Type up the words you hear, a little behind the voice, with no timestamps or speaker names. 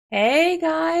Hey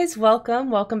guys, welcome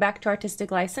back to Artistic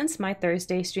License, my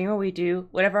Thursday stream where we do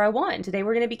whatever I want. Today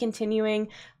we're going to be continuing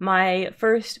my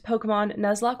first Pokemon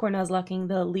Nuzlocke. We're Nuzlocking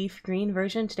the LeafGreen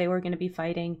version. Today we're going to be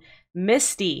fighting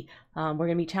Misty. We're going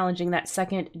to be challenging that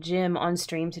second gym on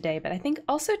stream today, but I think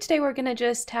also today we're going to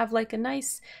just have like a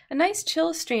nice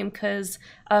chill stream because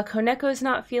Koneko's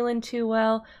not feeling too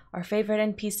well. Our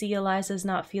favorite NPC Eliza's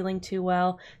not feeling too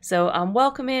well. So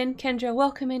welcome in Kendra,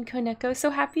 welcome in Koneko. So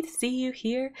happy to see you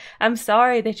here. I'm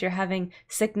sorry that you're having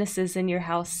sicknesses in your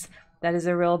house. That is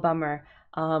a real bummer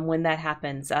when that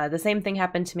happens. The same thing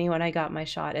happened to me when I got my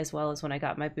shot as well as when I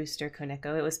got my booster,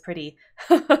 Koneko. It was pretty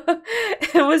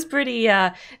it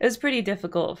was pretty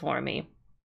difficult for me.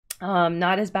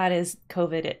 Not as bad as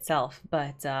COVID itself,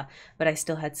 but I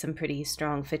still had some pretty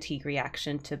strong fatigue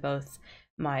reaction to both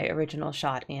my original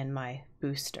shot and my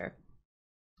booster.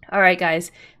 All right,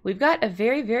 guys, we've got a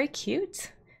very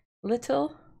cute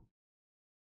little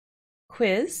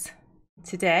quiz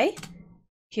today.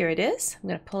 Here it is. I'm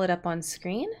going to pull it up on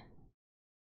screen.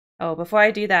 Oh, before I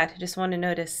do that, I just want to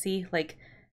notice, see, like,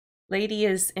 Lady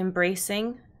is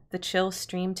embracing the chill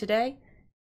stream today.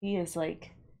 He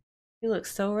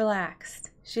looks so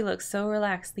relaxed. She looks so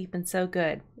relaxed, sleeping so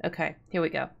good. Okay, here we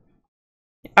go.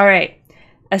 All right.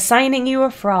 Assigning you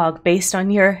a frog based on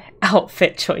your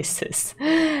outfit choices.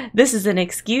 This is an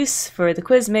excuse for the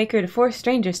quiz maker to force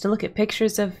strangers to look at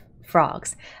pictures of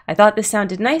frogs. I thought this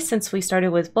sounded nice since we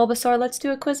started with Bulbasaur. Let's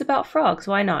do a quiz about frogs.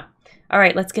 Why not? All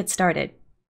right, let's get started.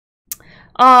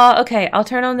 Okay, I'll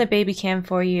turn on the baby cam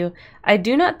for you. I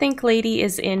do not think Lady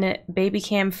is in baby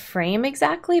cam frame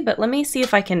exactly, but let me see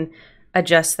if I can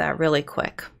adjust that really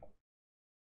quick.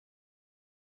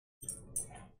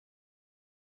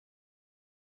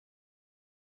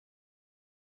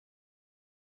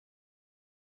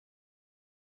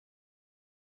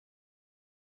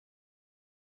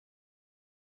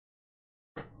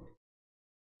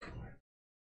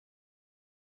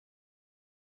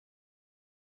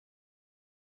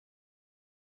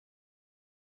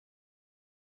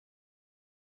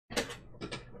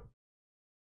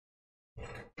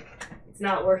 It's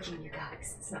not working, you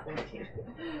guys. It's not working.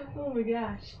 Oh my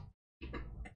gosh.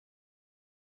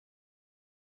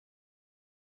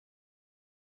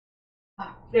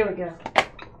 Oh, there we go.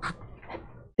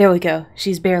 There we go.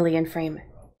 She's barely in frame.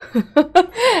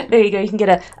 There you go. You can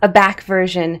get a back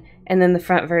version and then the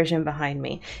front version behind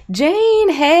me. Jane,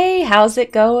 hey, how's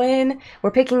it going?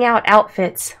 We're picking out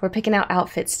outfits. We're picking out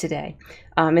outfits today.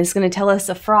 It's going to tell us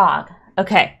a frog.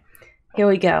 Okay, here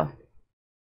we go.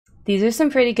 These are some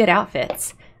pretty good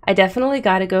outfits. I definitely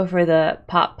got to go for the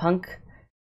pop punk.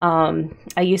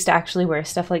 I used to actually wear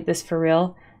stuff like this for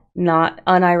real, not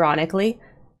unironically.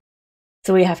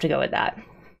 So we have to go with that.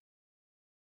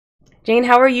 Jane,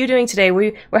 how are you doing today?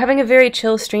 We're having a very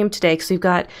chill stream today because we've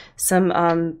got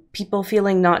some people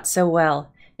feeling not so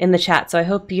well in the chat. So I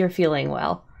hope you're feeling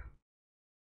well.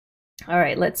 All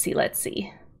right, let's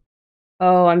see.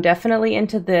 Oh, I'm definitely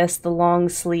into this, the long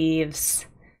sleeves.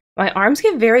 My arms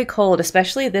get very cold,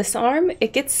 especially this arm.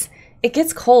 It gets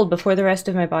cold before the rest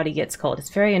of my body gets cold. It's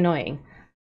very annoying.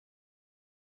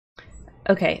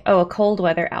 Okay, oh, a cold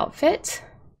weather outfit.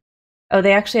 Oh,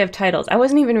 they actually have titles. I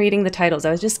wasn't even reading the titles.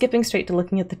 I was just skipping straight to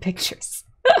looking at the pictures.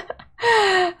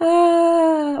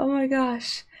 Oh my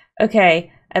gosh.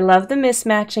 Okay, I love the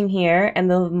mismatching here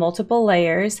and the multiple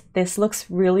layers. This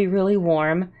looks really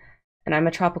warm, and I'm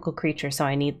a tropical creature, so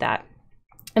I need that.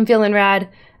 I'm feeling rad.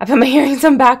 I put my earrings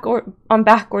on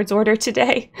backwards order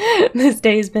today. This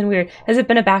day has been weird. Has it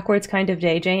been a backwards kind of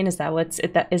day, Jane? Is that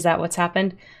what's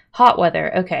happened? Hot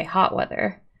weather. Okay, hot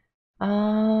weather.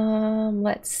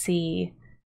 Let's see.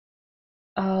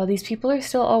 Oh, these people are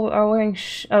still are wearing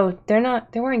oh, they're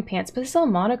wearing pants, but it's all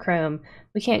monochrome.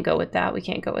 We can't go with that. We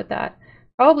can't go with that.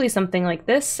 Probably something like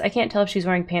this. I can't tell if she's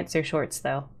wearing pants or shorts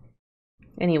though.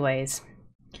 Anyways.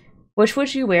 Which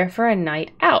would you wear for a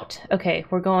night out? Okay,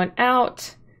 we're going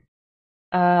out.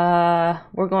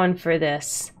 We're going for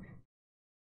this.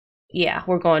 Yeah,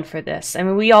 we're going for this. I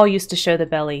mean, we all used to show the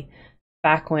belly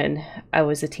back when I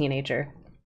was a teenager.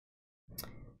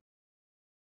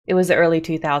 It was the early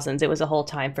 2000s. It was a whole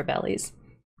time for bellies.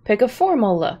 Pick a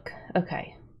formal look.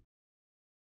 Okay.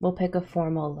 We'll pick a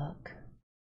formal look.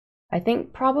 I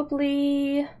think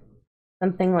probably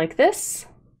something like this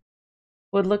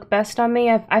would look best on me.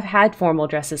 I've had formal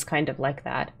dresses kind of like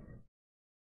that.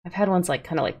 I've had ones like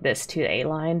kind of like this too, the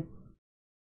A-line.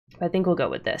 But I think we'll go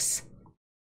with this.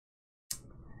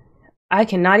 I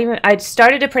cannot even, I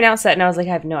started to pronounce that and I was like,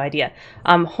 I have no idea.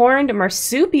 Horned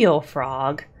marsupial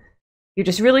frog. You're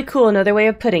just really cool. Another way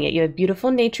of putting it. You have a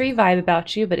beautiful naturey vibe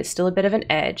about you, but it's still a bit of an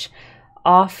edge.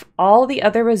 Off all the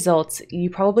other results, you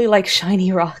probably like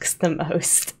shiny rocks the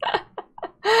most.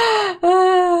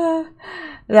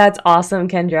 That's awesome,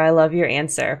 Kendra. I love your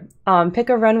answer. Pick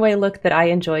a runway look that I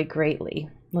enjoy greatly.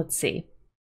 Let's see.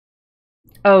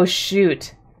 Oh,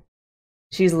 shoot.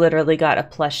 She's literally got a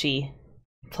plushy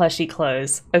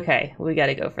clothes. Okay, we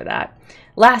gotta go for that.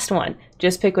 Last one.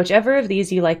 Just pick whichever of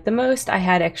these you like the most. I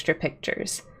had extra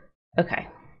pictures. Okay.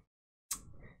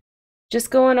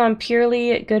 Just going on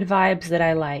purely good vibes that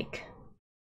I like.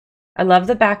 I love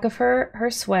the back of her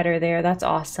sweater there. That's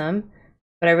awesome.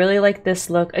 But I really like this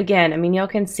look. Again, I mean, y'all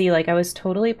can see, like, I was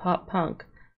totally pop punk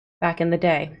back in the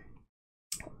day.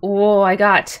 Oh, I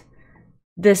got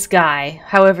this guy,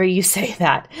 however you say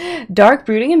that. Dark,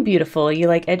 brooding, and beautiful. You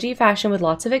like edgy fashion with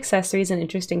lots of accessories and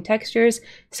interesting textures.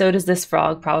 So does this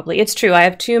frog, probably. It's true, I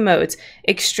have two modes.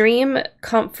 Extreme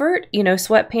comfort, you know,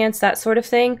 sweatpants, that sort of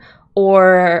thing.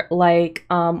 Or, like,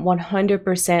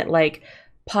 100% like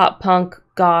pop punk,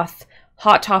 goth,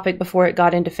 Hot Topic before it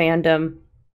got into fandom.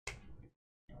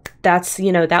 That's,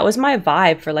 you know, that was my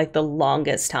vibe for like the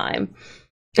longest time.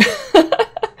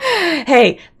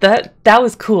 Hey, that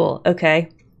was cool, okay?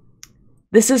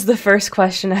 This is the first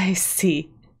question I see,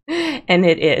 and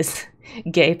it is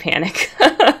gay panic.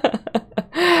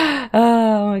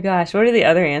 Oh my gosh, what are the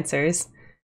other answers?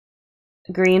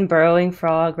 Green burrowing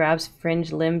frog, grabs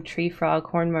fringe limb tree frog,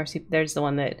 horn marsupial. There's the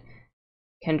one that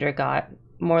Kendra got.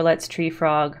 Morlet's tree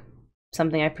frog,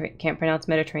 something I can't pronounce,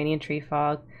 Mediterranean tree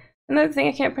frog. Another thing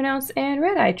I can't pronounce, and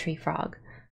red-eyed tree frog.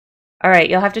 All right,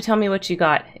 you'll have to tell me what you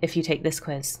got if you take this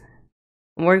quiz.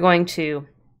 And we're going to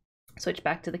switch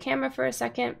back to the camera for a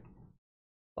second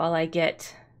while I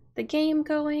get the game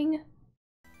going.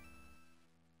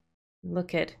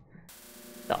 Look at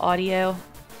the audio.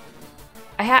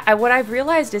 What I've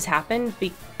realized has happened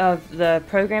of the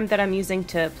program that I'm using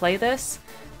to play this,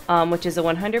 which is a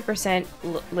 100%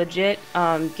 legit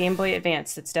Game Boy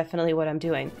Advance. That's definitely what I'm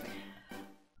doing.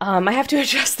 I have to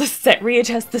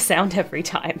readjust the sound every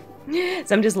time.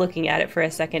 So I'm just looking at it for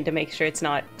a second to make sure it's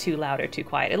not too loud or too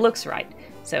quiet. It looks right.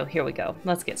 So here we go.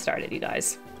 Let's get started, you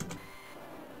guys.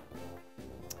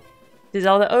 Did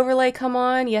all the overlay come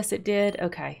on? Yes, it did.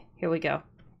 Okay, here we go.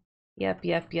 Yep.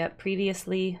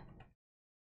 Previously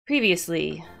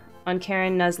on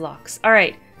Karen Nuzlocke's. All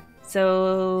right,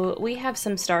 so we have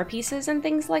some star pieces and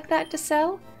things like that to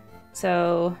sell.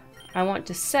 So I want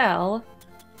to sell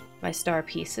my star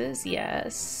pieces,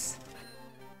 yes.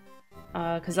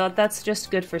 Because that's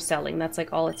just good for selling. That's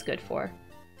like all it's good for.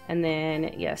 And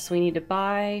then, yes, we need to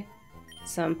buy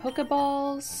some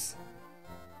Pokeballs.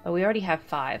 Oh, we already have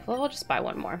 5. Well, we'll just buy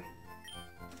one more.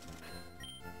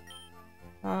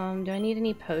 Do I need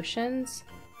any potions?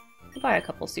 We'll buy a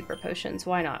couple super potions.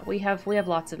 Why not? We have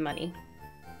lots of money.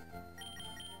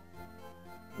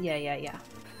 Yeah.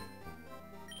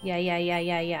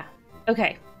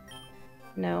 Okay.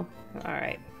 No.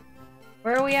 Alright.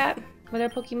 Where are we at with our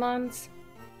Pokemons?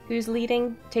 Who's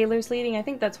leading? Taylor's leading? I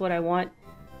think that's what I want.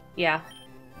 Yeah.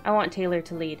 I want Taylor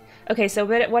to lead. Okay, so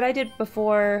what I did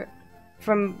before,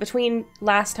 from between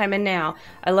last time and now,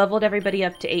 I leveled everybody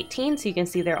up to 18, so you can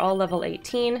see they're all level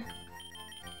 18.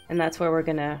 And that's where we're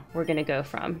gonna go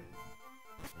from.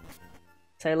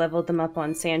 So I leveled them up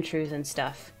on Sandshrews and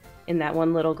stuff in that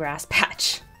one little grass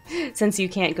patch, since you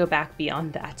can't go back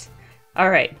beyond that.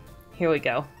 Alright. Here we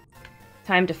go.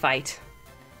 Time to fight.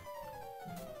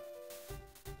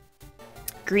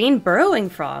 Green burrowing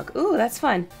frog. Ooh, that's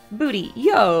fun. Booty.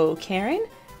 Yo, Karen.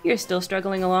 You're still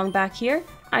struggling along back here?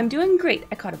 I'm doing great.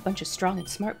 I caught a bunch of strong and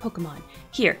smart Pokemon.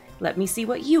 Here, let me see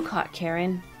what you caught,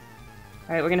 Karen.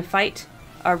 Alright, we're gonna fight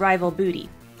our rival Booty.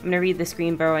 I'm gonna read this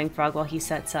green burrowing frog while he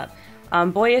sets up.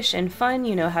 Boyish and fun,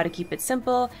 you know how to keep it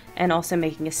simple, and also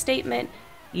making a statement.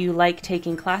 You like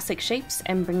taking classic shapes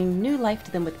and bringing new life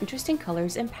to them with interesting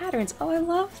colors and patterns. Oh, I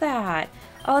love that.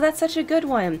 Oh, that's such a good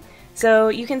one. So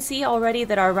you can see already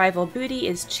that our rival Booty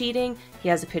is cheating. He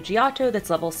has a Pidgeotto that's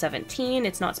level 17.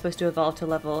 It's not supposed to evolve to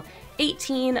level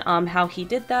 18. How he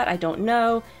did that, I don't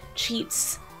know.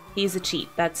 Cheats. He's a cheat.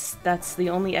 That's the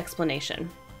only explanation.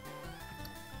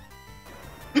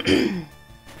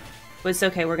 But it's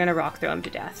okay, we're gonna rock throw him to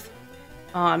death.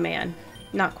 Aw, man.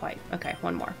 Not quite. Okay,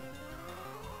 one more.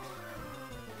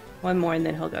 One more and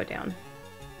then he'll go down.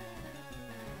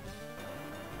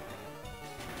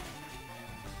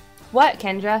 What,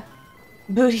 Kendra?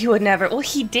 Booty would never. Well,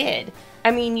 he did.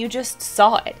 I mean, you just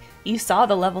saw it. You saw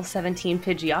the level 17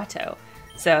 Pidgeotto.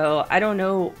 So I don't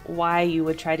know why you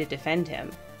would try to defend him.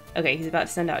 Okay, he's about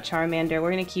to send out Charmander.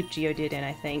 We're going to keep Geodude in,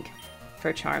 I think,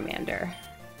 for Charmander.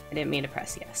 I didn't mean to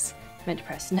press yes. I meant to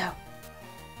press no.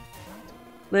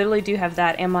 Literally do have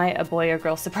that. Am I a boy or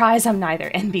girl? Surprise, I'm neither.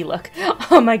 NB look.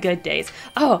 Oh my good days.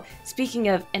 Oh, speaking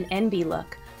of an NB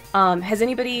look, has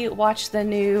anybody watched the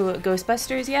new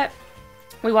Ghostbusters yet?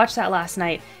 We watched that last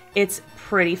night. It's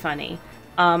pretty funny.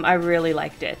 I really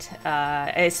liked it,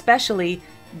 especially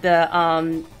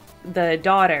the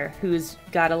daughter who's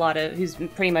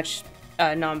pretty much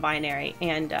non-binary,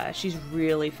 and she's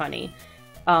really funny.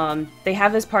 They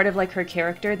have as part of like her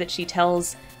character that she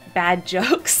tells bad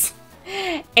jokes,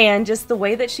 and just the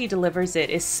way that she delivers it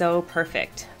is so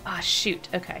perfect. Ah, shoot.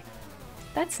 Okay,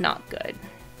 that's not good.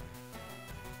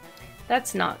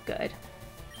 That's not good.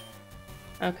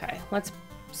 Okay, let's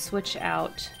switch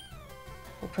out.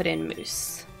 We'll put in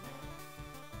Moose.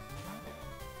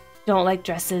 Don't like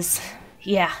dresses.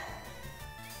 Yeah.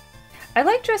 I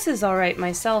like dresses alright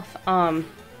myself,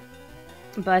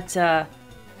 but I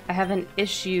have an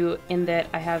issue in that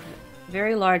I have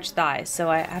very large thighs, so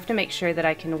I have to make sure that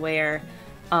I can wear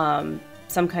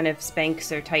some kind of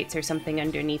Spanx or tights or something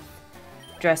underneath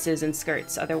dresses and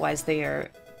skirts. Otherwise they are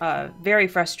very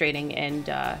frustrating and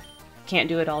can't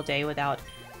do it all day without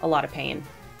a lot of pain.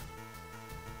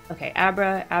 Okay,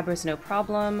 Abra's no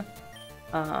problem.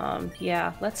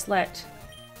 Yeah, let's let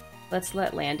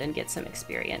Landon get some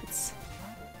experience,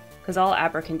 because all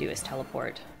Abra can do is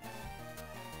teleport.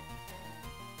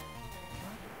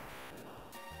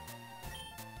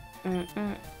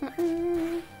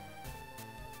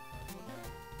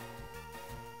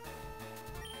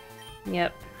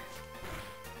 Yep.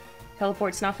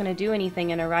 Teleport's not going to do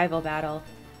anything in a rival battle.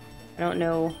 I don't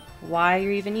know why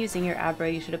you're even using your Abra.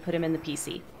 You should have put him in the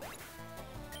PC.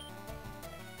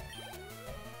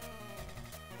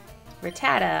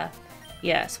 Rattata.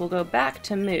 Yes, we'll go back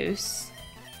to Moose.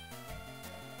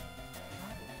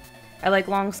 I like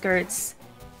long skirts.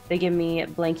 They give me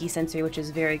blankie sensory, which is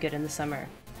very good in the summer.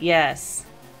 Yes.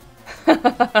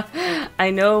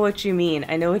 I know what you mean.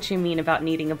 I know what you mean about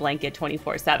needing a blanket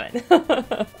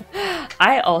 24/7.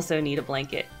 I also need a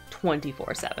blanket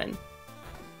 24/7.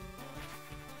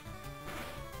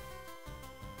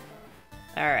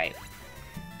 Alright.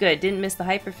 Good. Didn't miss the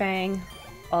Hyper Fang.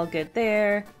 All good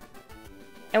there.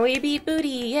 And we beat Booty!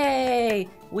 Yay!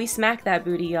 We smacked that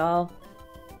booty, y'all.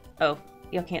 Oh,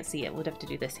 y'all can't see it. We'll have to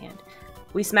do this hand.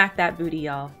 We smacked that booty,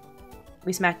 y'all.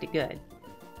 We smacked it good.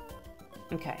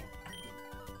 Okay.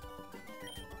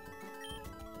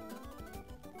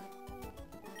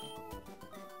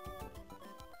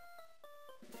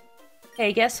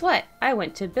 Hey, guess what? I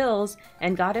went to Bill's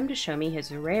and got him to show me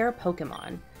his rare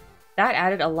Pokemon. That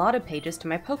added a lot of pages to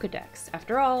my Pokedex.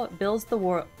 After all, Bill's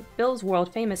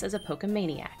world famous as a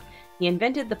Pokemaniac. He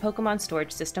invented the Pokemon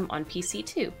storage system on PC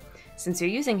too. Since you're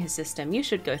using his system, you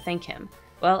should go thank him.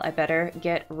 Well, I better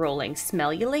get rolling.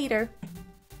 Smell you later.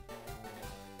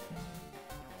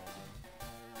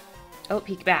 Oh,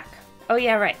 peek back. Oh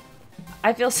yeah, right.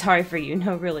 I feel sorry for you.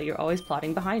 No, really, you're always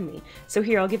plotting behind me. So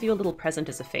here, I'll give you a little present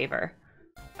as a favor.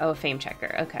 Oh, a fame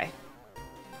checker. Okay.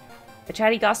 A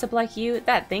chatty gossip like you?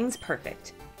 That thing's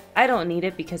perfect. I don't need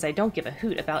it because I don't give a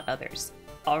hoot about others.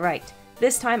 Alright,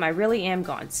 this time I really am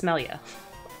gone. Smell ya.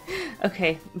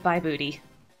 Okay, bye booty.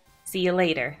 See you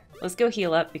later. Let's go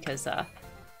heal up because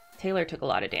Taylor took a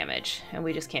lot of damage and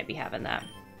we just can't be having that.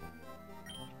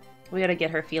 We gotta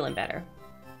get her feeling better.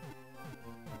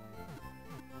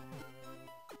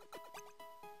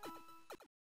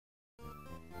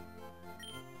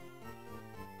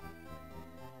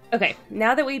 Okay,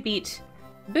 now that we beat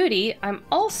Booty, I'm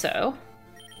also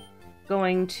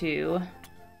going to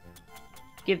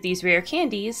give these rare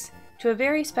candies to a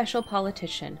very special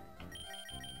politician.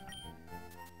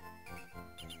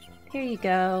 Here you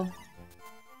go.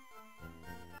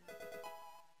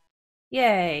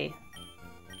 Yay.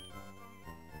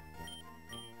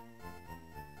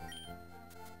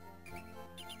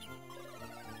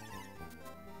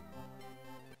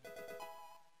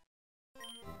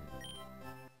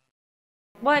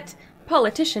 What?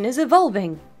 Politician is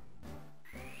evolving!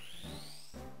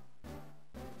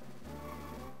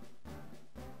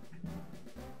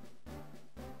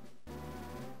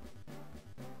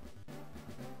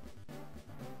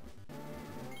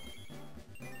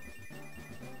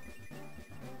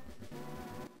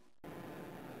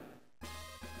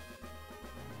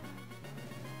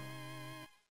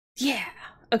 Yeah!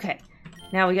 Okay,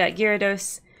 now we got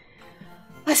Gyarados.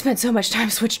 I spent so much time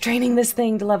switch training this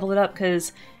thing to level it up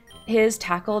because his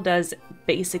tackle does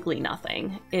basically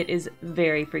nothing. It is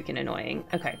very freaking annoying.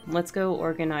 Okay, let's go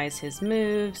organize his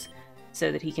moves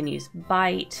so that he can use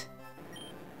Bite.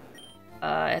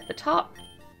 At the top.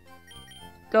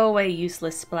 Go away,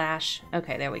 useless Splash.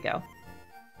 Okay, there we go.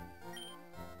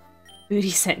 Booty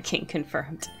Scent King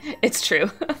confirmed. It's true.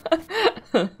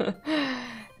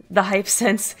 The hype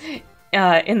sense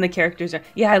in the characters are...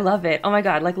 Yeah, I love it. Oh my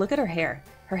god, like, look at her hair.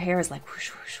 Her hair is like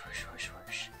whoosh, whoosh, whoosh, whoosh,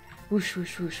 whoosh. Whoosh,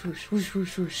 whoosh, whoosh, whoosh, whoosh,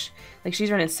 whoosh, whoosh. Like, she's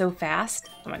running so fast.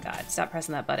 Oh my god, stop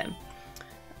pressing that button.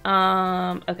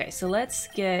 Okay, so let's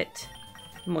get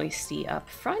Misty up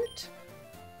front.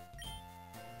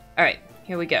 Alright,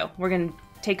 here we go. We're gonna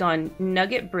take on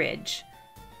Nugget Bridge.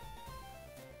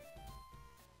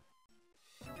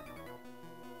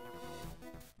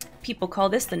 People call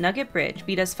this the Nugget Bridge.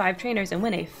 Beat us 5 trainers and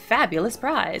win a fabulous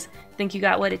prize. Think you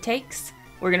got what it takes?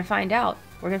 We're gonna find out.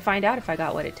 We're gonna find out if I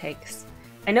got what it takes.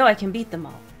 I know I can beat them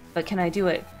all, but can I do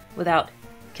it without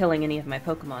killing any of my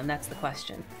Pokemon? That's the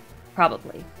question.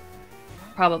 Probably.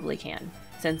 Probably can,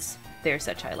 since they're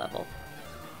such high level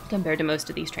compared to most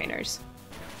of these trainers.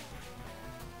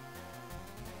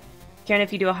 Karen,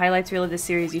 if you do a highlights reel of this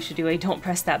series, you should do a don't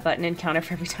press that button encounter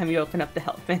for every time you open up the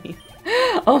help menu.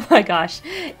 Oh my gosh.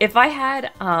 If I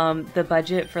had the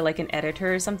budget for like an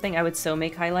editor or something, I would so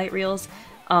make highlight reels.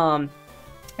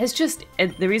 It's just,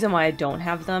 the reason why I don't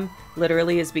have them,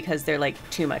 literally, is because they're like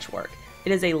too much work.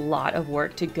 It is a lot of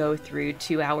work to go through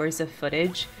 2 hours of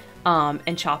footage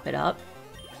and chop it up.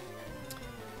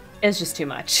 It's just too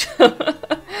much.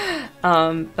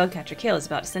 Bugcatcher Kale is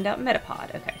about to send out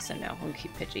Metapod. Okay, so no, we'll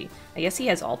keep Pidgey. I guess he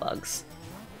has all bugs.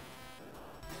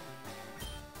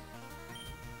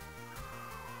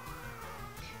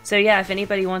 So yeah, if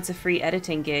anybody wants a free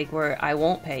editing gig where I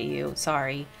won't pay you,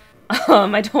 sorry.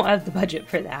 I don't have the budget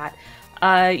for that.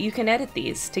 You can edit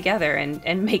these together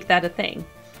and make that a thing.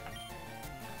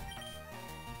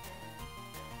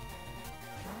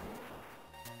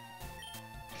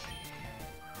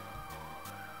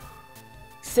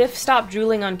 Sif, stop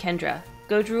drooling on Kendra.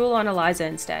 Go drool on Eliza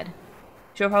instead.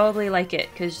 She'll probably like it,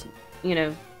 because, you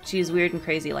know, she's weird and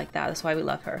crazy like that. That's why we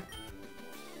love her.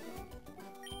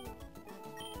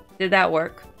 Did that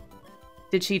work?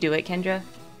 Did she do it, Kendra?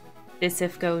 Did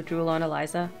Sif go drool on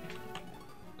Eliza?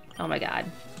 Oh my god.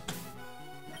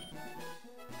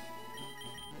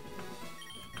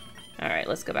 Alright,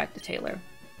 let's go back to Taylor.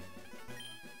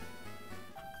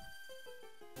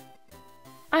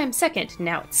 I'm second.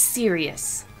 Now it's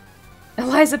serious.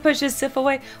 Eliza pushes Sif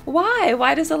away. Why?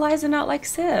 Why does Eliza not like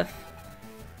Sif?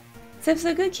 Sif's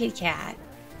a good kitty cat.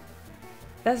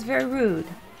 That's very rude.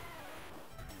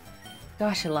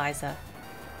 Gosh, Eliza.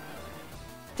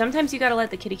 Sometimes you gotta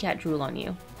let the kitty cat drool on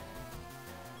you.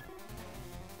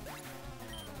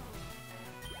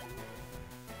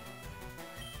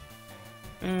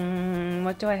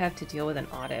 What do I have to deal with an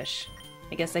Oddish?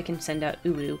 I guess I can send out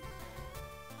Uwu.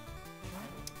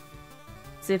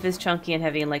 Sif is chunky and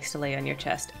heavy and likes to lay on your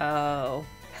chest. Oh.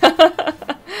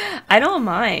 I don't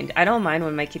mind. I don't mind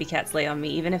when my kitty cats lay on me,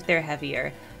 even if they're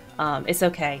heavier. It's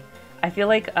okay. I feel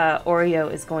like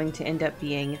Oreo is going to end up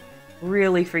being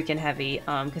really freaking heavy,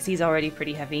 because he's already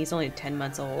pretty heavy. He's only 10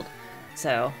 months old.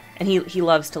 So, and he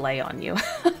loves to lay on you.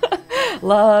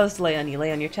 Loves to lay on you.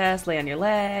 Lay on your chest, lay on your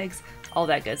legs, all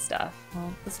that good stuff.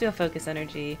 Well, let's do a focus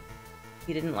energy.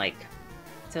 He didn't like.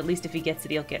 So at least if he gets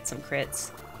it, he'll get some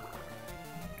crits.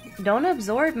 Don't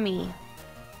absorb me.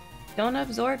 Don't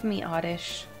absorb me,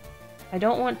 Oddish. I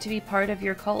don't want to be part of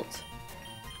your cult.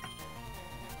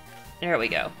 There we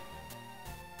go.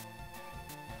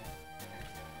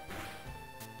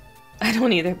 I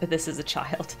don't either, but this is a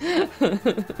child.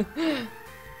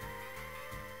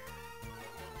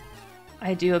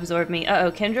 I do absorb me.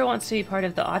 Uh-oh, Kendra wants to be part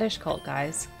of the Oddish cult,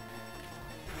 guys.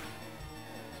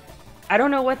 I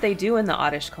don't know what they do in the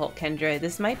Oddish cult, Kendra.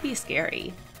 This might be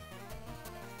scary.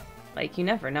 Like, you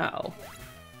never know.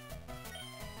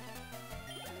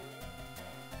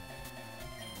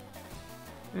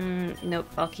 Nope,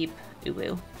 I'll keep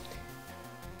Uwu.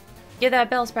 Get that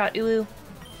Bellsprout, Uwu.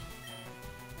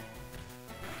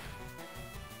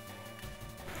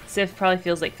 Sif probably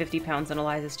feels like 50 pounds on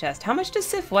Eliza's chest. How much does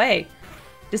Sif weigh?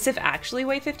 Does Sif actually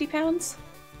weigh 50 pounds?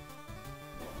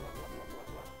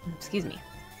 Excuse me.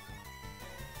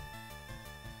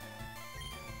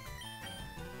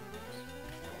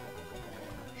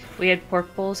 We had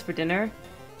pork bowls for dinner.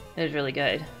 It was really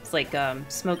good. It's like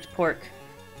smoked pork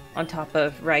on top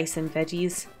of rice and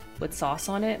veggies with sauce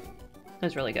on it. It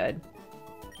was really good.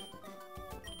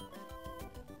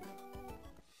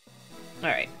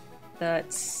 Alright.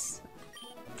 That's...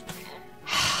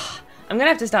 I'm gonna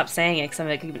have to stop saying it because I'm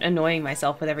like annoying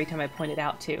myself with every time I point it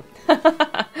out too.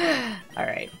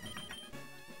 Alright.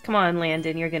 Come on,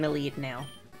 Landon, you're gonna lead now.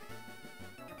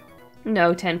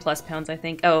 No, 10 plus pounds, I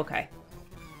think. Oh, okay.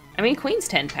 I mean, Queen's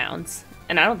 10 pounds,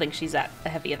 and I don't think she's that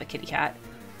heavy of a kitty cat.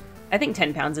 I think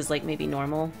 10 pounds is like maybe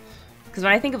normal. Because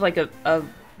when I think of like a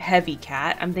heavy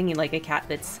cat. I'm thinking like a cat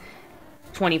that's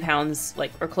 20 pounds,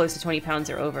 like, or close to 20 pounds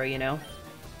or over, you know?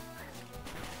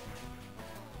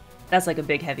 That's like a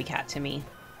big heavy cat to me.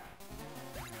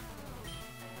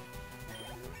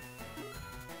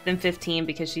 Then 15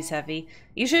 because she's heavy.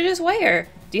 You should just weigh her.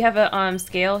 Do you have a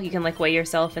scale? You can like weigh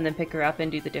yourself and then pick her up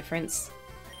and do the difference.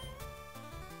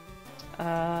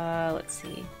 Let's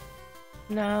see.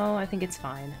 No, I think it's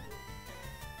fine.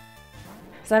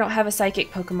 So I don't have a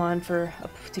psychic Pokemon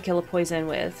to kill a poison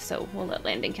with, so we'll let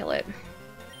Landon kill it.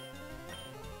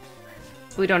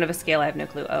 We don't have a scale, I have no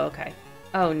clue. Oh, okay.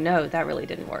 Oh no, that really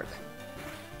didn't work.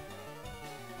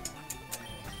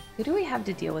 Who do we have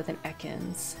to deal with in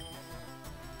Ekans?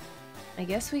 I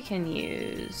guess we can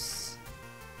use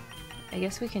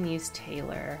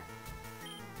Taylor.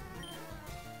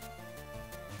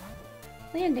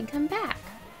 Landon, come back.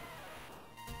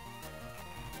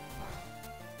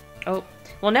 Oh,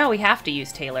 well now we have to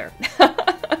use Taylor.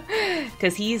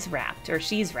 Because he's wrapped, or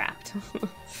she's wrapped.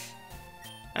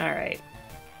 Alright.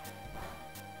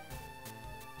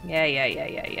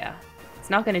 Yeah. It's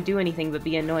not going to do anything but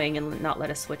be annoying and not let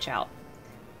us switch out.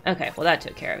 Okay, well that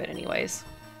took care of it anyways.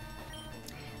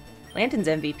 Landon's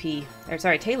MVP. Or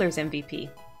sorry, Taylor's MVP.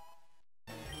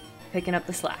 Picking up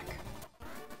the slack.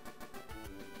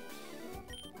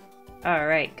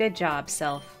 Alright, good job,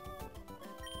 Self.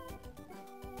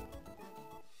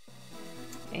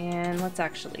 And let's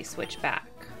actually switch back.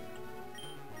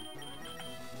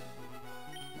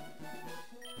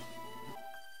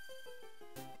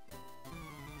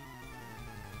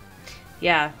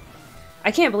 Yeah.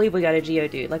 I can't believe we got a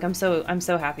Geodude. Like, I'm so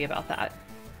happy about that.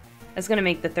 That's gonna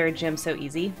make the third gym so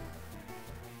easy.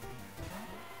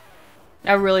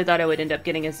 I really thought I would end up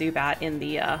getting a Zubat in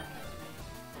the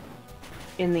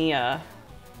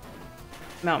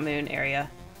Mount Moon area.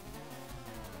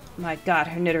 My god,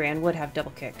 her Nidoran would have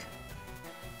double kick.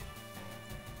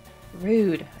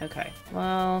 Rude. Okay,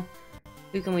 well,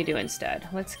 who can we do instead?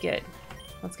 Let's get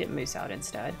Moose out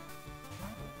instead.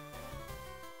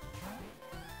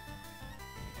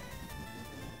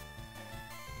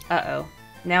 Uh-oh.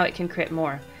 Now it can crit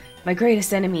more. My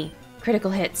greatest enemy.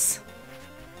 Critical hits.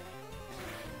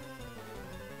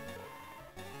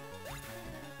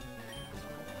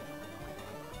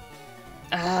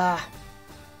 Ah.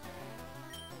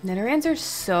 Nidorans are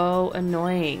so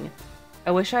annoying.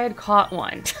 I wish I had caught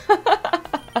one.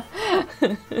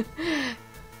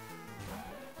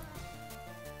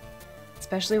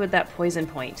 Especially with that poison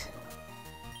point.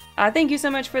 Thank you so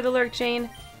much for the lurk, Jane.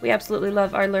 We absolutely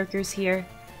love our lurkers here.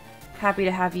 Happy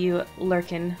to have you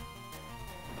lurkin'.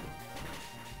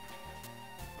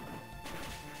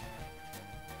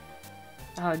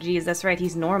 Oh geez, that's right,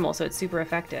 he's normal, so it's super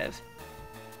effective.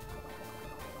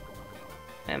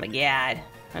 Oh my god.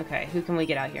 Okay, who can we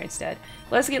get out here instead?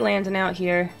 Let's get Landon out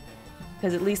here,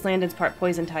 because at least Landon's part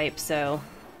poison type, so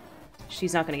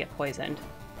she's not going to get poisoned.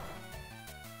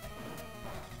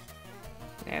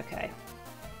 Okay.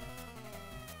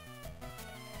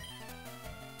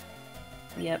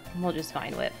 Yep, we'll just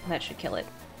Vine Whip. That should kill it.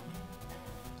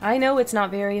 I know it's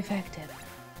not very effective.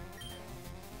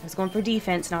 I was going for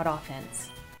defense, not offense.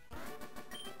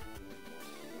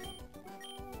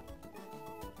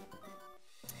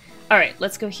 Alright,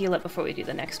 let's go heal up before we do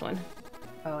the next one.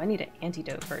 Oh, I need an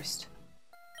antidote first.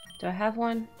 Do I have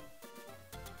one?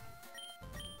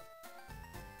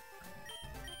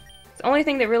 The only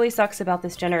thing that really sucks about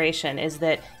this generation is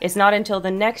that it's not until the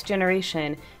next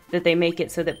generation that they make it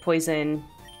so that poison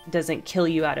doesn't kill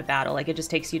you out of battle. Like, it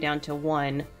just takes you down to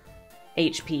 1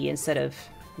 HP instead of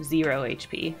 0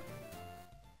 HP.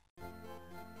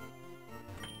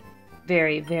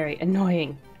 Very, very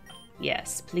annoying.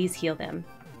 Yes, please heal them.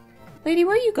 Lady,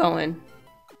 where are you going?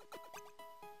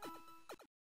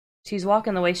 She's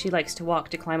walking the way she likes to walk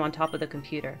to climb on top of the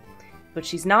computer. But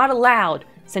she's not allowed,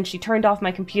 since she turned off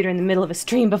my computer in the middle of a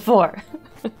stream before.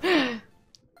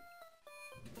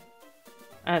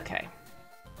 Okay.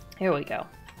 Here we go.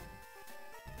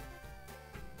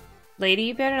 Lady,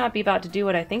 you better not be about to do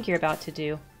what I think you're about to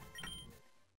do.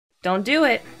 Don't do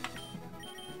it!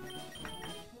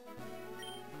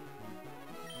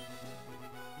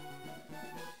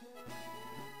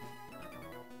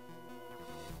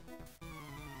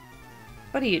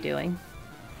 What are you doing?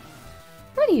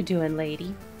 What are you doing,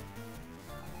 lady?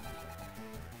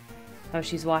 Oh,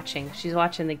 she's watching. She's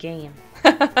watching the game.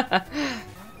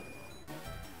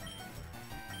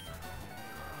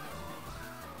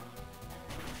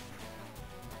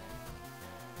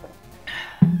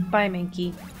 Bye,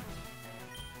 Mankey.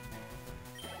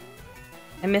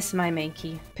 I miss my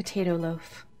Mankey. Potato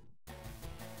loaf.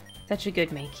 Such a good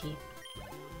Mankey.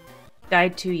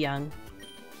 Died too young.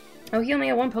 Oh, he only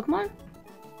had one Pokemon?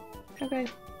 Okay.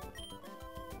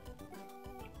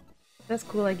 That's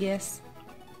cool, I guess.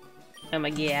 Oh my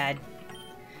god.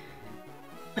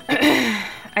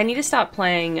 I need to stop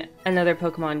playing another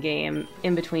Pokemon game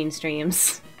in between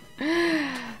streams.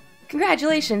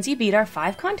 Congratulations, you beat our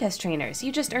 5 contest trainers.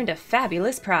 You just earned a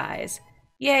fabulous prize.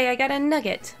 Yay, I got a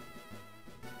nugget.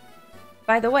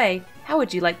 By the way, how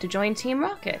would you like to join Team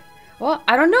Rocket? Well,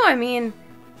 I don't know, I mean,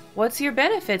 what's your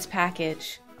benefits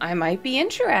package? I might be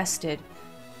interested.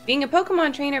 Being a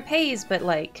Pokemon trainer pays, but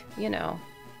like, you know,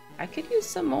 I could use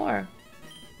some more.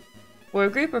 We're a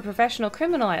group of professional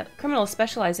criminals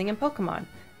specializing in Pokemon.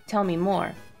 Tell me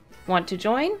more. Want to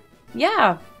join?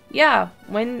 Yeah.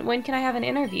 When can I have an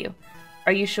interview?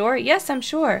 Are you sure? Yes, I'm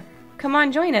sure. Come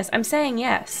on, join us. I'm saying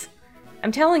yes.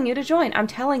 I'm telling you to join. I'm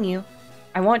telling you.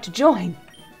 I want to join.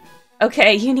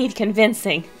 Okay, you need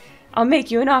convincing. I'll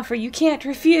make you an offer you can't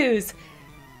refuse.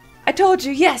 I told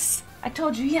you yes. I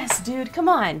told you yes, dude. Come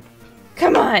on.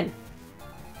 Come on.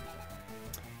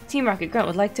 Team Rocket Grunt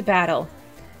would like to battle.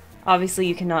 Obviously,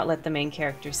 you cannot let the main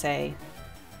character say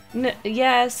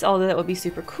yes, although that would be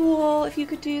super cool if you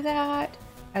could do that.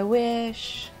 I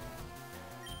wish.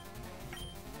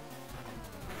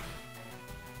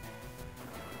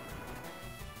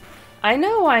 I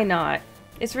know why not.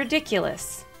 It's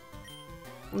ridiculous.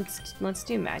 Let's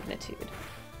do magnitude.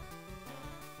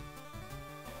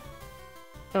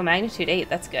 Oh, magnitude 8,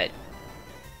 that's good.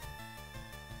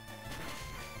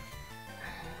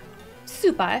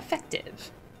 Super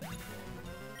effective.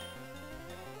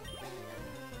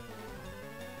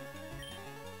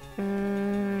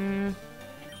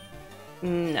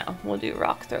 No, we'll do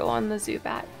Rock Throw on the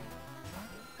Zubat,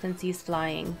 since he's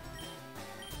flying.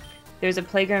 There's a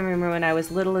playground rumor when I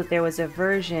was little that there was a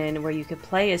version where you could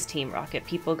play as Team Rocket.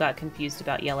 People got confused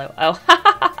about Yellow. Oh,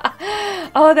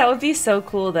 oh, that would be so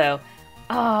cool, though.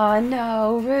 Oh,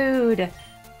 no, rude.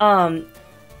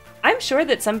 I'm sure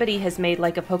that somebody has made,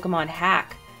 like, a Pokemon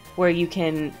hack where you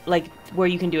can,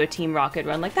 do a Team Rocket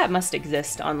run. Like, that must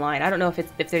exist online. I don't know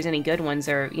if there's any good ones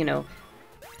or, you know...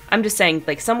 I'm just saying,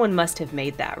 like, someone must have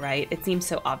made that, right? It seems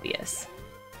so obvious.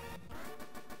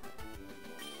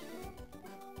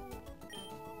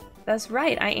 That's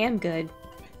right, I am good.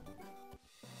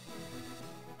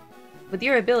 With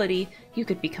your ability, you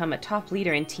could become a top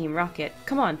leader in Team Rocket.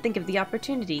 Come on, think of the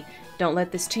opportunity. Don't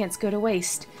let this chance go to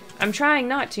waste. I'm trying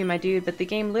not to, my dude, but the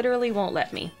game literally won't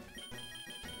let me.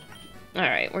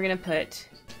 Alright, we're gonna put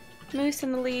Moose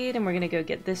in the lead, and we're gonna go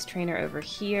get this trainer over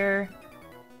here.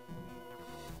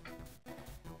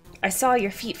 I saw your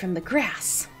feet from the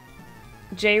grass.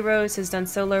 J. Rose has done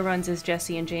solo runs as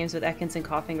Jesse and James with Ekans and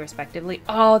Coughing respectively.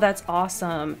 Oh, that's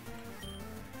awesome.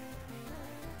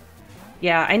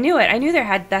 Yeah, I knew it. I knew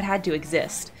that had to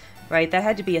exist, right? That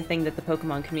had to be a thing that the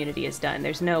Pokemon community has done.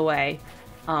 There's no way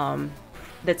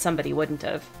that somebody wouldn't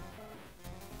have.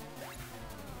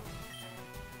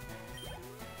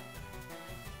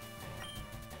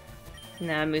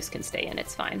 Nah, Moose can stay in.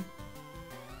 It's fine.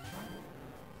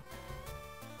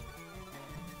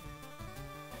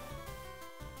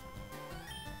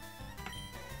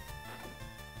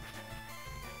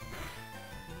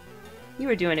 You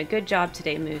were doing a good job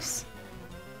today, Moose.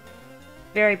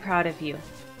 Very proud of you.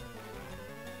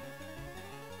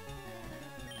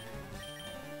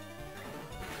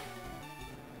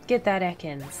 Get that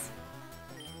Ekans.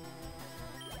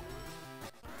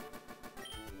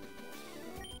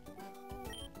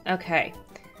 Okay.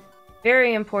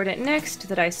 Very important next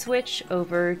that I switch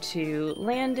over to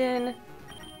Landon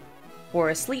for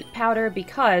a sleep powder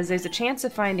because there's a chance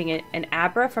of finding an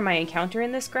Abra from my encounter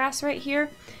in this grass right here.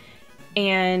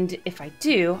 And if I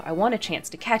do, I want a chance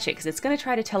to catch it because it's going to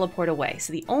try to teleport away.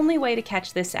 So the only way to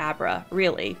catch this Abra,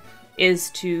 really, is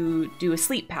to do a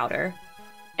sleep powder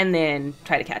and then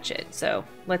try to catch it. So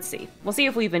let's see. We'll see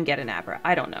if we even get an Abra.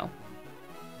 I don't know.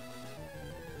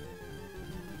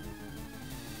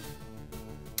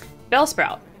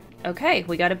 Bellsprout. Okay,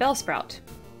 we got a Bellsprout.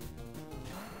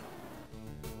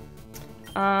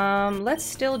 Let's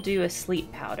still do a sleep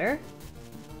powder.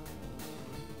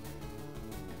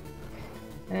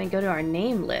 And then go to our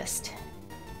name list.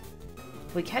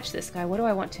 If we catch this guy, what do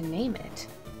I want to name it?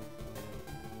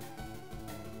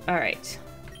 Alright.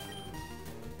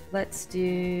 Let's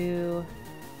do...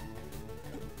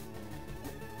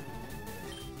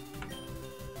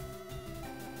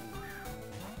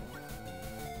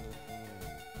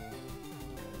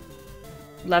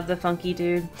 Love the funky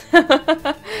dude.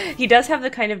 He does have the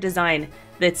kind of design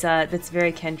that's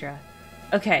very Kendra.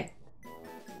 Okay.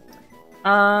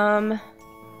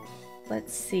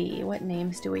 Let's see, what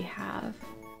names do we have?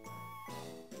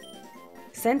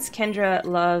 Since Kendra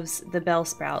loves the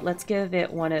Bellsprout, let's give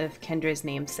it one of Kendra's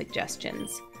name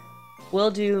suggestions.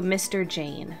 We'll do Mr.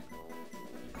 Jane.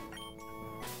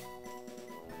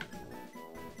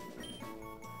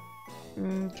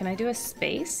 Can I do a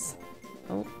space?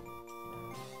 Oh.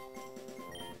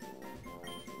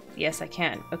 Yes, I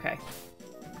can. Okay.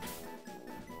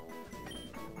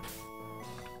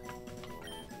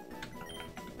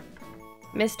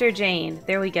 Mr. Jane.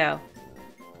 There we go.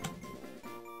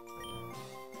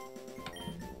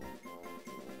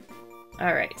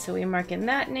 Alright, so we're marking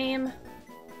that name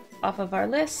off of our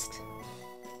list.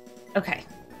 Okay.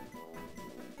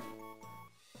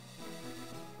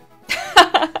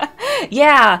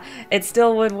 Yeah, it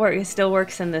still would work. It still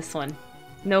works in this one.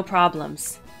 No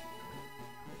problems.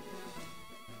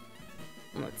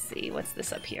 Let's see, what's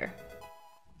this up here?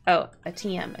 Oh, a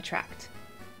TM, attract.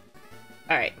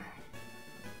 Alright.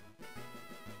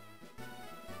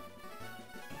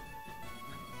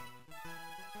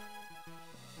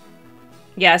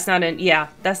 Yeah, it's not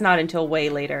that's not until way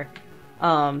later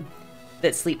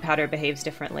that sleep powder behaves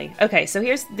differently. Okay, so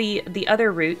here's the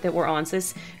other route that we're on. So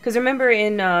this, because remember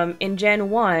in Gen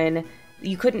 1,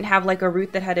 you couldn't have like a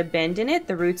route that had a bend in it.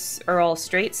 The routes are all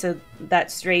straight, so that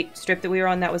straight strip that we were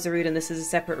on, that was a route, and this is a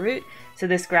separate route. So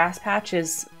this grass patch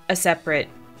is a separate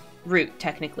route,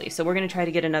 technically. So we're going to try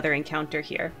to get another encounter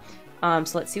here. So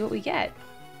let's see what we get.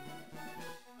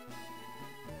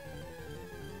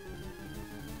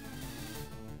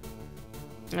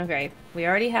 Okay, we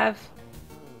already have...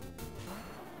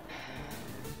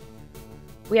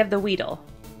 We have the Weedle.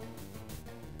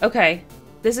 Okay,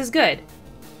 this is good.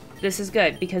 This is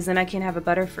good, because then I can have a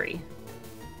Butterfree.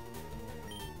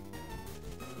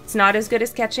 It's not as good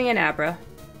as catching an Abra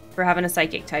for having a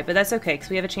Psychic type, but that's okay, because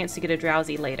we have a chance to get a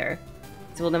Drowsy later.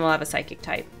 So then we'll have a Psychic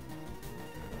type.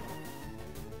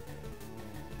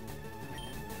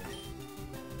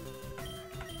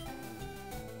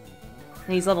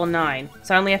 And he's level 9,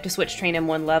 so I only have to switch train him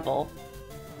 1 level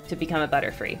to become a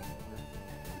Butterfree.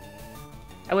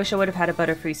 I wish I would have had a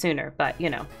Butterfree sooner, but, you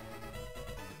know.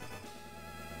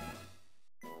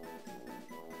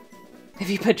 If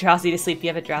you put Drowsy to sleep, you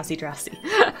have a Drowsy.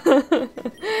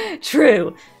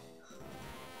 True.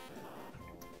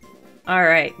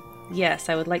 Alright. Yes,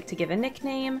 I would like to give a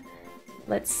nickname.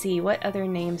 Let's see, what other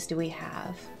names do we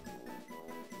have?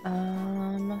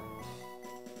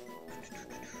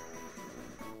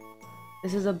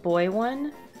 This is a boy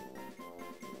one.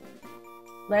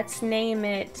 Let's name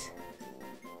it...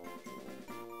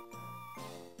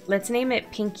 Let's name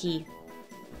it Pinky.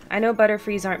 I know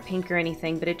Butterfrees aren't pink or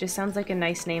anything, but it just sounds like a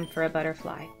nice name for a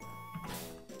butterfly.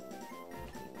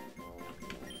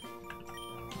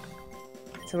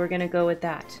 So we're gonna go with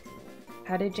that.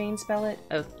 How did Jane spell it?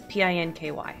 Oh,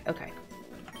 P-I-N-K-Y. Okay.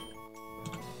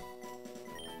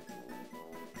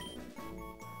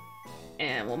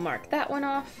 And we'll mark that one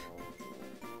off.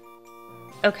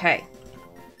 Okay.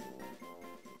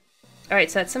 Alright,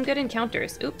 so that's some good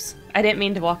encounters. Oops. I didn't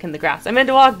mean to walk in the grass. I meant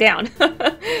to walk down.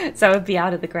 So I would be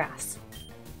out of the grass.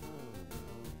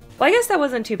 Well, I guess that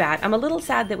wasn't too bad. I'm a little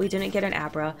sad that we didn't get an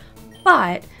Abra,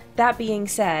 but that being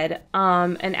said,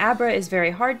 an Abra is very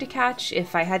hard to catch.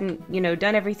 If I hadn't, you know,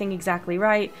 done everything exactly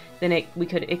right, then it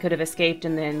could have escaped,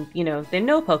 and then, you know, then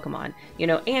no Pokemon. You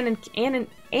know, and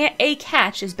a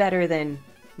catch is better than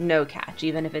no catch,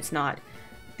 even if it's not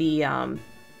the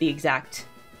exact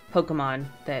Pokemon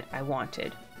that I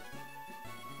wanted.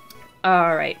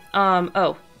 Alright,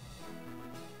 oh.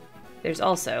 There's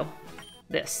also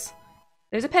this.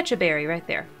 There's a Pecha Berry right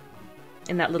there,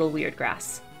 in that little weird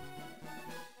grass.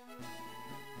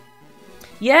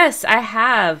 Yes, I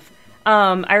have.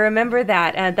 I remember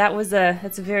that, and that's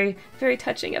a very, very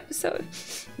touching episode.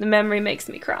 The memory makes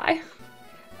me cry.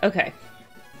 Okay.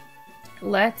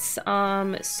 Let's,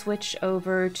 switch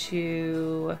over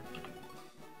to...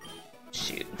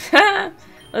 Shoot.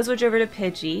 Let's switch over to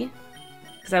Pidgey,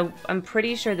 because I'm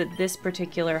pretty sure that this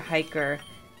particular hiker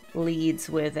leads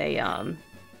with a,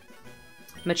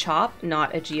 Machop,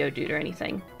 not a Geodude or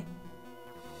anything.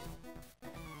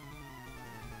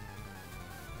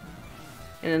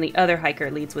 And then the other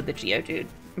hiker leads with the Geodude,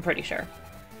 I'm pretty sure.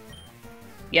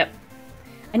 Yep.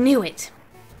 I knew it!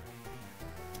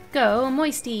 Go,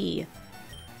 Moisty!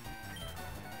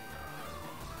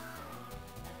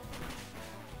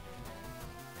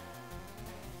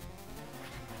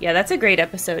 Yeah, that's a great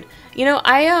episode. You know,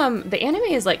 the anime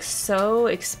is like so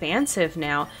expansive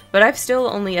now, but I've still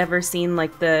only ever seen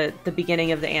like the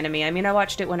beginning of the anime. I mean, I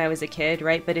watched it when I was a kid,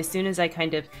 right? But as soon as I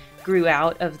kind of grew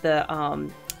out of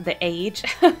the age,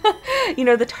 you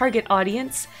know, the target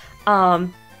audience,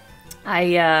 yes,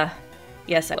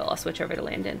 I will. I'll switch over to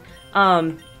Landon.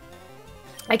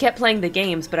 I kept playing the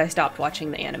games, but I stopped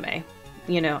watching the anime.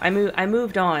 You know, I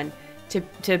moved on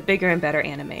to bigger and better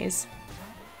animes.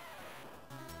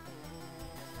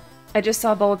 I just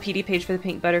saw a Bulba PD page for the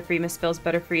pink Butterfree. Misspells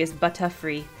Butterfree as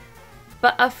Butterfree.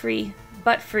 Butterfree.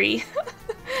 Butt-free.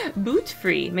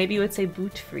 Boot-free. Maybe you would say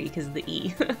boot-free because of the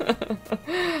E.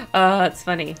 It's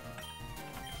funny.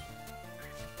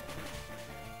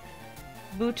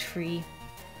 Boot-free.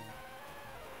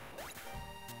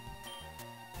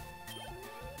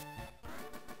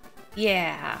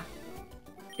 Yeah.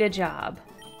 Good job.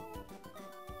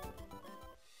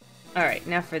 Alright,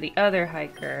 now for the other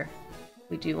hiker,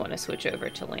 we do want to switch over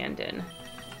to Landon.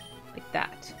 Like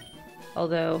that.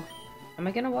 Although, am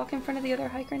I going to walk in front of the other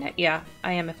hiker net? Yeah,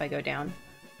 I am if I go down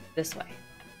this way.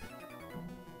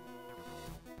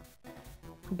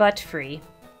 Butt free.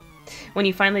 When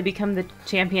you finally become the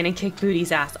champion and kick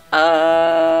Booty's ass.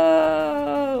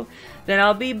 Oh! Then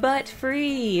I'll be butt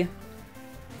free.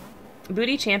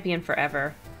 Booty champion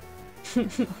forever.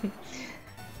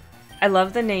 I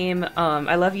love the name.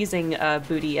 I love using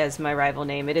Booty as my rival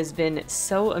name. It has been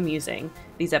so amusing,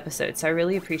 these episodes. So I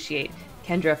really appreciate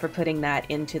Kendra for putting that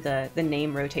into the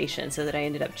name rotation so that I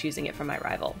ended up choosing it for my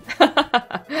rival.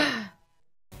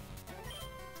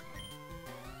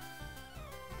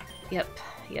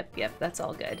 Yep, that's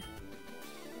all good.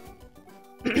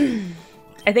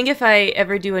 I think if I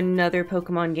ever do another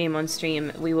Pokemon game on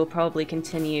stream, we will probably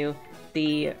continue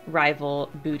the rival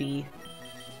Booty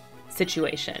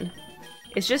situation.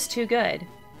 It's just too good.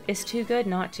 It's too good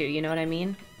not to, you know what I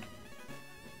mean?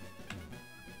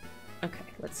 Okay,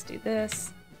 let's do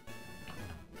this.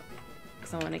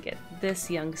 Because I want to get this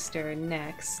youngster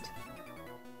next.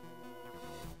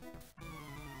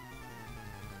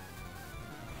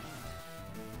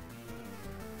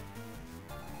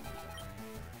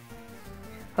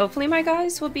 Hopefully my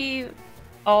guys will be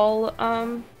all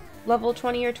level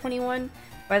 20 or 21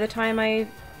 by the time I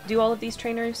do all of these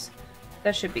trainers.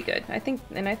 That should be good. I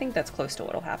think that's close to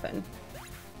what'll happen.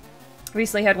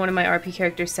 Recently had one of my RP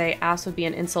characters say ass would be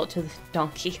an insult to the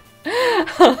donkey.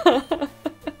 That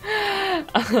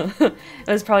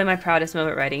was probably my proudest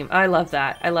moment writing him. I love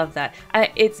that. I love that.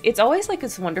 It's always like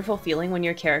this wonderful feeling when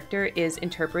your character is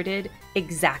interpreted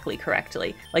exactly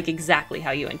correctly. Like exactly how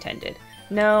you intended.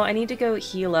 No, I need to go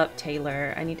heal up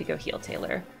Taylor. I need to go heal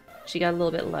Taylor. She got a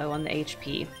little bit low on the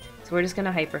HP. So we're just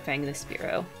gonna Hyper Fang this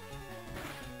Spearow.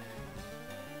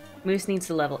 Moose needs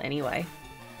to level anyway.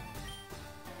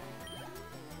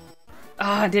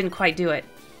 Ah, didn't quite do it.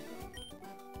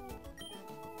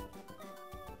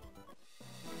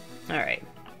 Alright.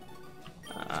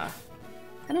 I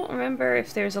don't remember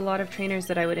if there's a lot of trainers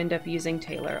that I would end up using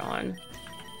Taylor on.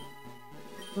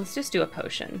 Let's just do a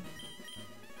potion.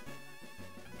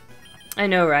 I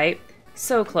know, right?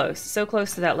 So close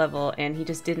to that level, and he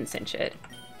just didn't cinch it.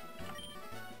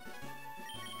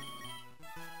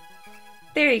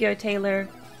 There you go, Taylor.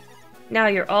 Now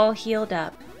you're all healed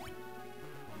up.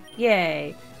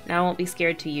 Yay. Now I won't be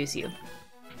scared to use you.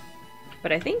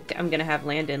 But I think I'm gonna have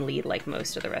Landon lead like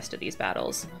most of the rest of these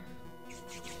battles.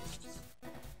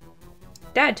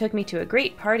 Dad took me to a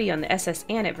great party on the SS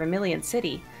Anne at Vermilion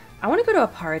City. I want to go to a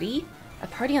party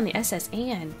on the SS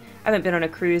Anne. I haven't been on a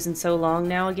cruise in so long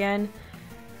now again.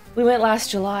 We went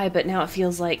last July, but now it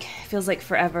feels like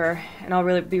forever, and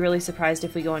I'll be really surprised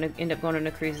if we end up going on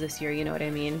a cruise this year, you know what I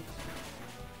mean?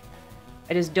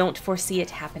 I just don't foresee it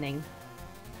happening.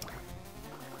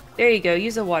 There you go,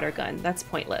 use a water gun. That's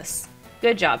pointless.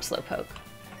 Good job, Slowpoke.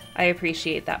 I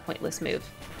appreciate that pointless move.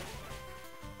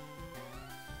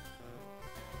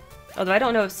 Although I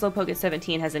don't know if Slowpoke at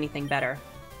 17 has anything better.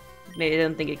 Maybe I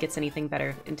don't think it gets anything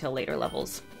better until later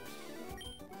levels.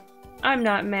 I'm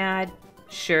not mad.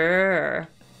 Sure.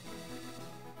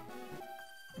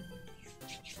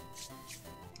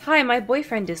 Hi, my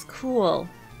boyfriend is cool.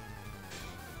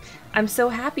 I'm so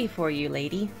happy for you,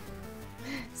 lady.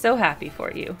 So happy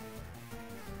for you.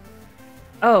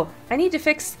 Oh, I need to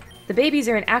fix... The babies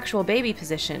are in actual baby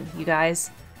position, you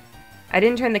guys. I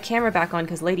didn't turn the camera back on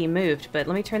because lady moved, but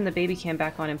let me turn the baby cam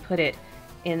back on and put it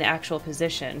in the actual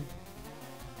position.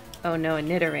 Oh no, a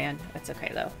Nidoran. That's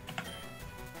okay, though.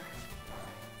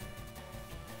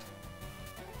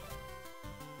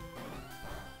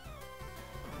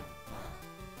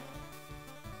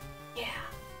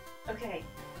 Okay,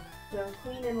 so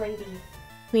Queen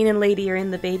and Lady are in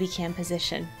the baby cam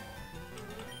position.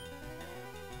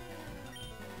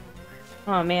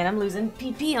 Oh man, I'm losing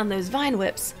PP on those Vine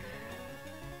Whips.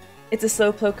 It's a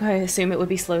Slowpoke, I assume it would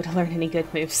be slow to learn any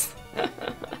good moves.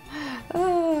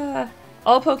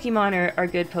 All Pokemon are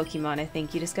good Pokemon, I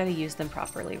think. You just gotta use them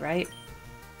properly, right?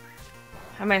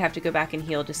 I might have to go back and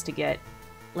heal just to get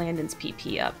Landon's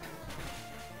PP up.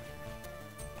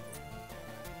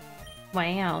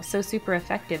 Wow, so super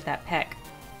effective, that peck.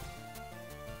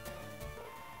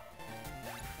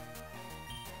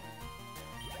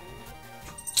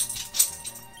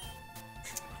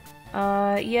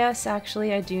 Yes,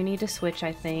 actually, I do need to switch,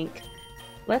 I think.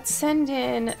 Let's send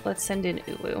in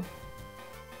Ulu.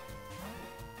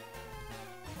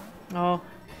 Oh,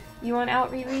 you want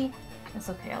out, Riri? That's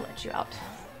okay, I'll let you out.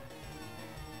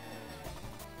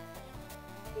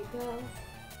 There you go.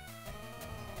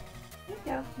 There you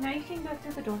go. Now you can go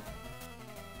through the door.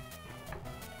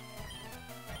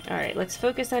 Alright, let's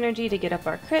focus energy to get up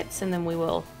our crits, and then we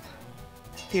will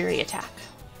Fury attack.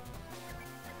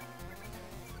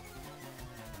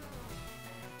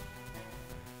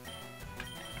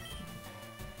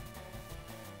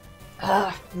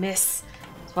 Ugh, miss.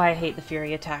 That's why I hate the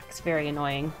Fury attack. It's very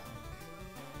annoying.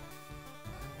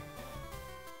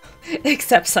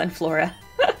 Except Sunflora.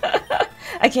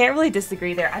 I can't really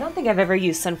disagree there. I don't think I've ever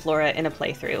used Sunflora in a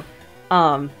playthrough.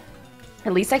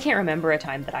 At least I can't remember a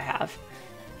time that I have.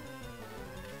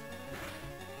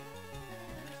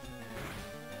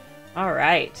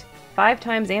 Alright. 5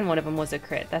 times and one of them was a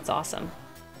crit. That's awesome.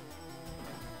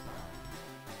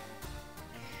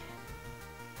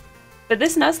 But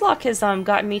this Nuzlocke has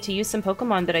gotten me to use some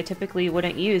Pokemon that I typically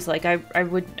wouldn't use. Like I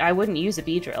wouldn't use a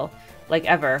Beedrill, like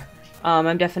ever.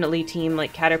 I'm definitely team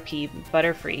like Caterpie,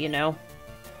 Butterfree, you know.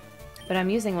 But I'm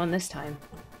using one this time.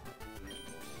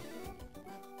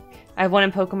 I have one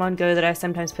in Pokemon Go that I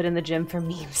sometimes put in the gym for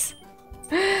memes.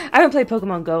 I haven't played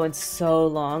Pokemon Go in so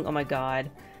long. Oh my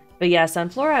god. But yeah,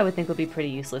 Sunflora I would think would be pretty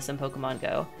useless in Pokemon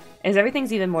Go, as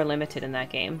everything's even more limited in that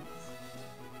game.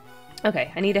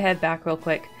 Okay, I need to head back real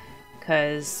quick,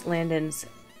 because Landon's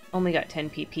only got 10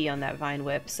 PP on that Vine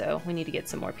Whip, so we need to get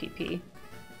some more PP.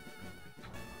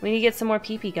 We need to get some more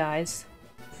PP, guys.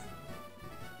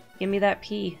 Give me that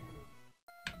P.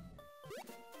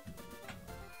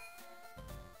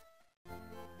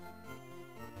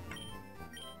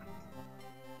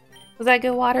 Was that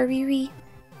good water, Riri?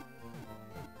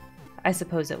 I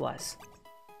suppose it was.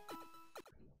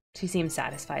 She seems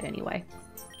satisfied anyway.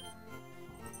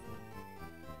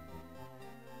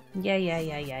 Yeah.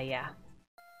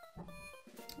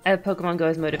 I have Pokemon Go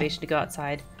as motivation to go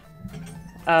outside.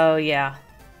 Oh, yeah.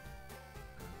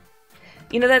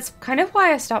 You know, that's kind of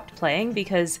why I stopped playing,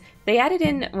 because they added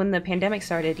in, when the pandemic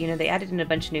started, you know, they added in a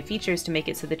bunch of new features to make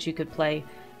it so that you could play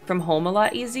from home a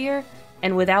lot easier.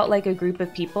 And without, like, a group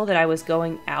of people that I was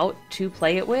going out to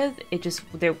play it with, it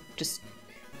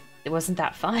wasn't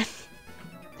that fun.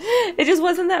 It just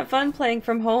wasn't that fun playing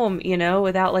from home, you know,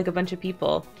 without, like, a bunch of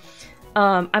people.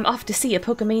 I'm off to see a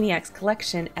Pokemaniacs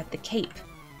collection at the Cape.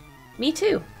 Me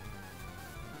too.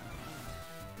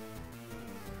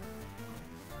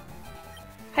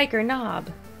 Hiker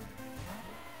Knob.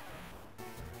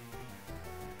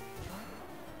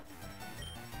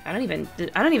 I don't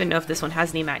even know if this one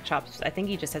has any Machop. I think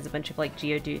he just has a bunch of like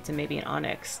Geodudes and maybe an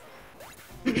Onix.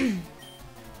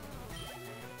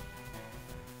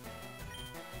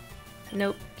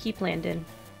 Nope, keep Landon.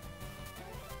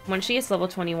 When she gets level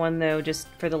 21 though, just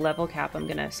for the level cap, I'm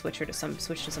gonna switch to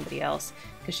somebody else,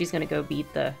 because she's gonna go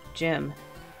beat the gym.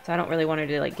 So I don't really want her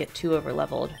to like get too over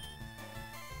leveled.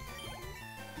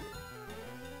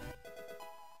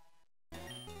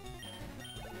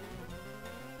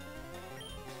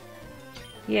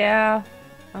 Yeah,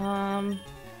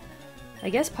 I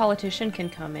guess Politician can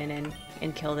come in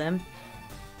and kill them.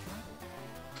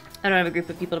 I don't have a group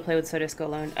of people to play with, so I just go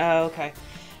alone. Oh, okay.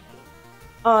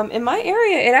 In my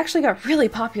area, it actually got really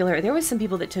popular. There was some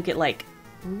people that took it, like,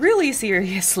 really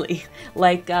seriously.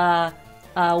 Like,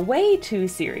 way too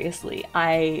seriously,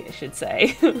 I should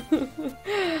say.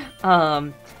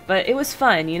 But it was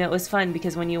fun, you know, it was fun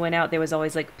because when you went out, there was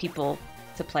always, like, people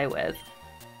to play with.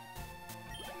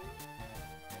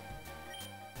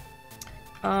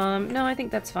 No, I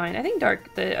think that's fine. I think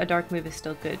a dark move is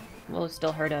still good. Will it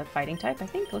still hurt a fighting type? I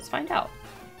think. Let's find out.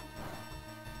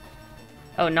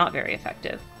 Oh, not very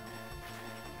effective.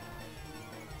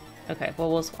 Okay,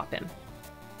 well, we'll swap him.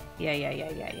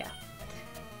 Yeah.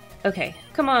 Okay,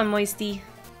 come on, Moisty.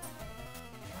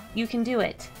 You can do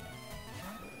it.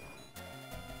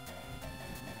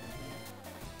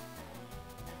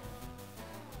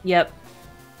 Yep.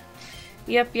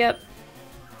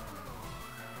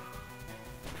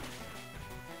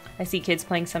 I see kids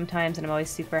playing sometimes, and I'm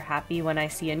always super happy when I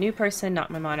see a new person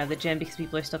knock my mom out of the gym because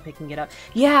people are still picking it up.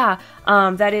 Yeah,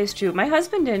 that is true. My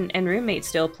husband and roommate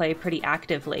still play pretty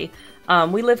actively.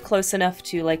 We live close enough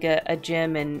to like a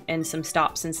gym and some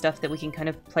stops and stuff that we can kind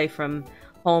of play from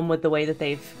home with the way that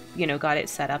they've, you know, got it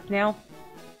set up now.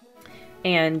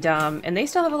 And they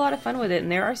still have a lot of fun with it,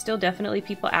 and there are still definitely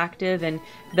people active, and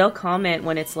they'll comment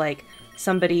when it's like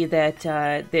somebody that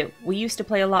that we used to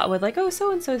play a lot with, like, oh,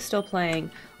 so and so is still playing,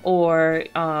 or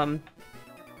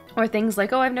things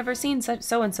like, oh, I've never seen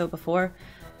so and so before.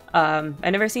 I've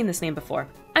never seen this name before.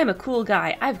 I'm a cool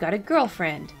guy. I've got a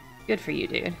girlfriend. Good for you,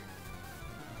 dude.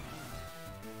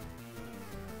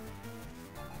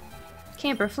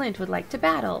 Camper Flint would like to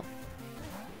battle.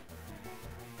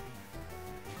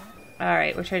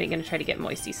 Alright, we're gonna try to get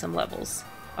Moisty some levels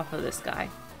off of this guy.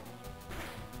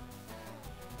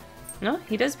 No,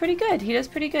 he does pretty good. He does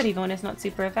pretty good, even when it's not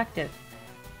super effective.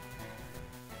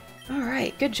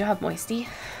 Alright, good job, Moisty.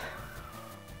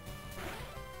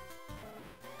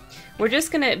 We're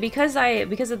just gonna, because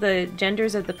of the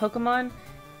genders of the Pokemon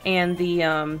and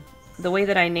the way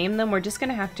that I name them, we're just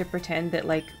gonna have to pretend that,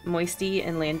 like, Moisty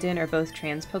and Landon are both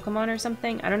trans Pokemon or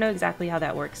something. I don't know exactly how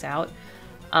that works out.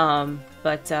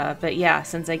 But yeah,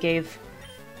 since I gave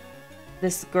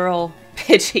this girl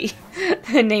Pidgey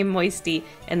the name Moisty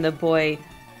and the boy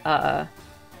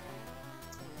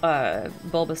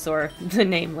Bulbasaur the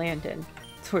name Landon,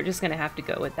 so we're just gonna have to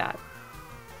go with that.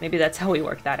 Maybe that's how we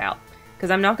work that out.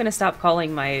 Because I'm not gonna stop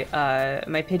calling my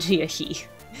my Pidgey a he,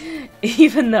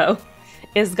 even though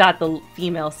it's got the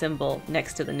female symbol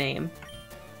next to the name.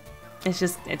 It's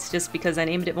just because I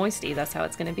named it Moisty. That's how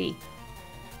it's gonna be.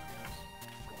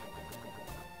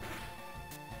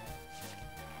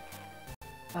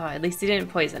 Oh, at least he didn't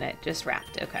poison it, just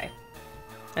wrapped. Okay.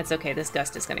 That's okay, this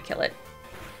gust is gonna kill it.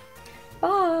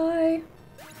 Bye!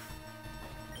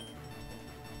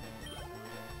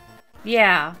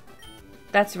 Yeah,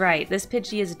 that's right. This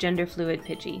Pidgey is a gender fluid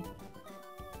Pidgey.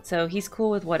 So he's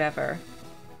cool with whatever.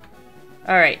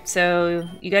 Alright, so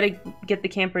you gotta get the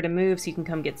camper to move so you can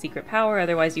come get secret power,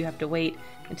 otherwise you have to wait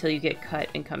until you get cut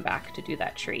and come back to do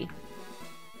that tree.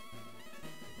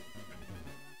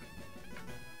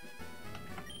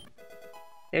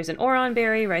 There's an Oron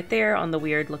berry right there on the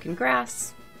weird looking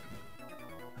grass.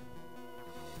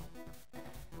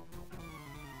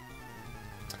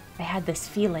 I had this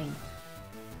feeling.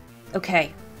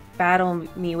 Okay, battle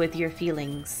me with your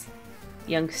feelings,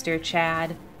 youngster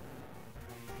Chad.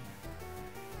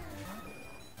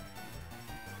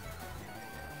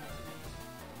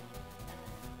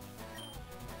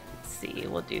 Let's see,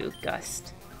 we'll do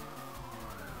Gust.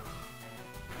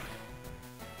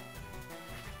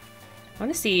 I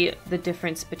want to see the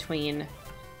difference between...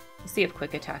 Let's see if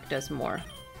Quick Attack does more.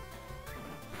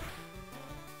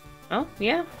 Oh,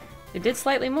 yeah. It did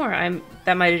slightly more.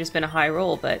 That might have just been a high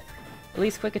roll, but at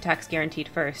least Quick Attack's guaranteed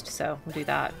first, so we'll do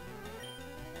that.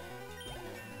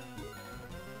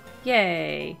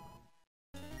 Yay!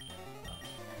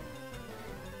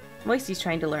 Moisty's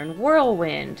trying to learn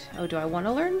Whirlwind. Oh, do I want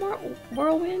to learn more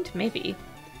Whirlwind? Maybe.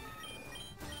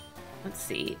 Let's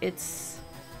see. It's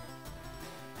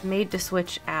made to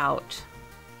switch out.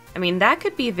 I mean, that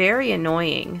could be very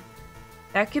annoying.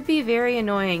 That could be very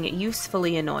annoying,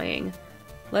 usefully annoying.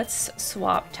 Let's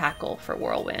swap Tackle for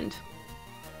Whirlwind.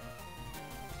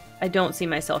 I don't see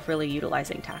myself really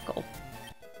utilizing Tackle.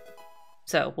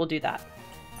 So, we'll do that.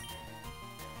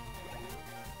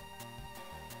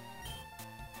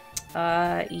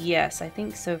 Yes, I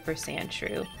think so for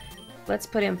Sandshrew. Let's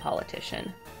put in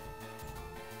Politician.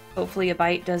 Hopefully a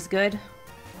bite does good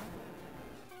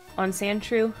on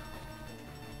Sandshrew.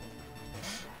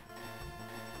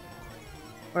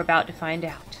 We're about to find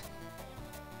out.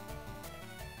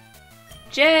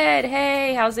 Jed,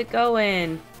 hey, how's it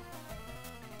going?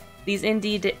 These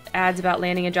Indeed ads about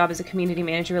landing a job as a community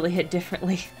manager really hit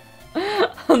differently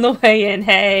on the way in.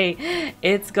 Hey,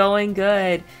 it's going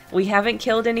good. We haven't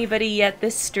killed anybody yet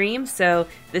this stream, so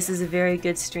this is a very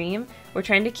good stream. We're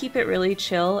trying to keep it really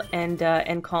chill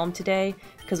and calm today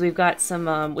because we've got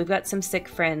some sick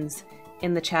friends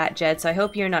in the chat, Jed. So I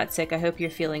hope you're not sick. I hope you're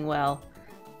feeling well.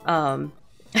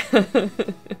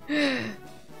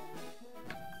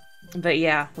 But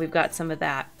yeah, we've got some of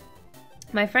that.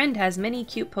 My friend has many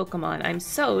cute Pokemon. I'm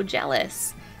so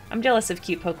jealous. I'm jealous of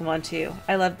cute Pokemon too.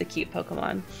 I love the cute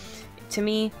Pokemon. To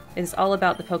me, it's all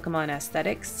about the Pokemon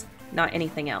aesthetics, not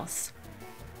anything else.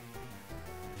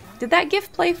 Did that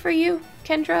GIF play for you,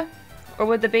 Kendra? Or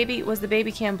was the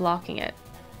baby cam blocking it?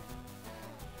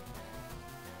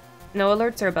 No,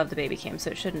 alerts are above the baby cam,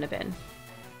 so it shouldn't have been.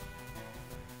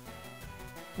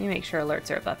 Let me make sure alerts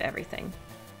are above everything.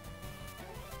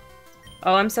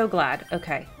 Oh, I'm so glad.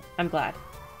 Okay, I'm glad.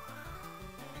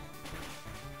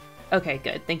 Okay,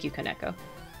 good. Thank you, Kaneko.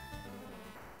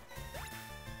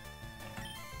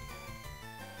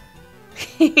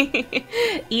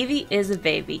 Eevee is a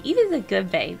baby. Eevee's a good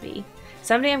baby.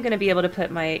 Someday I'm going to be able to put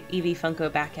my Eevee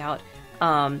Funko back out.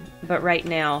 But right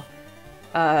now,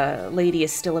 Lady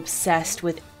is still obsessed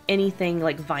with anything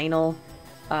like vinyl.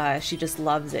 She just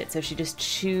loves it, so she just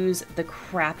chews the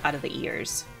crap out of the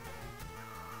ears.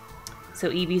 So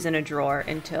Eevee's in a drawer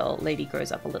until Lady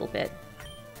grows up a little bit.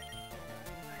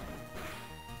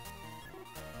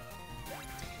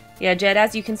 Yeah, Jed,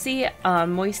 as you can see,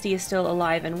 Moisty is still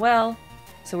alive and well,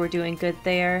 so we're doing good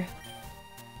there.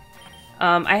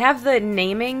 I have the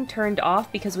naming turned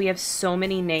off because we have so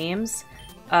many names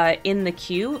in the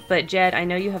queue, but Jed, I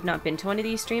know you have not been to one of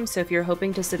these streams, so if you're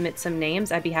hoping to submit some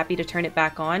names, I'd be happy to turn it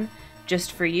back on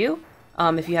just for you.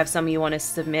 If you have some you want to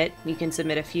submit, you can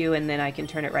submit a few and then I can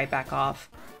turn it right back off.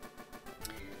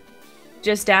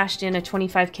 Just dashed in a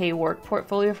 25k work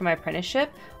portfolio for my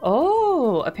apprenticeship.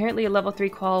 Oh, apparently a level 3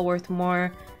 qual worth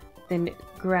more than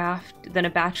a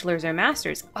bachelor's or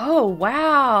master's. Oh,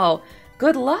 wow.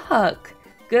 Good luck.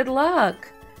 Good luck.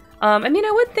 I mean,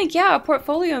 I would think, yeah, a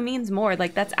portfolio means more.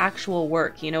 Like, that's actual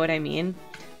work, you know what I mean?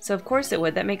 So of course it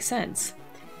would. That makes sense.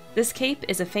 This cape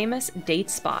is a famous date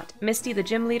spot. Misty, the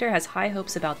gym leader, has high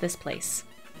hopes about this place.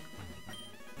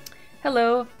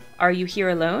 Hello. Are you here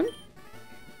alone?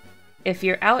 If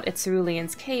you're out at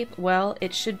Cerulean's Cape, well,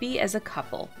 it should be as a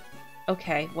couple.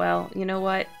 Okay, well, you know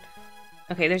what?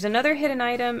 Okay, there's another hidden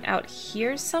item out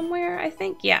here somewhere, I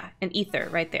think? Yeah, an ether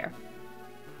right there.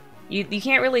 You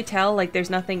can't really tell, like there's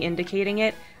nothing indicating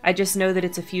it. I just know that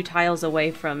it's a few tiles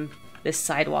away from this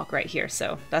sidewalk right here,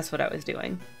 so that's what I was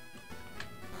doing.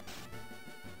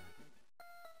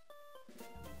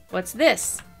 What's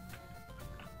this?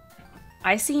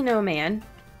 I see no man.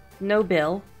 No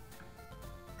Bill.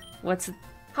 What's...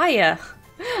 Hiya!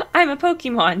 I'm a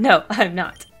Pokemon. No, I'm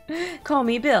not. Call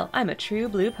me Bill. I'm a true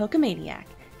blue Pokemaniac.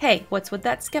 Hey, what's with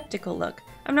that skeptical look?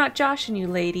 I'm not joshing you,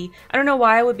 lady. I don't know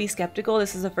why I would be skeptical.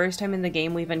 This is the first time in the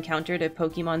game we've encountered a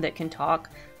Pokemon that can talk.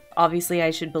 Obviously,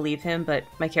 I should believe him, but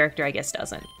my character, I guess,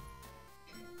 doesn't.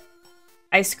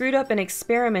 I screwed up an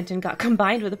experiment and got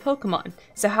combined with a Pokemon.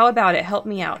 So how about it? Help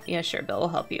me out. Yeah, sure, Bill will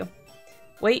help you.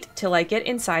 Wait till I get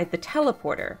inside the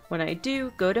teleporter. When I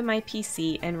do, go to my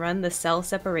PC and run the cell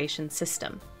separation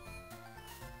system.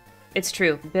 It's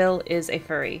true. Bill is a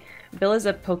furry. Bill is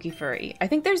a Poke-furry. I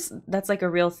think that's like a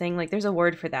real thing. Like there's a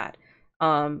word for that.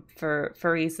 For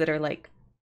furries that are like,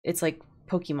 it's like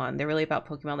Pokemon. They're really about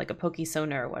Pokemon, like a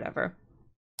Poke-sona or whatever.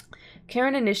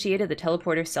 Karen initiated the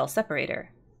teleporter cell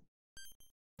separator.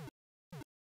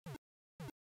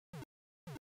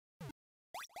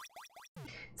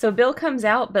 So Bill comes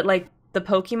out, but like the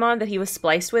Pokemon that he was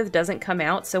spliced with doesn't come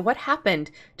out. So what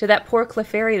happened to that poor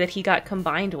Clefairy that he got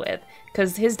combined with?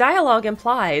 Because his dialogue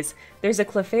implies there's a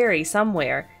Clefairy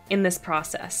somewhere in this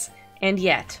process. And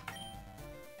yet...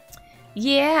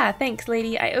 Yeah, thanks,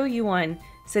 lady. I owe you one.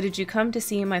 So did you come to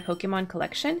see my Pokemon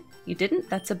collection? You didn't?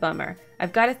 That's a bummer.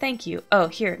 I've got to thank you. Oh,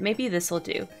 here, maybe this'll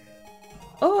do.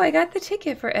 Oh, I got the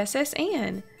ticket for SS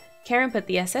Anne. Karen put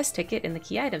the SS ticket in the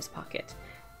key items pocket.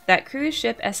 That cruise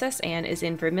ship SS Anne is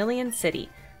in Vermilion City.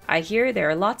 I hear there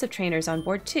are lots of trainers on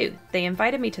board too. They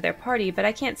invited me to their party, but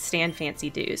I can't stand fancy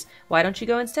dues. Why don't you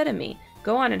go instead of me?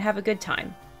 Go on and have a good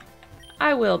time.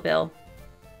 I will, Bill.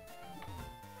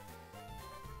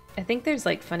 I think there's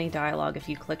like funny dialogue if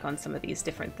you click on some of these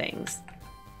different things.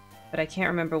 But I can't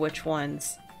remember which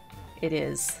ones it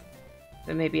is.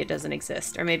 But maybe it doesn't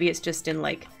exist. Or maybe it's just in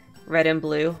like red and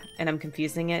blue, and I'm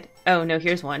confusing it. Oh, no,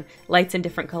 here's one. Lights in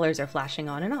different colors are flashing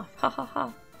on and off. Ha ha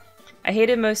ha. I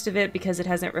hated most of it because it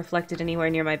hasn't reflected anywhere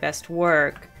near my best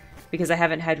work, because I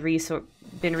haven't had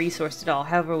been resourced at all.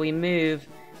 However we move,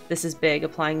 this is big,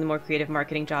 applying the more creative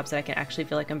marketing jobs that I can actually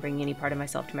feel like I'm bringing any part of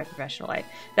myself to my professional life.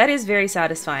 That is very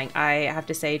satisfying, I have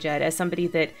to say, Jed. As somebody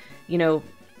that, you know,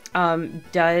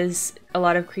 does a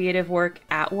lot of creative work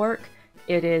at work,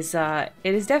 it is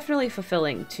definitely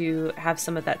fulfilling to have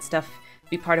some of that stuff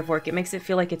be part of work. It makes it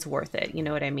feel like it's worth it, you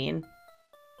know what I mean?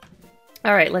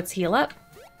 Alright, let's heal up.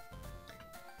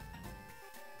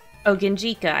 Oh,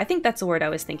 Genjika. I think that's the word I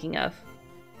was thinking of.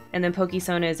 And then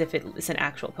Poke-sona is if it's an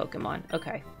actual Pokemon.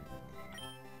 Okay.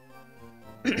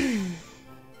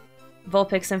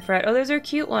 Vulpix and Fret. Oh, those are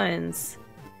cute ones.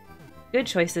 Good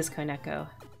choices, Koneko.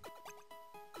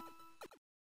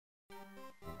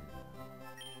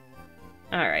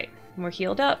 Alright, we're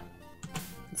healed up.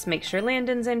 Let's make sure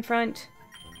Landon's in front.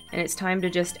 And it's time to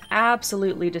just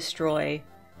absolutely destroy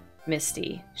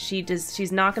Misty.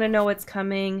 She's not going to know what's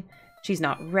coming. She's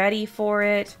not ready for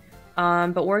it.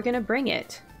 But we're going to bring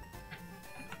it.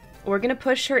 We're going to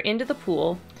push her into the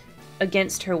pool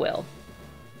against her will.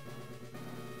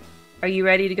 Are you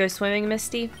ready to go swimming,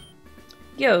 Misty?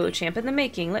 Yo, champ in the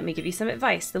making, let me give you some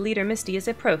advice. The leader, Misty, is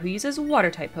a pro who uses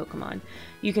water-type Pokemon.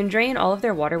 You can drain all of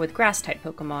their water with grass-type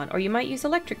Pokemon, or you might use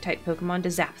electric-type Pokemon to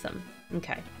zap them.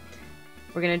 Okay.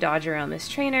 We're gonna dodge around this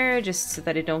trainer, just so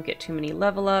that I don't get too many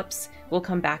level ups. We'll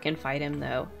come back and fight him,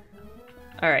 though.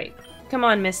 Alright. Come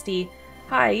on, Misty.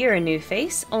 Hi, you're a new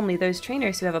face. Only those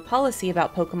trainers who have a policy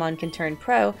about Pokemon can turn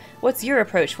pro. What's your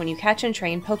approach when you catch and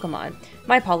train Pokemon?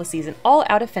 My policy is an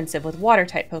all-out offensive with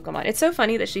water-type Pokemon. It's so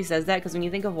funny that she says that, because when you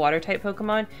think of water-type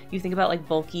Pokemon, you think about, like,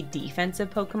 bulky defensive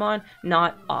Pokemon,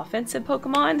 not offensive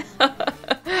Pokemon.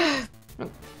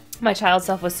 My child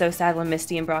self was so sad when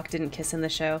Misty and Brock didn't kiss in the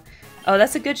show. Oh,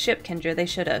 that's a good ship, Kendra. They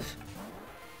should have.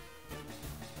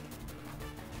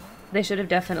 They should have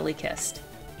definitely kissed.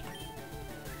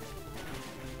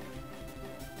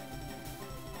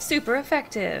 Super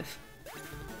effective.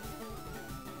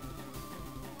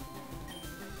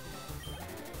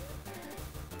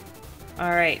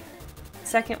 Alright.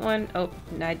 Second one. Oh,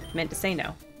 I meant to say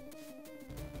no.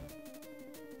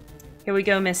 Here we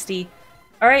go, Misty.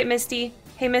 Alright, Misty.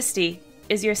 Hey, Misty.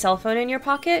 Is your cell phone in your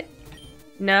pocket?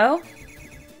 No?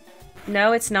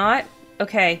 No, it's not?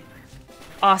 Okay.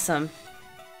 Awesome.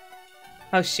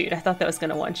 Oh, shoot. I thought that was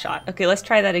gonna one-shot. Okay, let's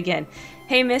try that again.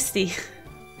 Hey, Misty.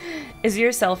 Is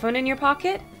your cell phone in your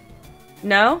pocket?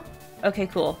 No? Okay,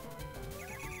 cool.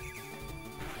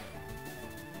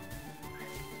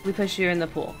 We push you in the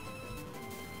pool.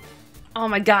 Oh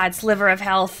my god, sliver of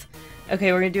health.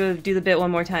 Okay, we're gonna do the bit one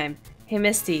more time. Hey,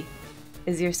 Misty.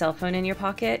 Is your cell phone in your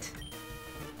pocket?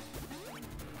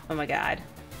 Oh my god.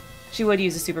 She would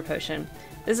use a super potion.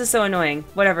 This is so annoying.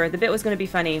 Whatever, the bit was gonna be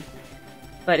funny,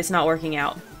 but it's not working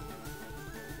out.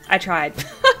 I tried.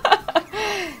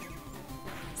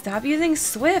 Stop using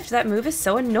Swift! That move is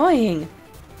so annoying!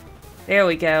 There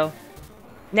we go.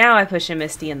 Now I push a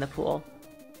Misty in the pool.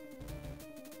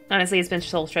 Honestly, it's been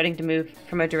soul shredding to move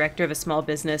from a director of a small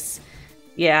business.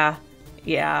 Yeah.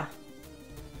 Yeah.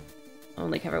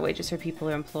 Only cover wages for people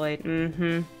who are employed.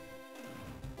 Mm-hmm.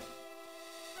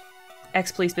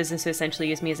 Ex-police business who essentially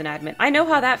use me as an admin. I know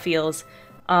how that feels.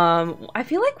 I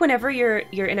feel like whenever you're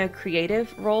in a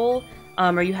creative role,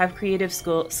 or you have creative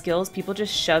skills, people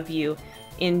just shove you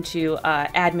into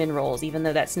admin roles, even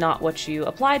though that's not what you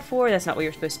applied for, that's not what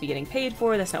you're supposed to be getting paid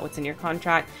for, that's not what's in your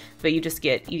contract, but you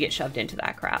get shoved into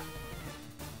that crap.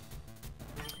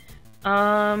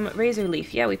 Razor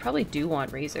Leaf. Yeah, we probably do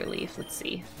want Razor Leaf. Let's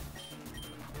see.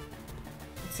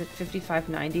 It's at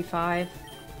 5595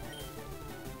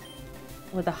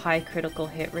 with a high critical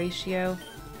hit ratio.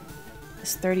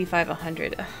 It's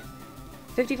 35-100. Ugh.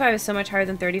 55 is so much higher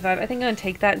than 35. I think I'm gonna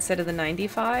take that instead of the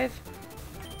 95.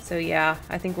 So yeah,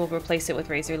 I think we'll replace it with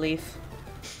Razor Leaf.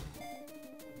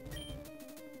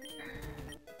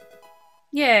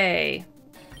 Yay!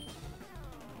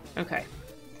 Okay.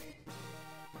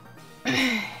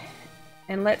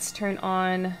 And let's turn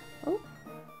on... Oh.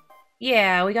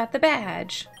 Yeah, we got the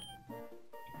badge.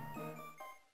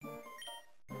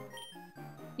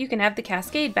 You can have the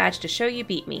Cascade badge to show you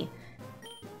beat me.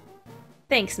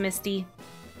 Thanks, Misty.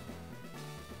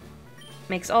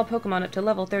 Makes all Pokemon up to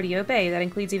level 30 obey. That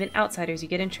includes even outsiders you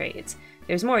get in trades.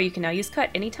 There's more. You can now use Cut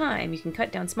anytime. You can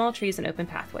cut down small trees and open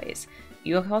pathways.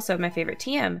 You also have my favorite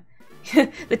TM.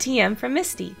 The TM from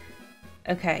Misty.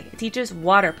 Okay, it teaches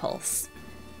Water Pulse.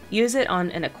 Use it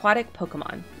on an aquatic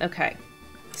Pokemon. Okay,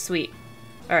 sweet.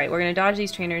 Alright, we're gonna dodge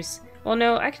these trainers. Well,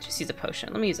 no, I could just use a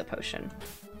potion. Let me use a potion.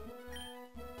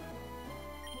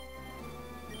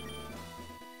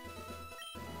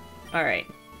 Alright.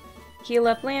 Heal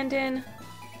up Landon.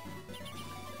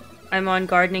 I'm on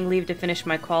gardening leave to finish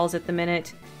my quals at the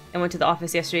minute, and went to the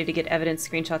office yesterday to get evidence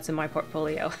screenshots in my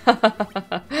portfolio.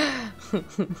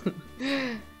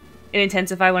 It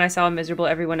intensified when I saw how miserable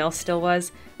everyone else still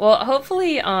was. Well,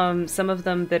 hopefully some of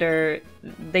them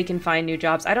they can find new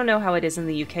jobs. I don't know how it is in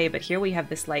the UK, but here we have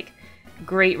this, like,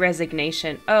 great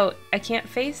resignation. Oh, I can't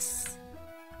face...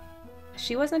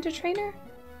 She wasn't a trainer?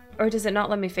 Or does it not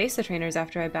let me face the trainers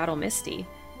after I battle Misty?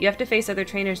 You have to face other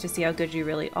trainers to see how good you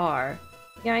really are.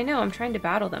 Yeah, I know, I'm trying to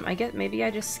battle them. I guess maybe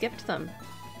I just skipped them.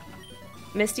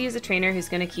 Misty is a trainer who's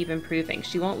gonna keep improving.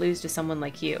 She won't lose to someone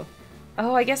like you.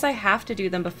 Oh, I guess I have to do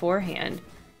them beforehand.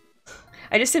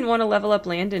 I just didn't want to level up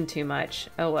Landon too much.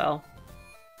 Oh well.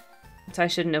 So I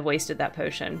shouldn't have wasted that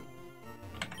potion.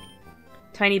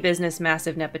 Tiny business,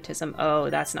 massive nepotism. Oh,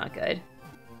 that's not good.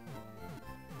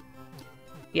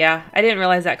 Yeah, I didn't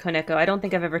realize that, Koneko. I don't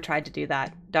think I've ever tried to do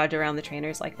that. Dodge around the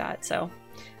trainers like that, so...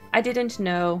 I didn't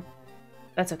know.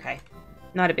 That's okay.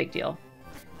 Not a big deal.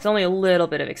 It's only a little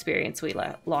bit of experience we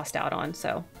lost out on,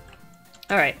 so...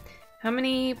 Alright. How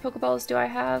many Pokeballs do I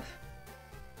have?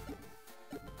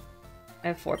 I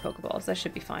have 4 Pokeballs. That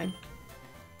should be fine.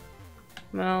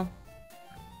 Well,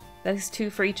 that's 2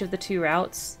 for each of the 2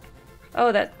 routes.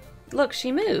 Oh, that... Look,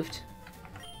 she moved.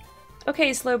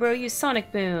 Okay, Slowbro, use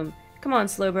Sonic Boom. Come on,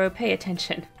 Slowbro, pay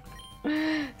attention.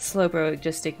 Slowbro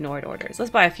just ignored orders.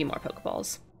 Let's buy a few more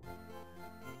Pokeballs.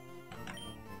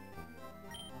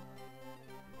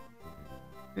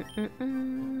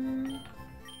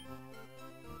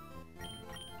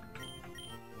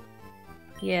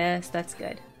 Yes, that's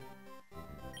good.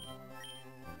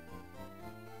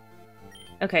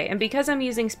 Okay, and because I'm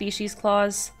using Species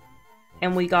Clause,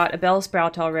 and we got a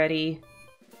Bellsprout already,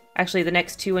 actually the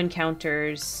next 2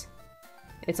 encounters,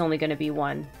 it's only going to be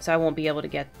 1, so I won't be able to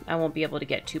get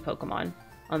 2 Pokemon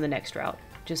on the next route,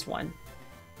 just 1.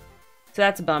 So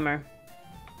that's a bummer.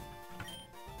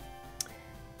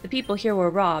 The people here were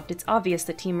robbed. It's obvious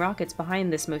that Team Rocket's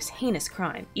behind this most heinous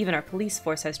crime. Even our police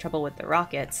force has trouble with the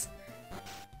Rockets.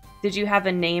 Did you have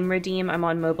a name, Redeem? I'm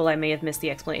on mobile. I may have missed the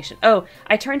explanation. Oh,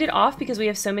 I turned it off because we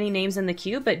have so many names in the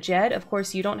queue, but Jed, of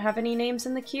course, you don't have any names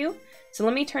in the queue. So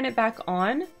let me turn it back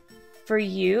on for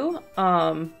you.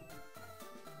 And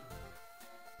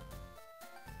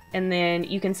then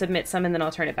you can submit some and then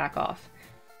I'll turn it back off.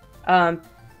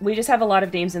 We just have a lot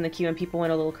of names in the queue and people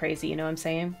went a little crazy, you know what I'm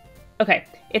saying? Okay,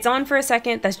 it's on for a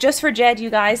second. That's just for Jed, you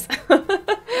guys.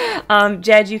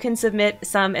 Jed, you can submit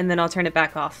some and then I'll turn it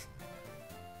back off.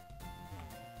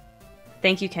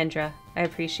 Thank you, Kendra. I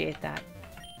appreciate that.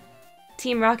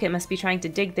 Team Rocket must be trying to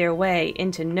dig their way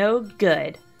into no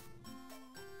good.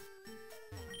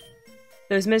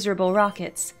 Those miserable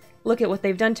Rockets. Look at what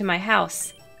they've done to my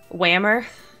house. Whammer.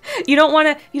 You don't want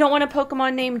a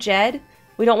Pokemon named Jed?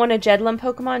 We don't want a Jedlum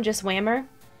Pokemon, just Whammer?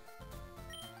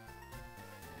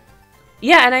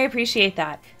 Yeah, and I appreciate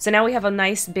that. So now we have a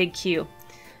nice big queue.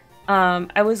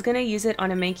 I was gonna use it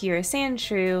on a Mankey or a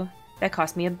Sandshrew. That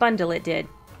cost me a bundle, it did.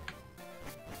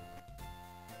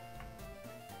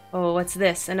 Oh, what's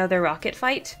this? Another rocket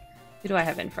fight? Who do I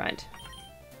have in front?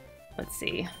 Let's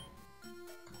see.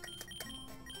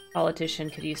 Politician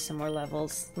could use some more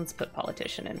levels. Let's put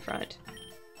Politician in front.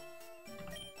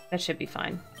 That should be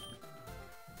fine.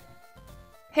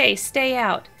 Hey, stay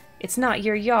out! It's not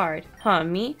your yard. Huh,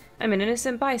 me? I'm an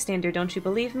innocent bystander, don't you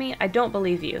believe me? I don't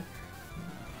believe you.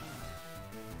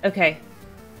 Okay.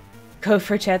 Go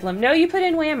for Jedlum. No, you put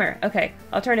in Whammer. Okay,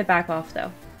 I'll turn it back off,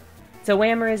 though. So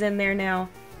Whammer is in there now.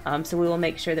 So we will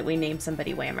make sure that we name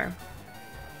somebody Whammer.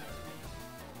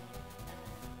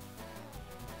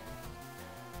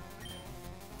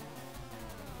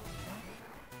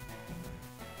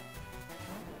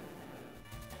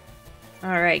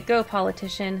 Alright, go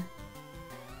Politician.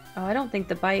 Oh, I don't think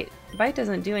the bite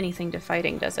doesn't do anything to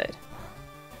fighting, does it?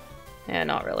 Yeah,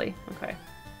 not really. Okay.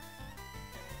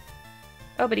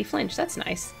 Oh, but he flinched. That's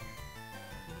nice.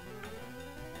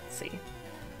 Let's see.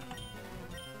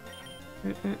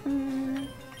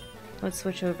 Let's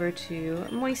switch over to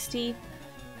Misty.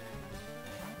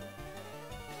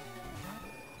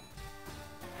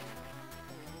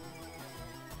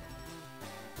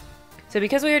 So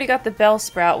because we already got the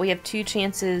Bellsprout, we have 2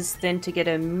 chances then to get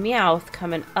a Meowth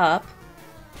coming up.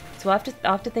 So I'll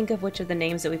have to think of which of the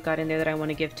names that we've got in there that I want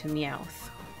to give to Meowth.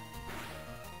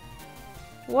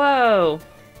 Whoa!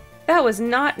 That was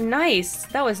not nice!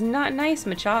 That was not nice,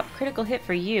 Machop. Critical hit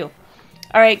for you.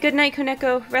 Alright, good night,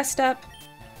 Kuneko. Rest up.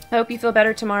 I hope you feel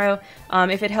better tomorrow.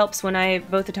 If it helps,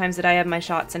 both the times that I had my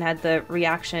shots and had the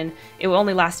reaction, it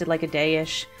only lasted like a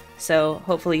day-ish. So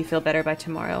hopefully you feel better by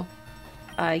tomorrow.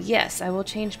 Yes, I will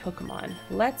change Pokemon.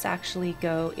 Let's actually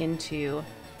go into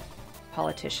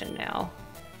Politician now.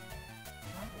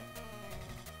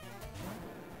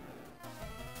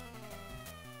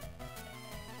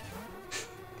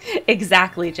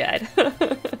 Exactly, Jed.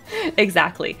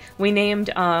 Exactly. We named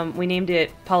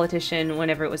it Politician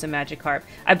whenever it was a Magikarp.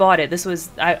 I bought it.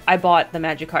 I bought the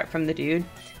Magikarp from the dude.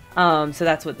 So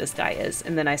that's what this guy is.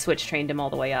 And then I switch trained him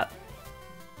all the way up.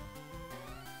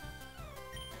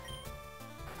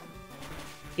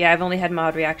 Yeah, I've only had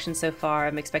mild reactions so far.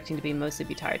 I'm expecting to mostly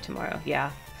be tired tomorrow.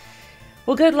 Yeah.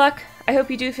 Well, good luck. I hope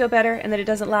you do feel better and that it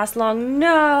doesn't last long.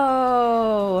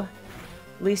 No!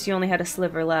 At least you only had a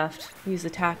sliver left. Use the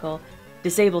tackle.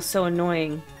 Disable's so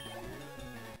annoying.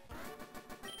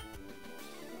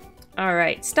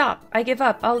 Alright, stop. I give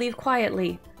up. I'll leave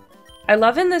quietly. I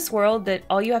love in this world that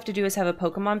all you have to do is have a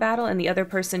Pokemon battle and the other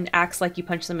person acts like you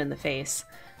punch them in the face.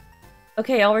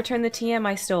 Okay, I'll return the TM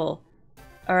I stole.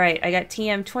 Alright, I got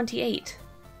TM 28.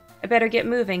 I better get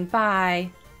moving.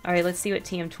 Bye. Alright, let's see what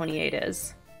TM 28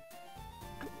 is.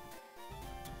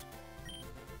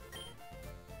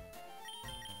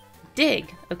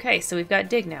 Dig. Okay, so we've got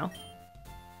Dig now.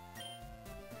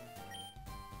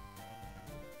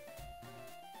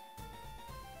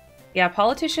 Yeah,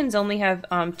 politicians only have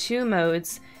two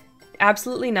modes,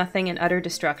 absolutely nothing and utter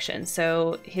destruction.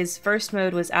 So his first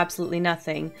mode was absolutely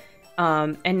nothing,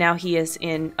 and now he is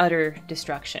in utter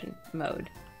destruction mode.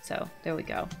 So there we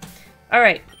go. All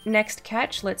right, next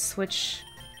catch. Let's switch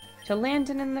to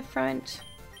Landon in the front.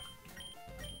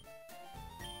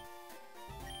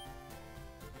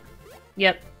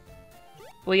 Yep,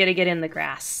 we gotta get in the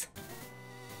grass.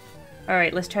 All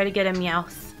right, let's try to get a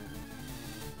Meowth.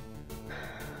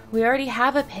 We already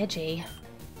have a Pidgey.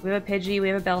 We have a Pidgey, we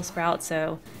have a Bellsprout,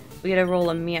 so we gotta roll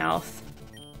a Meowth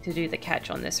to do the catch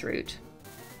on this route.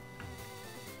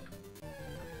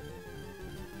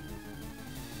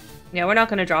 Yeah, we're not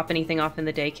gonna drop anything off in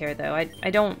the daycare though.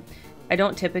 I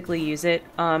don't typically use it.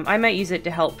 I might use it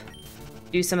to help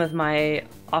do some of my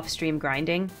off-stream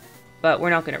grinding, but we're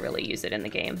not gonna really use it in the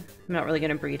game. I'm not really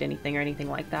gonna breed anything or anything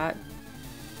like that.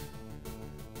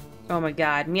 Oh my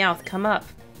god, Meowth, come up.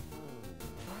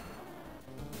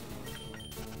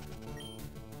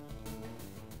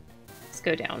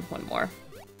 Go down one more.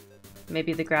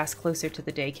 Maybe the grass closer to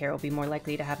the daycare will be more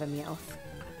likely to have a Meowth.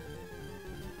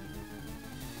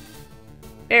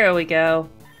 There we go.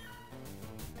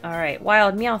 Alright,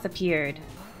 wild Meowth appeared.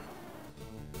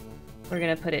 We're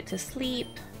gonna put it to sleep.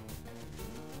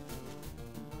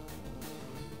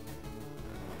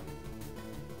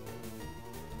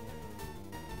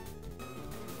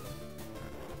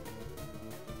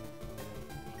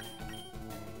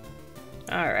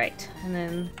 Alright, and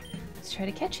then let's try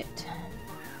to catch it.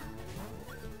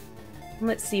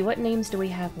 Let's see, what names do we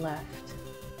have left?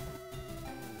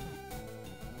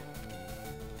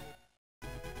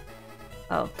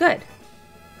 Oh, good.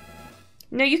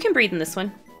 No, you can breed in this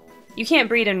one. You can't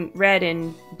breed in red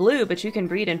and blue, but you can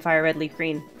breed in fire red, leaf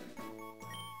green.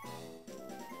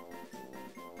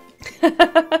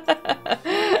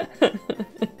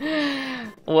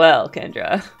 Well,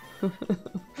 Kendra.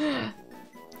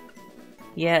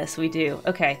 Yes, we do.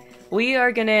 Okay, we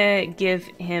are gonna give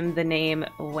him the name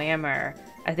Whammer.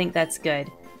 I think that's good.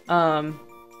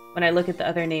 When I look at the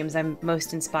other names, I'm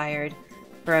most inspired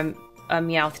for a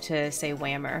Meowth to say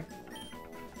Whammer.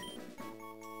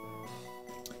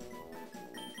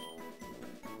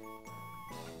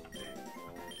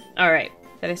 Alright,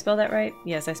 did I spell that right?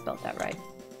 Yes, I spelled that right.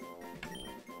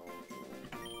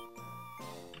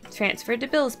 Transferred to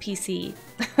Bill's PC.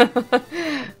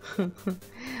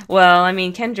 Well, I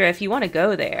mean, Kendra, if you want to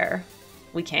go there,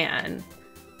 we can.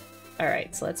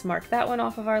 Alright, so let's mark that one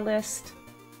off of our list.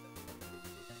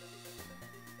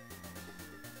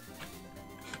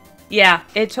 Yeah,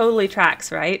 it totally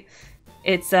tracks, right?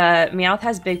 It's, Meowth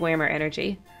has big Whammer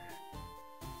energy.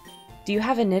 Do you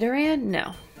have a Nidoran?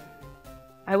 No.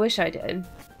 I wish I did,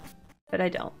 but I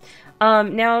don't.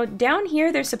 Now, down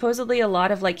here, there's supposedly a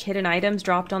lot of, like, hidden items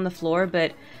dropped on the floor,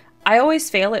 but I always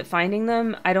fail at finding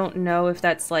them. I don't know if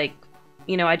that's, like,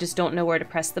 you know, I just don't know where to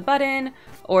press the button,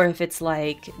 or if it's,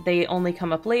 like, they only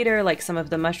come up later, like some of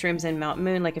the mushrooms in Mount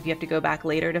Moon, like, if you have to go back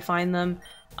later to find them.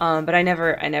 But I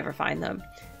never find them.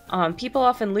 People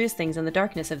often lose things in the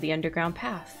darkness of the underground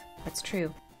path. That's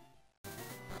true.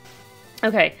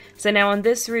 Okay, so now on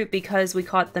this route, because we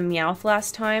caught the Meowth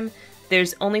last time,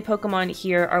 there's only Pokemon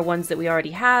here are ones that we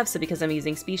already have, so because I'm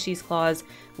using Species Clause,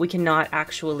 we cannot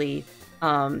actually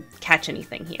catch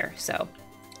anything here. So,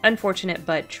 unfortunate,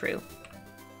 but true.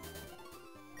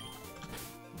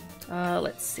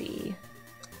 Let's see.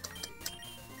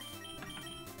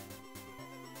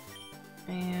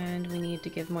 And we need to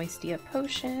give Moisty a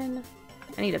potion.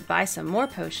 I need to buy some more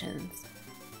potions.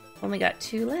 Only got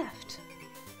 2 left.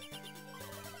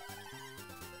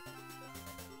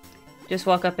 Just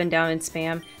walk up and down and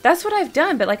spam. That's what I've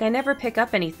done, but like I never pick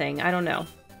up anything. I don't know.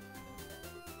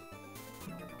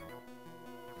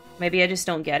 Maybe I just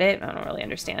don't get it. I don't really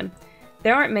understand.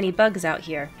 There aren't many bugs out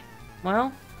here.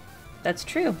 Well, that's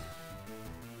true.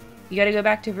 You gotta go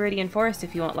back to Viridian Forest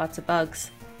if you want lots of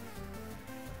bugs.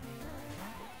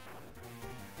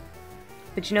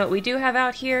 But you know what we do have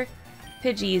out here?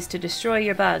 Pidgeys to destroy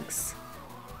your bugs.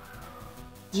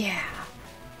 Yeah.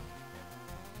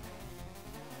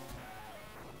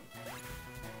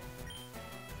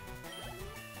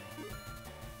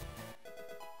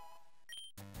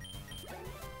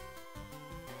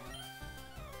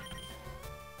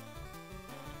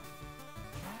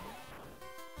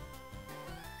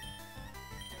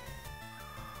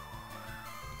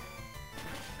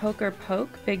 Poke or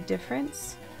poke? Big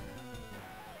difference?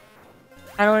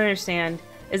 I don't understand.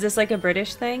 Is this like a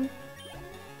British thing?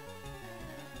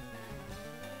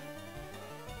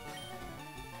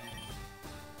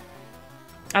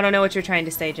 I don't know what you're trying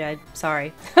to say, Jed.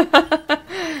 Sorry.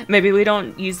 Maybe we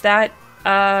don't use that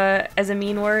as a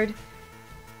mean word.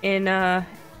 in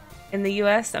the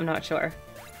US? I'm not sure.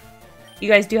 You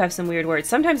guys do have some weird words.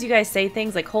 Sometimes you guys say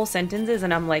things like whole sentences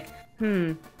and I'm like,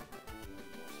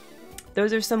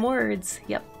 those are some words.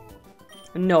 Yep.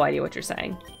 No idea what you're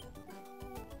saying.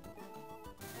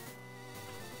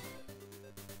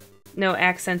 No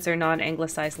accents or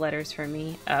non-anglicized letters for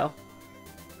me. Oh.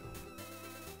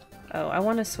 Oh, I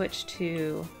want to switch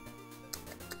to...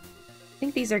 I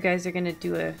think these guys are going to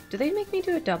do a... Do they make me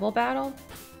do a double battle?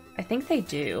 I think they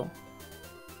do.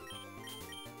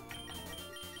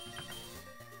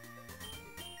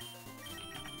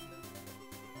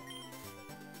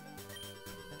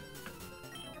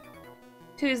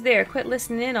 Who's there? Quit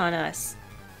listening in on us.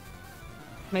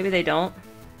 Maybe they don't.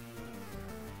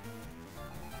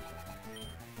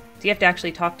 So you have to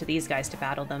actually talk to these guys to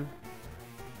battle them.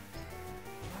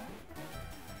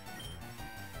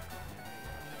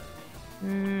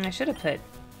 I should have put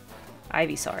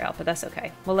Ivysaur out, but that's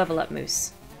okay. We'll level up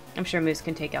Moose. I'm sure Moose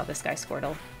can take out this guy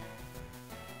Squirtle.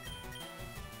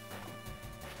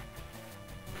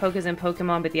 Poke is in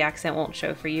Pokemon, but the accent won't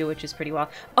show for you, which is pretty wild.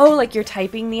 Oh, like you're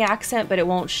typing the accent, but it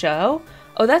won't show?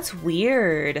 Oh, that's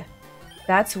weird.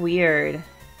 That's weird.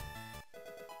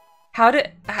 How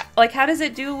does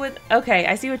it do with... Okay,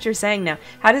 I see what you're saying now.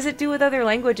 How does it do with other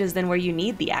languages than where you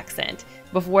need the accent?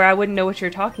 Before I wouldn't know what you're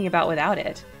talking about without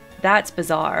it. That's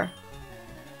bizarre.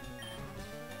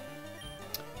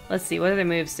 Let's see, what other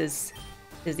moves does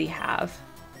he have?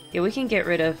 Yeah, we can get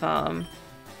rid of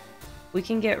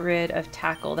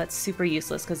Tackle. That's super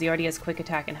useless because he already has Quick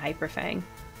Attack and Hyper Fang.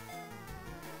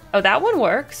 Oh, that one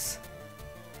works.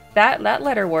 That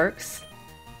letter works.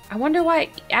 I wonder why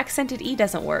accented E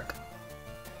doesn't work.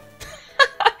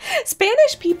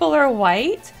 Spanish people are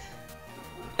white.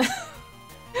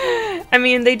 I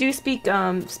mean, they do speak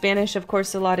Spanish, of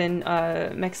course, a lot in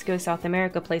Mexico, South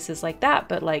America, places like that,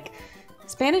 but like,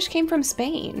 Spanish came from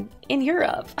Spain, in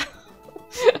Europe.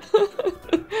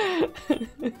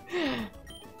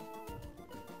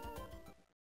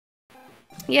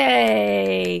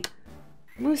 Yay!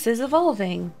 Moose is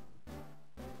evolving.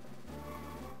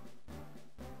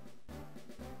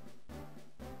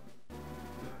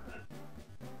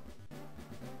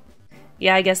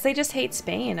 Yeah, I guess they just hate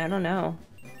Spain. I don't know.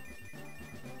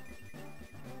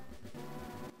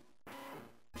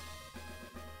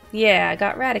 Yeah, I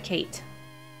got Raticate.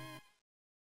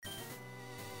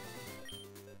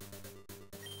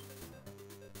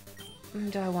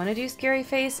 Do I want to do Scary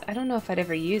Face? I don't know if I'd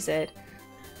ever use it.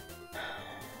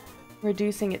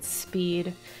 Reducing its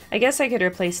speed. I guess I could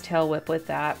replace Tail Whip with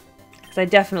that. Because I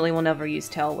definitely will never use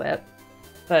Tail Whip.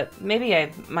 But maybe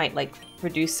I might, like,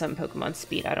 reduce some Pokemon's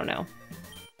speed. I don't know.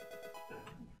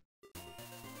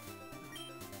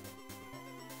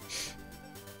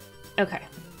 Okay.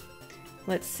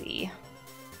 Let's see.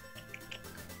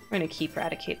 We're gonna keep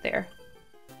Raticate there.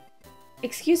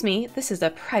 Excuse me, this is a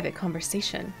private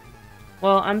conversation.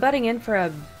 Well, I'm butting in for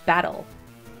a battle.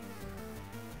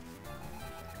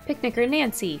 Picnicker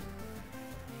Nancy.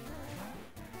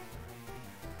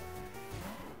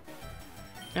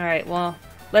 Alright, well,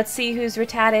 let's see whose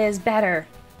Rattata is better.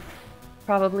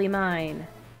 Probably mine.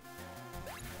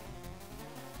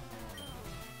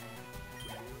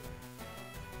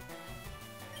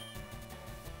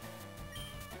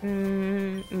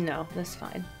 No, that's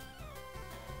fine.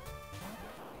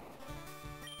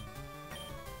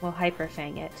 We'll Hyper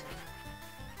Fang it.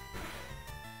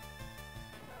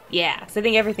 Yeah, so I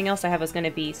think everything else I have is going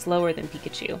to be slower than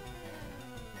Pikachu.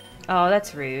 Oh,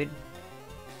 that's rude.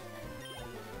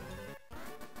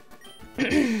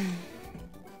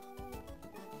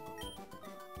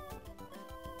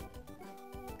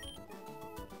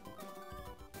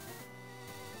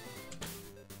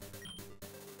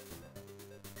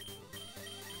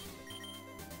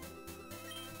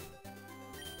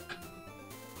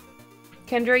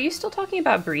 Kendra, are you still talking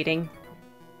about breeding?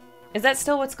 Is that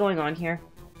still what's going on here?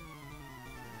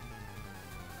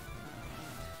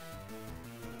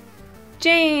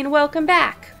 Jane, welcome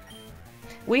back!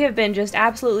 We have been just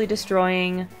absolutely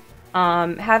destroying,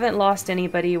 haven't lost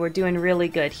anybody, we're doing really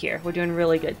good here. We're doing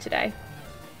really good today.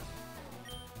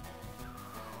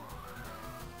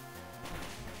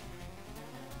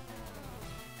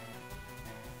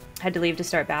 Had to leave to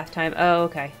start bath time. Oh,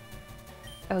 okay.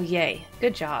 Oh, yay.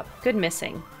 Good job. Good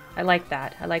missing. I like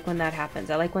that. I like when that happens.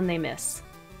 I like when they miss.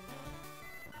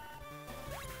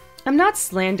 I'm not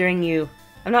slandering you.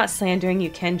 I'm not slandering you,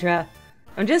 Kendra.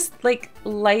 I'm just, like,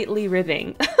 lightly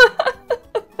ribbing.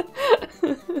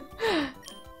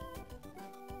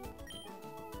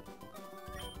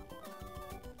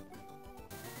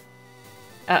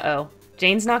 Uh-oh.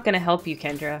 Jane's not gonna help you,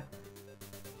 Kendra.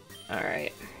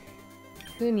 Alright.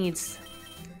 Who needs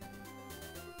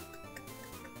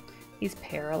He's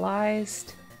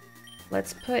paralyzed.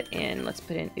 Let's put in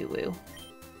Uwu.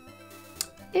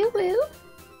 Uwu.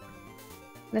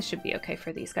 This should be okay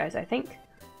for these guys, I think.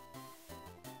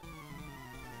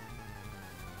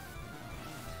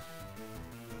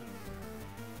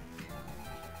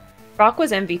 Brock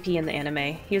was MVP in the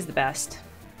anime. He was the best.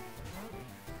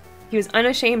 He was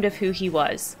unashamed of who he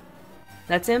was.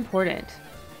 That's important.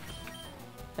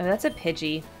 Oh, that's a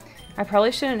Pidgey. I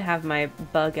probably shouldn't have my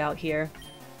bug out here.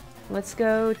 Let's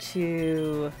go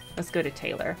to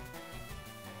Taylor.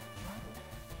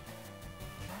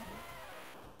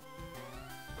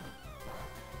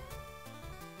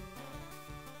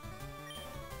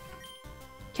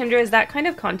 Kendra, is that kind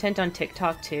of content on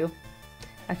TikTok too?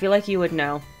 I feel like you would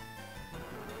know.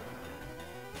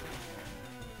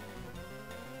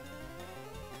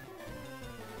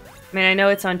 I mean, I know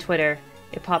it's on Twitter.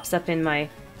 It pops up in my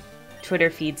Twitter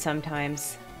feed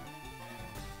sometimes.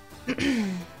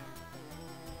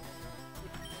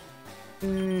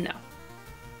 No.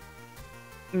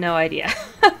 No idea.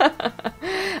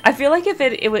 I feel like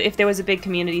if there was a big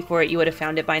community for it, you would have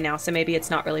found it by now, so maybe it's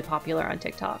not really popular on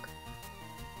TikTok.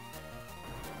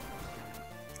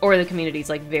 Or the community's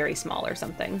like very small or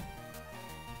something.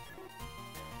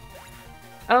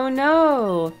 Oh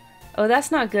no! Oh,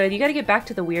 that's not good. You gotta get back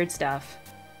to the weird stuff.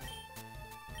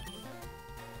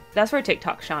 That's where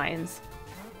TikTok shines.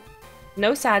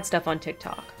 No sad stuff on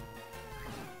TikTok.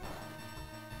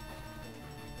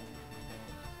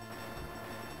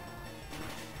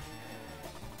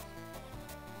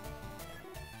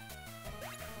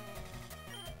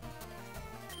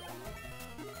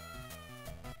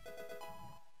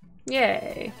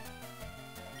 Yay.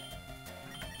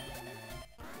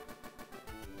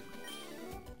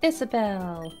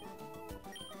 Isabelle.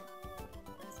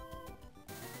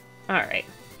 Alright.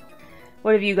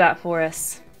 What have you got for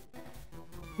us?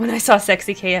 When I saw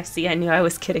Sexy KFC, I knew I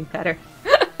was getting better.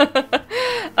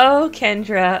 Oh,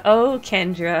 Kendra. Oh,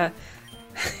 Kendra.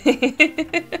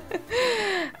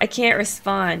 I can't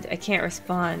respond. I can't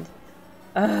respond.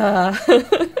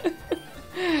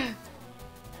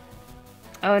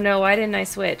 Oh no, why didn't I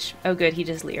switch? Oh good, he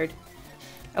just leered.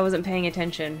 I wasn't paying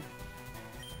attention.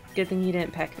 Good thing he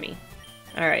didn't peck me.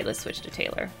 Alright, let's switch to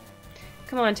Taylor.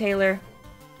 Come on, Taylor.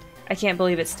 I can't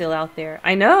believe it's still out there.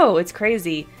 I know, it's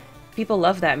crazy. People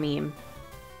love that meme.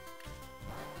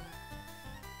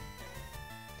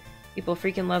 People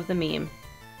freaking love the meme.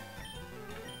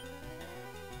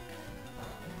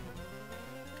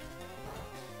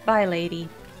 Bye, lady.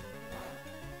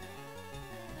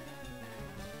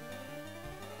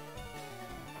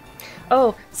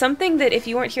 Oh, something that if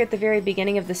you weren't here at the very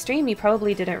beginning of the stream, you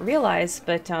probably didn't realize,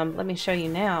 but let me show you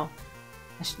now.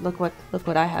 Look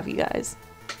what I have, you guys.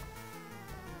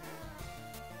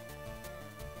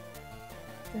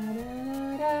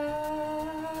 Da-da-da-da.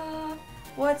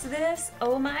 What's this?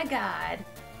 Oh my god.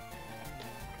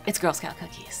 It's Girl Scout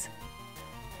cookies.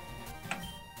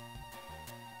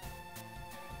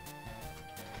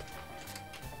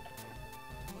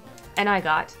 And I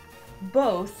got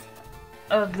both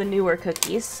of the newer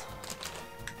cookies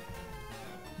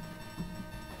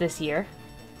this year.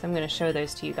 So I'm going to show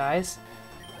those to you guys.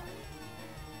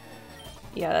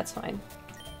 Yeah, that's fine.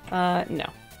 No.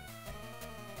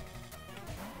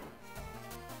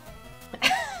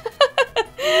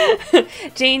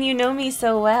 Jane, you know me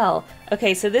so well.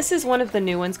 Okay, so this is one of the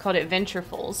new ones called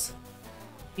Adventurefuls.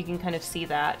 You can kind of see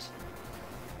that.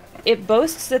 It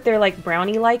boasts that they're like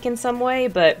brownie-like in some way,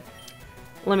 but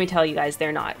let me tell you guys,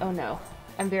 they're not. Oh no.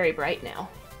 I'm very bright now.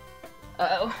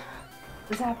 Uh-oh.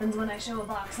 This happens when I show a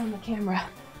box on the camera.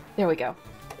 There we go.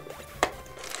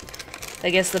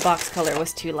 I guess the box color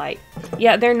was too light.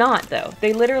 Yeah, they're not, though.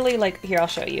 They literally, like... Here, I'll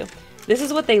show you. This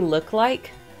is what they look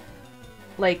like.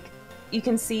 Like, you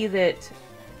can see that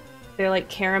they're like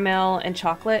caramel and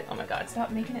chocolate. Oh my god,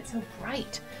 stop making it so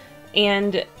bright.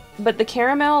 But the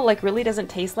caramel, like, really doesn't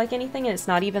taste like anything, and it's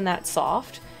not even that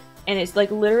soft. And it's, like,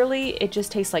 literally, it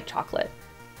just tastes like chocolate.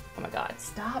 Oh my god,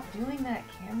 stop doing that,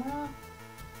 camera.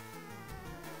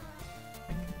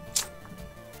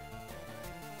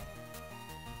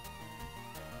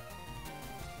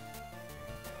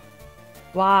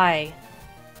 Why?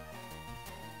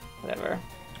 Whatever.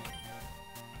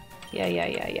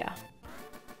 Yeah.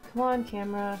 Come on,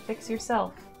 camera, fix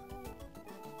yourself.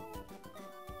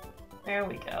 There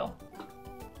we go.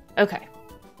 Okay.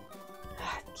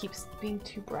 It keeps being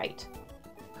too bright.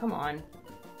 Come on.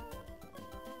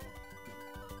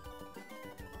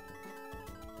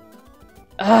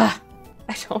 Ugh!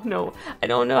 I don't know. I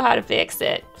don't know how to fix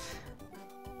it.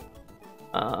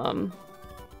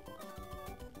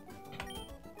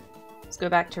 Let's go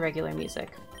back to regular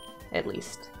music, at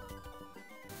least.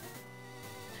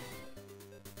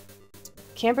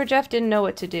 Camper Jeff didn't know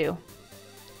what to do.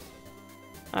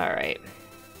 Alright.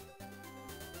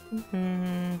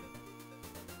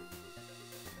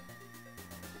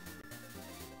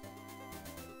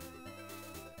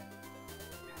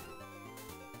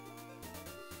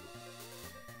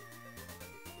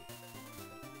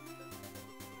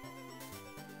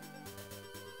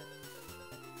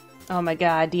 Oh my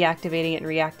god, deactivating it and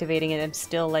reactivating it, I'm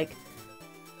still like,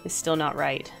 it's still not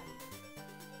right.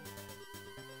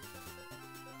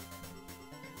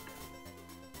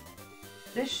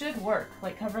 This should work,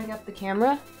 like covering up the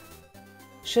camera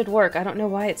should work. I don't know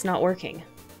why it's not working.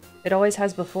 It always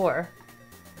has before.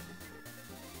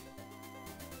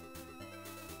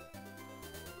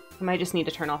 I might just need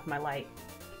to turn off my light.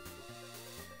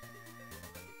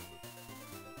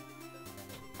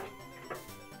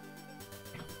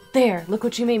 There, look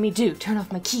what you made me do. Turn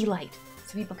off my key light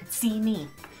so people could see me.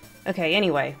 Okay,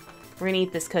 anyway, we're gonna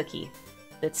eat this cookie.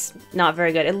 It's not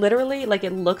very good. It literally, like,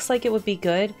 it looks like it would be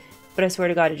good, but I swear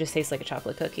to God, it just tastes like a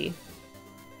chocolate cookie.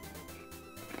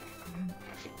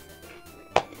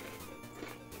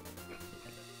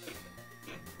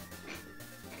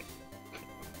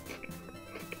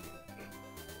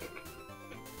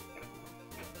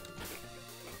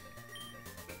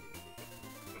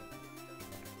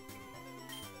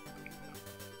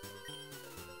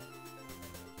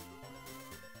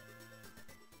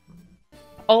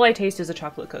 All I taste is a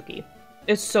chocolate cookie.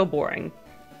 It's so boring.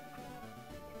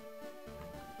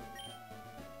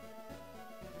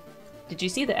 Did you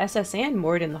see the SS Anne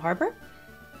moored in the harbor?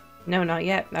 No, not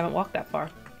yet. I haven't walked that far.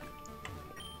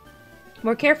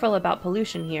 We're careful about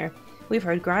pollution here. We've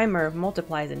heard Grimer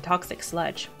multiplies in toxic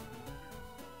sludge.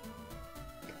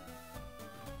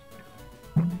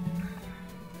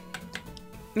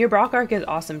 Your Brock arc is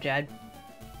awesome, Jed.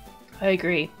 I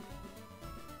agree.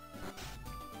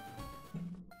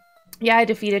 Yeah, I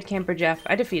defeated Camper Jeff.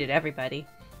 I defeated everybody.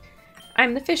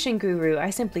 I'm the fishing guru. I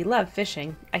simply love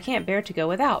fishing. I can't bear to go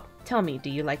without. Tell me, do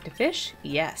you like to fish?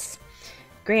 Yes.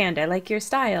 Grand, I like your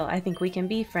style. I think we can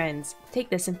be friends.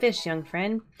 Take this and fish, young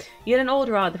friend. You get an old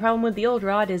rod. The problem with the old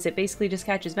rod is it basically just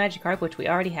catches Magikarp, which we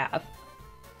already have.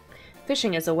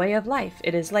 Fishing is a way of life.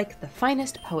 It is like the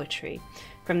finest poetry.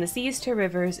 From the seas to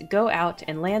rivers, go out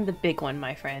and land the big one,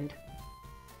 my friend.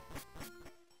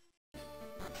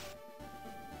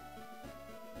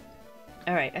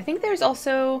 Alright, I think there's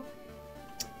also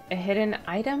a hidden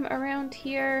item around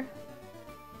here.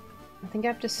 I think I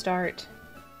have to start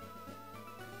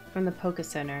from the Poké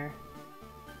Center.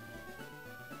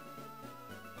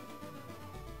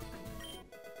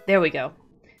 There we go.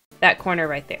 That corner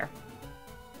right there.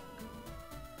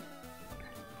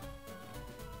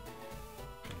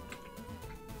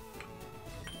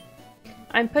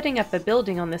 I'm putting up a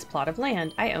building on this plot of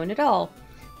land. I own it all.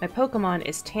 My Pokemon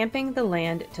is tamping the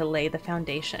land to lay the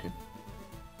foundation.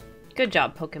 Good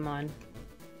job, Pokemon.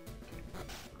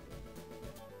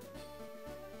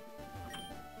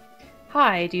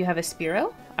 Hi, do you have a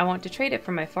Spearow? I want to trade it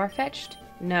for my Farfetch'd.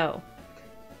 No.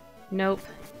 Nope.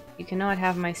 You cannot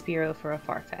have my Spearow for a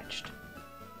Farfetch'd.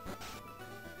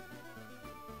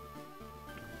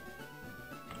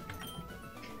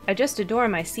 I just adore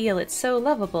my seal. It's so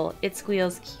lovable. It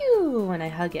squeals "Cue" when I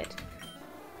hug it.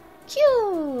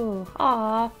 Cue!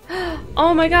 Aww.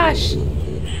 Oh my gosh!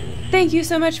 Thank you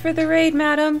so much for the raid,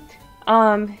 madam.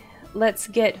 Let's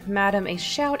get madam a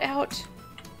shout out.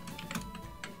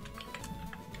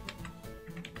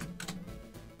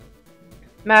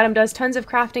 Madam does tons of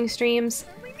crafting streams.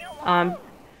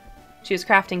 She was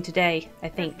crafting today, I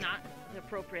think. That's not the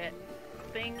appropriate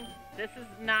thing. This is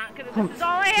not gonna. This is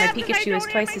all I have. My Pikachu is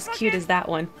twice as cute as that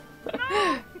one. No!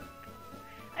 I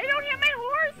don't have my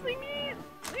horse.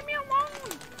 Leave me alone.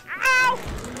 Ow!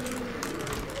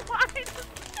 Why does this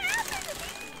happen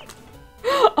to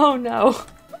me? Oh no!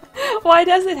 Why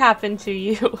does it happen to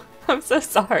you? I'm so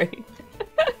sorry.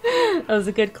 That was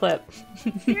a good clip.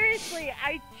 Seriously,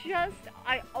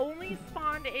 I only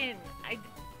spawned in.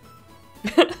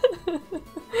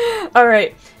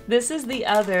 Alright, this is the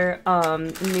other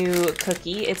new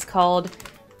cookie. It's called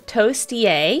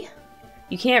Toastier.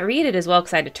 You can't read it as well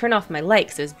because I had to turn off my light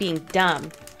because it was being dumb.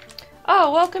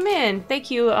 Oh, welcome in. Thank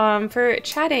you for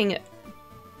chatting.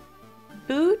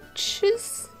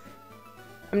 Booches?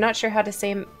 I'm not sure how to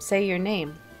say your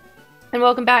name. And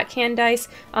welcome back, Candice.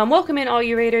 Welcome in, all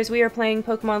you raiders. We are playing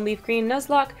Pokemon LeafGreen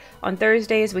Nuzlocke. On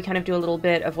Thursdays, we kind of do a little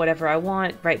bit of whatever I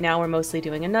want. Right now, we're mostly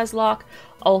doing a Nuzlocke.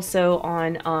 Also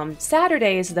on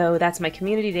Saturdays, though, that's my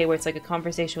community day where it's like a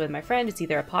conversation with my friend. It's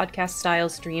either a podcast-style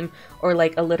stream or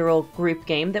like a literal group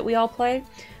game that we all play.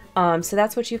 So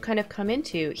that's what you've kind of come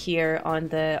into here on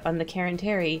the Karen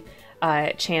Terry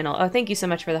channel. Oh, thank you so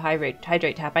much for the hydrate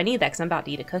tap. I need that because I'm about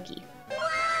to eat a cookie.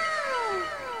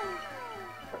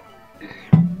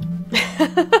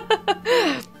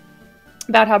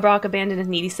 About how Brock abandoned his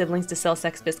needy siblings to sell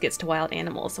sex biscuits to wild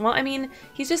animals. Well, I mean,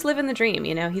 he's just living the dream,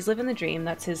 you know? He's living the dream.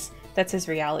 That's his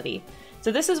reality.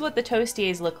 So this is what the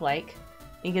toasties look like.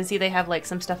 You can see they have like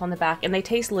some stuff on the back, and they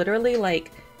taste literally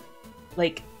like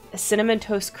a cinnamon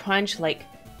toast crunch, like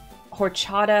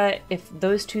horchata, if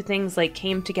those two things like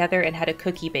came together and had a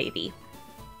cookie baby.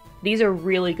 These are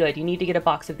really good. You need to get a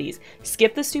box of these.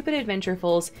 Skip the stupid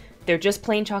Adventurefuls. They're just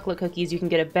plain chocolate cookies. You can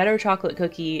get a better chocolate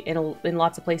cookie in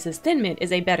lots of places. Thin Mint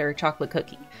is a better chocolate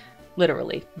cookie.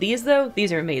 Literally. These, though,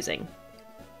 these are amazing.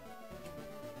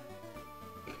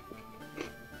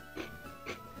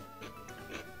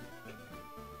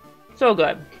 So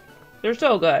good. They're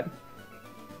so good.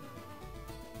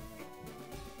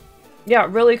 Yeah,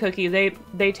 really cookie.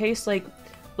 They taste like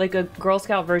a Girl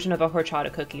Scout version of a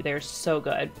horchata cookie. They're so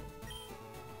good.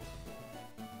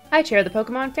 I chair the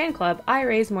Pokemon fan club. I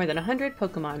raise more than 100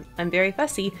 Pokemon. I'm very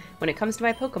fussy. When it comes to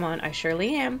my Pokemon, I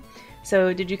surely am.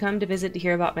 So, did you come to visit to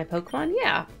hear about my Pokemon?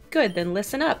 Yeah. Good, then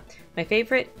listen up. My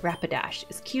favorite, Rapidash,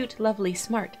 is cute, lovely,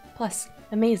 smart, plus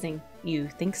amazing. You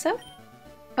think so?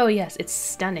 Oh yes, it's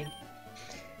stunning.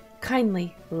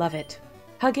 Kindly love it.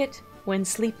 Hug it when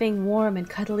sleeping, warm and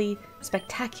cuddly,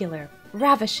 spectacular,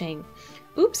 ravishing.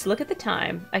 Oops, look at the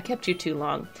time. I kept you too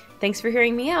long. Thanks for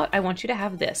hearing me out. I want you to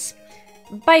have this.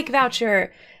 Bike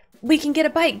voucher! We can get a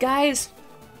bike, guys!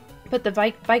 Put the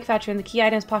bike voucher in the key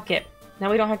items pocket.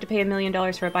 Now we don't have to pay $1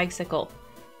 million for a bicycle.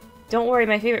 Don't worry,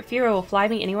 my favorite Firo will fly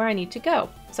me anywhere I need to go,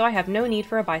 so I have no need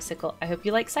for a bicycle. I hope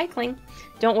you like cycling.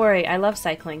 Don't worry, I love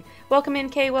cycling. Welcome in,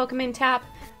 Kay. Welcome in, Tap.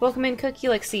 Welcome in, Cookie.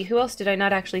 Let's see, who else did I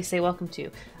not actually say welcome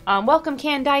to? Welcome,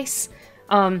 Candice.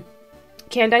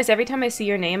 Candice, every time I see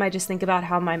your name, I just think about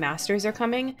how my masters are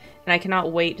coming, and I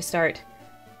cannot wait to start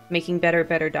making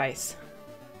better dice.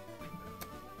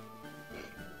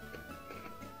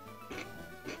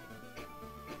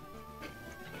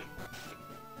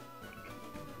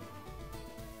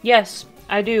 Yes,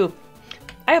 I do.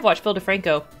 I have watched Phil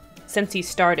DeFranco since he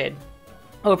started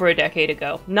over a decade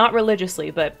ago. Not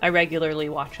religiously, but I regularly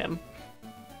watch him.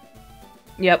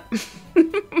 Yep.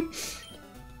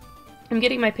 I'm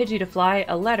getting my Pidgey to fly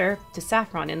a letter to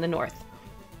Saffron in the north.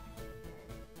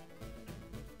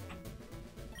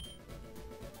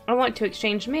 I want to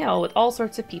exchange mail with all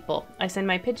sorts of people. I send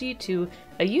my Pidgey to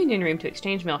a union room to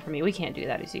exchange mail for me. We can't do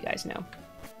that, as you guys know.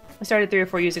 I started 3 or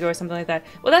 4 years ago or something like that.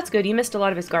 Well, that's good. You missed a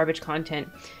lot of his garbage content.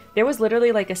 There was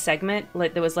literally like a segment,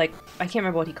 like there was like, I can't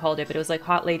remember what he called it, but it was like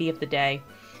Hot Lady of the Day.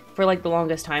 For like the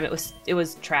longest time, it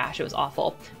was trash. It was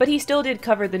awful. But he still did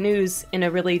cover the news in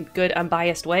a really good,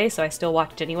 unbiased way, so I still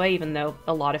watched anyway, even though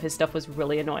a lot of his stuff was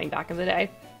really annoying back in the day.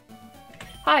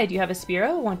 Hi, do you have a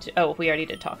Spearow? Oh, we already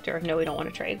did talk to her. No, we don't want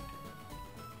to trade.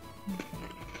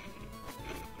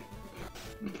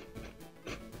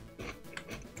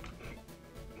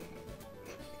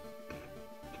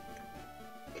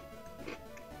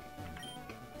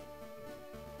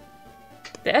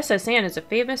 The SS Anne is a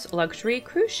famous luxury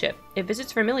cruise ship. It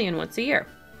visits Vermilion once a year.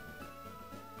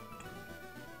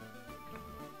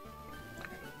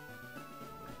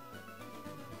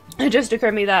 It just occurred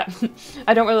to me that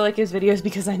I don't really like his videos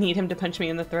because I need him to punch me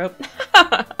in the throat.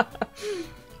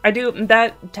 I do.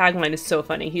 That tagline is so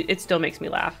funny. It still makes me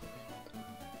laugh.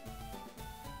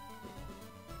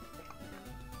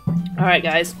 Alright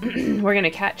guys, we're gonna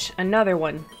catch another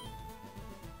one.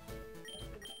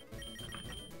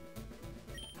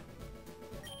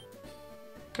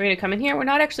 We're gonna come in here. We're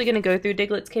not actually gonna go through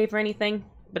Diglett's cave or anything,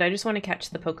 but I just want to catch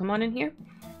the Pokemon in here.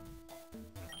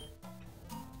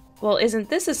 Well, isn't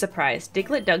this a surprise?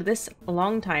 Diglett dug this a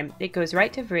long time. It goes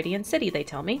right to Viridian City, they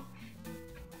tell me.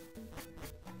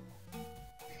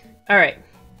 Alright.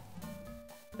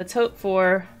 Let's hope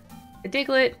for a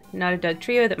Diglett, not a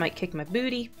Dugtrio that might kick my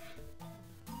booty.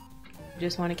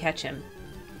 Just want to catch him.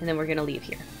 And then we're gonna leave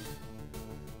here.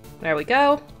 There we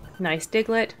go. Nice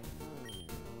Diglett.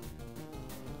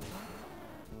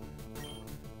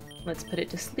 Let's put it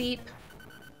to sleep.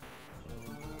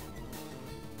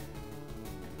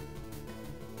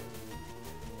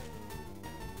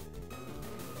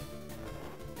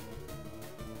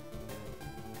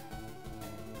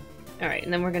 Alright,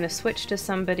 and then we're gonna switch to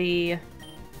somebody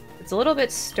that's a little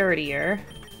bit sturdier.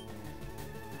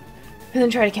 And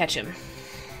then try to catch him.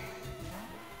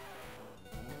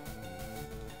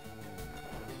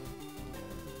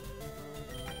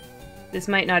 This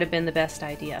might not have been the best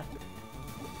idea.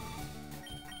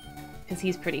 Because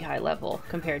he's pretty high level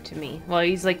compared to me. Well,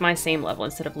 he's like my same level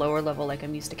instead of lower level like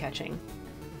I'm used to catching.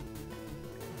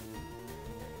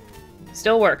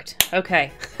 Still worked.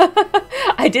 Okay.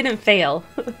 I didn't fail.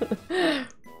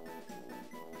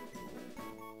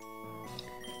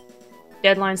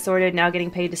 Deadline sorted, now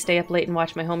getting paid to stay up late and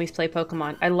watch my homies play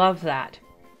Pokemon. I love that.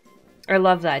 I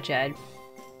love that, Jed.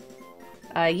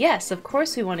 Yes, of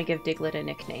course we want to give Diglett a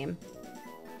nickname.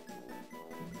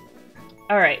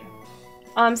 Alright.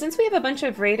 Since we have a bunch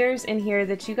of raiders in here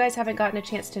that you guys haven't gotten a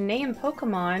chance to name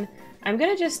Pokemon, I'm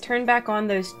gonna just turn back on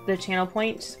the channel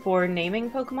points for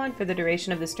naming Pokemon for the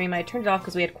duration of the stream. I turned it off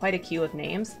because we had quite a queue of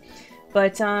names.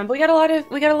 But we got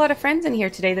a lot of friends in here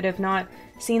today that have not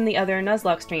seen the other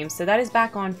Nuzlocke streams, so that is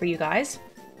back on for you guys.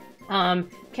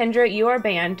 Kendra, you are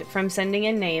banned from sending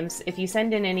in names. If you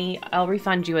send in any, I'll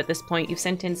refund you at this point. You've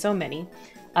sent in so many.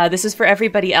 This is for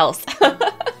everybody else.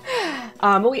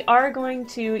 But we are going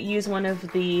to use one of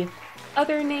the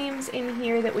other names in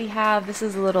here that we have. This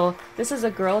is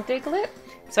a girl Diglett.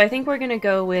 So I think we're gonna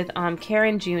go with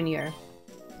Karen Jr.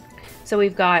 So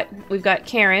we've got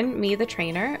Karen, me the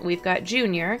trainer, we've got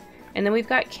Junior, and then we've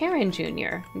got Karen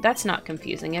Jr. That's not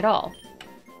confusing at all.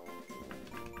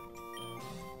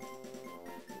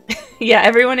 Yeah,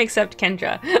 everyone except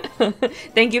Kendra.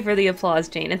 Thank you for the applause,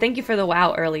 Jane, and thank you for the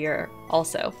wow earlier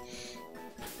also.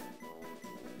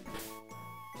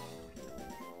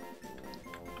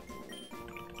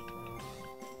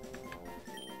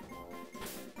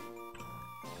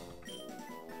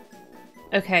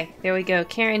 Okay, there we go.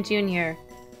 Karen Jr.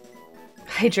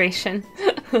 Hydration.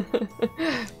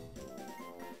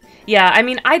 Yeah, I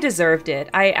mean, I deserved it.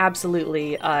 I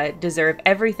absolutely deserve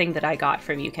everything that I got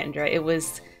from you, Kendra.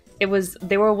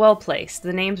 They were well placed.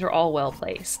 The names were all well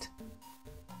placed.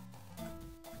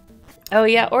 Oh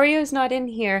yeah, Oreo's not in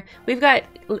here. We've got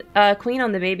Queen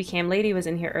on the baby cam. Lady was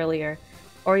in here earlier.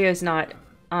 Oreo's not.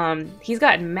 He's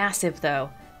gotten massive though.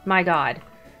 My God.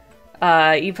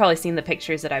 You've probably seen the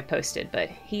pictures that I've posted, but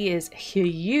he is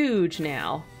huge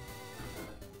now.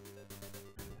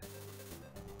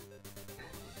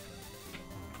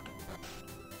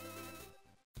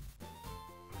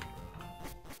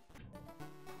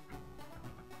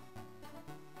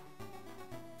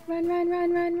 Run, run,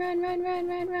 run, run, run, run, run,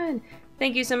 run, run.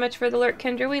 Thank you so much for the lurk,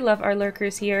 Kendra. We love our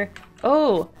lurkers here.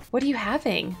 Oh, what are you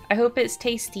having? I hope it's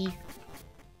tasty.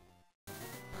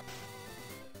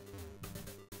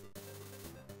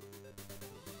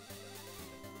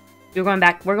 We're going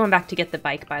back to get the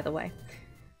bike, by the way.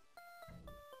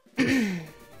 Because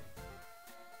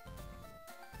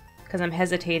I'm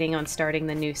hesitating on starting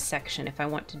the new section if I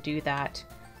want to do that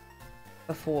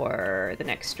before the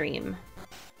next stream.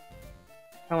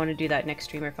 If I want to do that next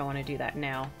stream or if I want to do that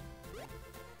now.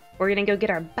 We're gonna go get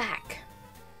our back.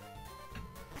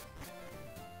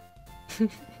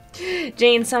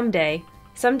 Jane, someday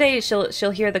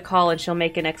she'll hear the call and she'll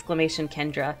make an exclamation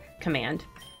Kendra command.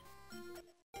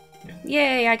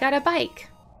 Yay, I got a bike!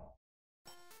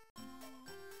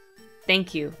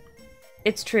 Thank you.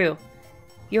 It's true.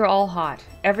 You're all hot.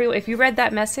 If you read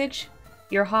that message,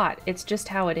 you're hot. It's just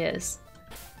how it is.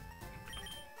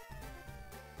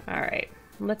 Alright,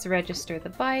 let's register the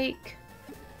bike.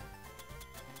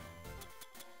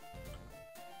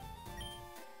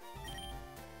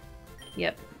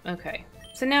 Yep, okay.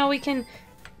 So now we can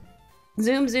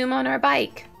zoom on our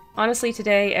bike. Honestly,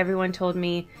 today everyone told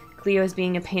me Cleo is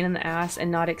being a pain in the ass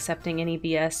and not accepting any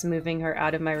BS, moving her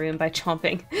out of my room by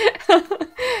chomping.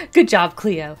 Good job,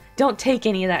 Cleo. Don't take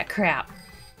any of that crap.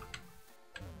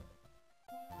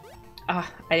 Ah,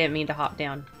 I didn't mean to hop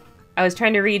down. I was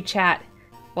trying to read chat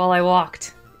while I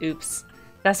walked. Oops.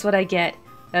 That's what I get.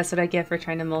 That's what I get for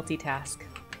trying to multitask.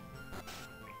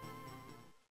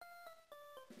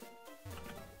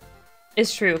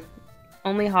 It's true.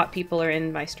 Only hot people are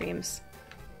in my streams.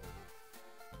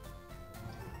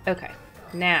 Okay,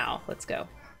 now let's go.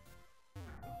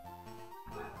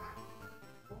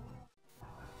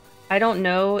 I don't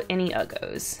know any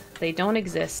Uggos. They don't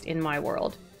exist in my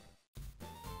world.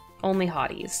 Only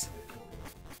hotties.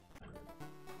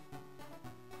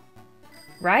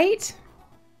 Right?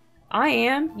 I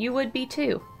am. You would be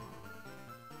too.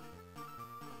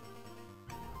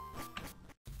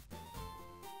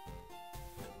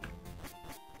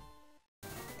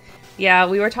 Yeah,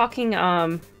 we were talking,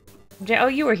 oh,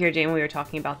 you were here, Jane, we were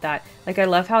talking about that. Like, I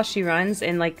love how she runs,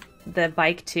 and, like, the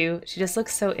bike, too. She just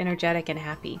looks so energetic and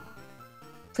happy.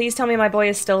 Please tell me my boy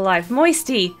is still alive.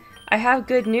 Moisty! I have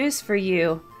good news for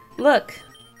you. Look.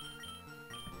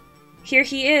 Here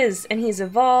he is, and he's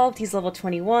evolved. He's level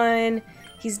 21.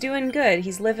 He's doing good.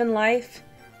 He's living life.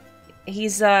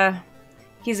 He's a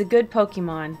good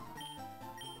Pokemon.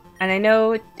 And I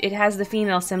know it has the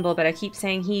female symbol, but I keep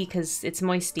saying he because it's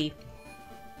Moisty.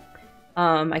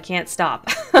 I can't stop.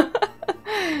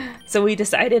 So we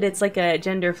decided it's like a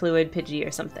gender fluid Pidgey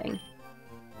or something.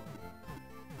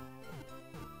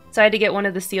 So I had to get one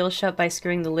of the seals shut by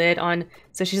screwing the lid on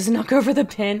so she doesn't knock over the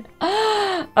pin.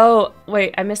 Oh,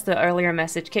 wait, I missed the earlier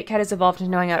message. Kit Kat has evolved into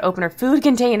knowing how to open her food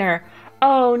container.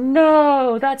 Oh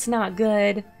no, that's not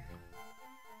good.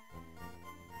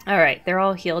 Alright, they're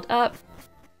all healed up.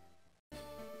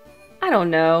 I don't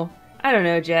know. I don't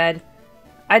know, Jed.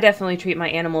 I definitely treat my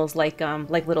animals like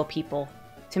little people.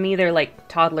 To me, they're like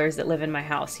toddlers that live in my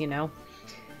house, you know?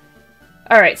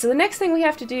 Alright, so the next thing we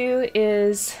have to do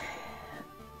is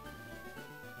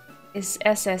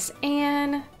SS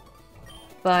Anne,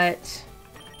 but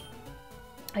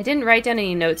I didn't write down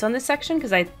any notes on this section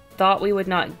because I thought we would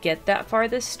not get that far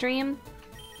this stream.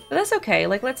 But that's okay,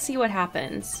 like, let's see what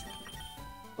happens.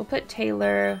 We'll put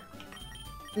Taylor...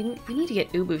 We need to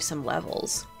get Ubu some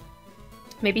levels.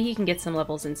 Maybe he can get some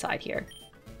levels inside here.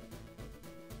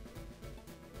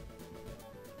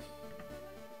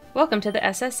 Welcome to the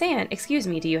SS Anne. Excuse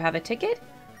me, do you have a ticket?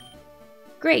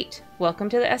 Great. Welcome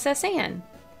to the SS Anne.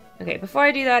 Okay, before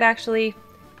I do that, actually,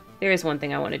 there is one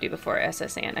thing I want to do before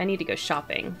SS Anne. I need to go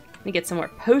shopping. I need to get some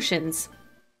more potions.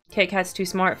 Kit Kat's too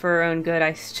smart for her own good.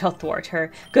 I shall thwart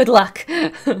her. Good luck!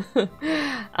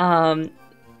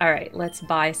 Alright, let's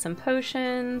buy some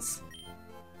potions.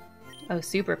 Oh,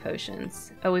 super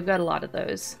potions. Oh, we've got a lot of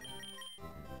those.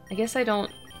 I guess I don't...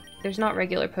 There's not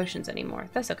regular potions anymore.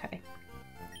 That's okay.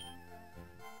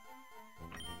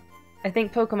 I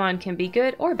think Pokemon can be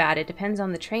good or bad. It depends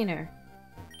on the trainer.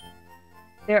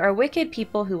 There are wicked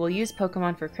people who will use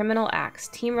Pokemon for criminal acts.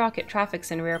 Team Rocket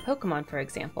traffics in rare Pokemon, for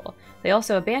example. They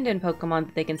also abandon Pokemon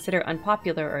that they consider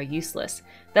unpopular or useless.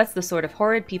 That's the sort of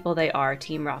horrid people they are,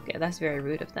 Team Rocket. That's very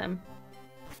rude of them.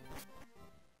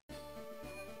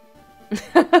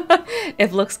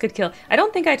 If looks could kill. I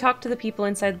don't think I talked to the people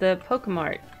inside the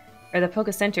Pokemart, or the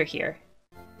Poke Center here.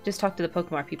 Just talked to the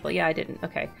Pokemart people. Yeah, I didn't.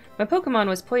 Okay. My Pokemon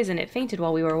was poisoned. It fainted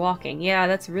while we were walking. Yeah,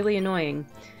 that's really annoying.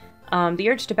 The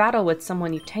urge to battle with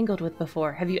someone you've tangled with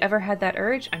before. Have you ever had that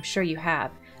urge? I'm sure you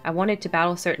have. I wanted to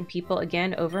battle certain people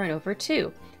again over and over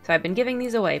too. So I've been giving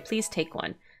these away. Please take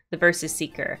one. The Versus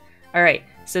Seeker. Alright,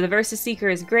 so the Versus Seeker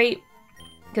is great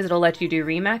because it'll let you do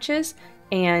rematches.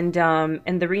 And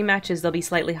the rematches, they'll be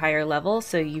slightly higher level,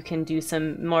 so you can do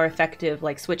some more effective,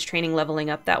 like, switch training leveling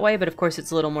up that way, but of course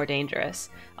it's a little more dangerous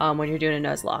when you're doing a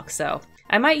Nuzlocke. So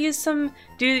I might use some,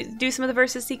 do some of the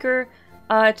Versus Seeker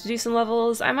to do some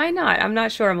levels. I might not. I'm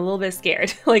not sure. I'm a little bit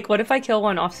scared. Like, what if I kill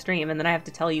one off stream and then I have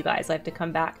to tell you guys? I have to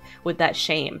come back with that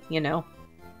shame, you know?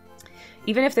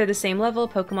 Even if they're the same level,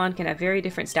 Pokemon can have very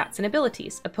different stats and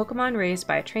abilities. A Pokemon raised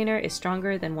by a trainer is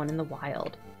stronger than one in the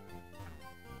wild.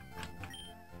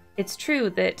 It's true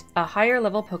that a higher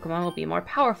level Pokemon will be more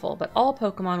powerful, but all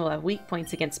Pokemon will have weak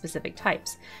points against specific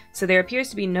types. So there appears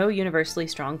to be no universally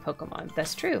strong Pokemon.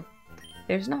 That's true.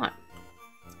 There's not.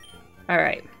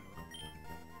 Alright.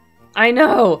 I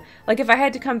know! Like, if I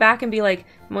had to come back and be like,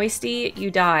 Moisty, you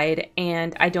died,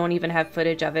 and I don't even have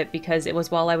footage of it because it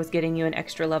was while I was getting you an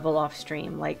extra level off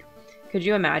stream. Like, could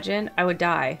you imagine? I would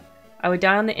die. I would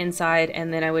die on the inside,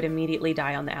 and then I would immediately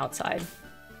die on the outside.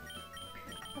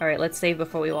 Alright, let's save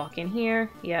before we walk in here.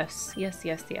 Yes, yes,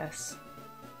 yes, yes.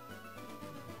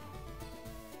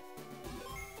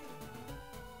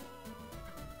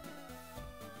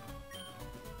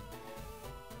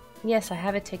 Yes, I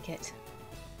have a ticket.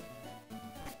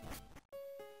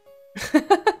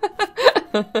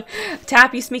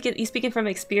 Tap, you speaking from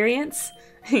experience?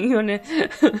 You wanna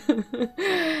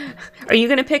Are you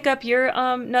gonna pick up your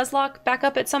Nuzlocke back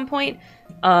up at some point?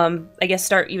 I guess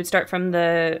you would start from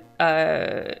the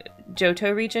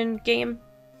Johto region game.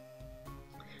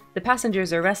 The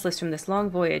passengers are restless from this long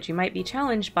voyage. You might be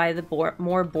challenged by the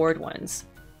more bored ones.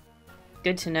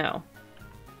 Good to know.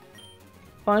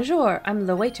 Bonjour, I'm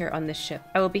the waiter on this ship.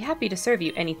 I will be happy to serve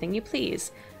you anything you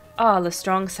please. Ah, the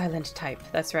strong silent type.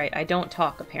 That's right, I don't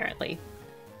talk, apparently.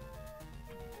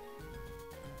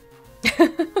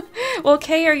 Well,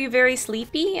 Kay, are you very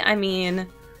sleepy? I mean...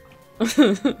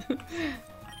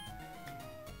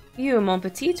 You, mon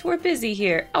petit, were busy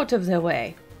here. Out of the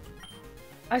way.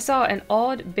 I saw an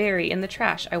odd berry in the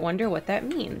trash. I wonder what that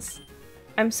means.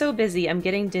 I'm so busy, I'm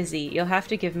getting dizzy. You'll have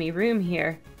to give me room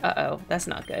here. Uh-oh, that's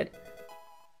not good.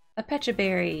 A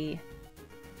pechaberry.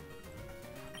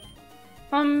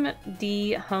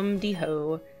 Hum-dee-ho.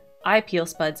 I peel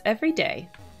spuds every day.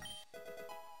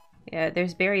 Yeah,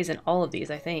 there's berries in all of these,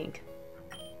 I think.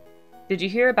 Did you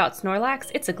hear about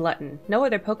Snorlax? It's a glutton. No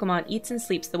other Pokemon eats and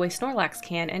sleeps the way Snorlax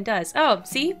can and does. Oh,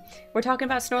 see? We're talking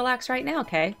about Snorlax right now,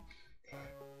 Kay.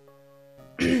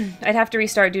 I'd have to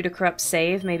restart due to corrupt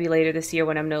save, maybe later this year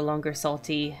when I'm no longer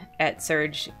salty at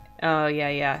Surge Oh, yeah,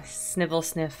 yeah. Snivel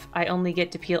sniff. I only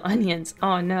get to peel onions.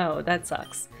 Oh, no, that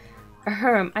sucks.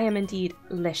 Ahem, I am indeed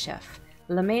le chef.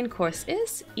 The main course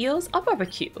is eels au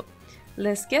barbecue.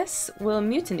 Les guests will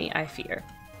mutiny, I fear.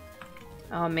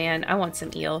 Oh, man, I want some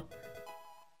eel.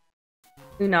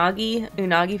 Unagi?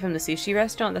 Unagi from the sushi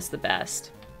restaurant? That's the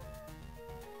best.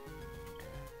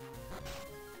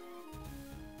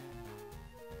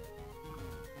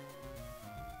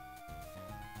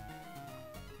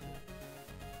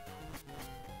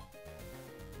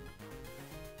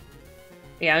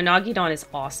 Yeah, Unagi Don is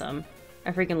awesome.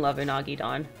 I freaking love Unagi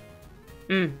Don.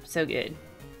 Mmm, so good.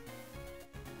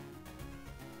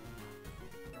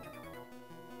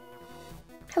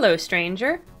 Hello,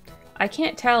 stranger. I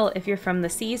can't tell if you're from the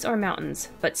seas or mountains,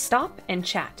 but stop and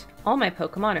chat. All my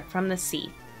Pokemon are from the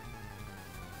sea.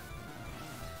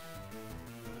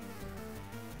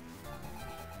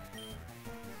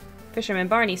 Fisherman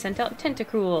Barney sent out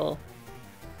Tentacruel.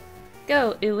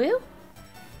 Go, Uwu.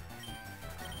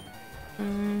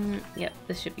 Yep,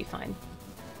 this should be fine.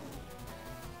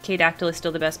 K-Dactyl is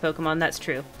still the best Pokemon, that's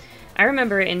true. I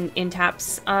remember in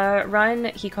Tap's run,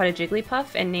 he caught a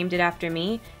Jigglypuff and named it after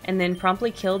me, and then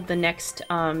promptly killed the next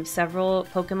several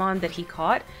Pokemon that he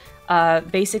caught.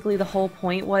 Basically, the whole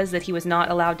point was that he was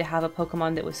not allowed to have a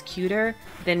Pokemon that was cuter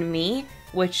than me,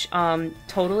 which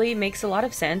totally makes a lot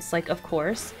of sense, like, of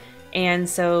course. And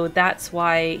so that's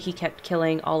why he kept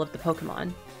killing all of the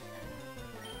Pokemon.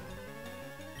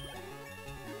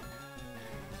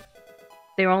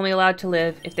 They were only allowed to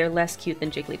live if they're less cute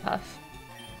than Jigglypuff.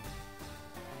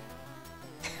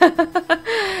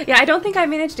 Yeah, I don't think I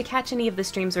managed to catch any of the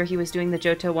streams where he was doing the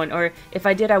Johto one, or if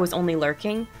I did, I was only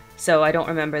lurking, so I don't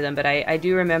remember them, but I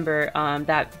do remember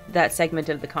that segment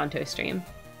of the Kanto stream.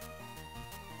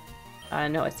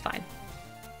 No, it's fine.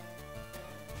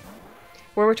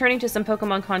 We're returning to some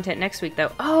Pokemon content next week,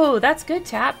 though. Oh, that's good,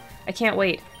 Tap! I can't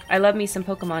wait. I love me some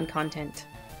Pokemon content.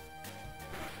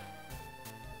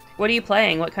 What are you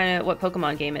playing? What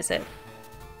Pokemon game is it?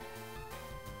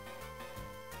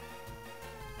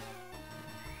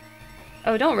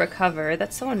 Oh, don't recover.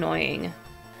 That's so annoying.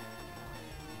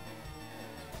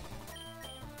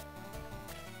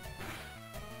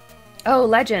 Oh,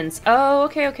 Legends. Oh,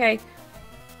 okay, okay.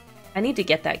 I need to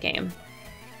get that game.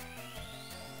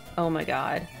 Oh my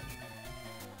god.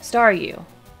 Staryu.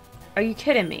 Are you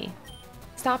kidding me?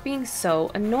 Stop being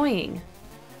so annoying.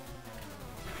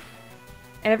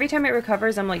 And every time it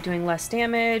recovers, I'm like doing less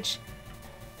damage.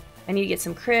 I need to get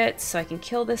some crits so I can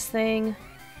kill this thing.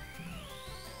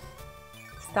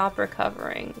 Stop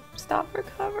recovering. Stop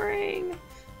recovering.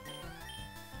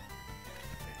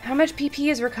 How much PP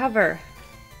is recover?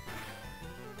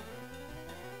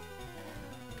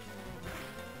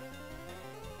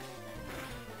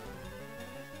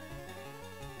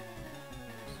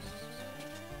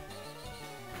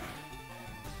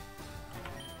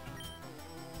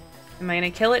 Am I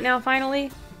gonna kill it now,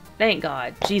 finally? Thank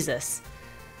God. Jesus.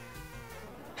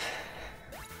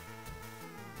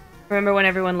 Remember when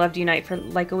everyone loved Unite for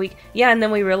like a week? Yeah, and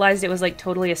then we realized it was like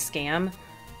totally a scam.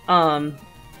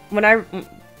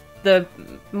 The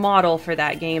model for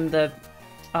that game, the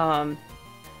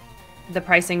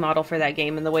pricing model for that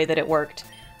game and the way that it worked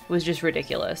was just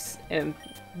ridiculous and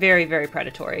very, very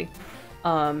predatory.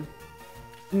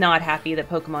 Not happy that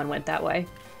Pokemon went that way.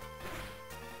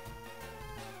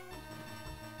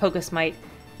 Pokesmite.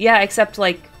 Yeah, except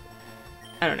like,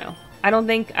 I don't know. I don't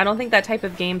think that type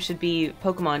of game should be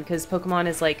Pokemon, because Pokemon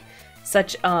is like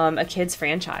such a kid's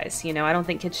franchise, you know? I don't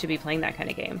think kids should be playing that kind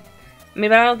of game. I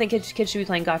mean, but I don't think kids should be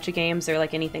playing gacha games or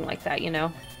like anything like that, you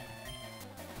know?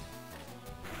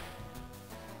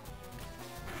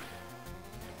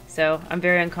 So I'm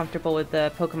very uncomfortable with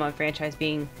the Pokemon franchise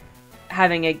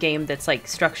having a game that's like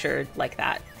structured like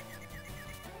that.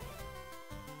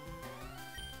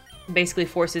 Basically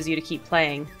forces you to keep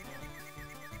playing.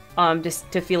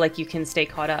 Just to feel like you can stay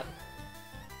caught up.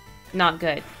 Not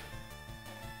good.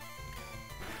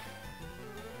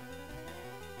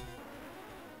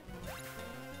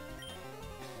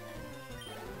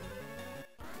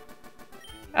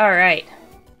 Alright.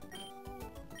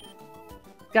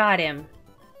 Got him.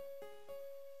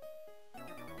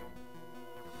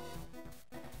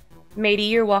 Matey,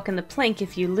 you're walking the plank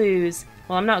if you lose.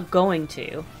 Well, I'm not going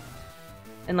to.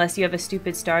 Unless you have a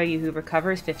stupid Staryu who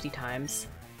recovers 50 times.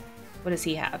 What does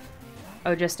he have?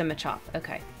 Oh, just a Machop.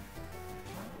 Okay.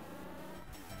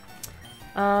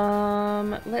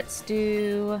 Let's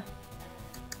do...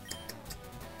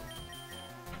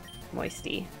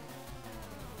 Moisty.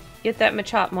 Get that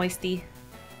Machop, Moisty.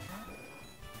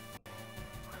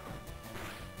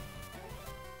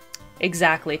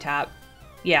 Exactly, Tap.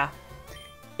 Yeah.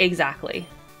 Exactly.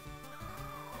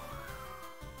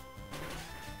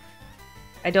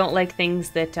 I don't like things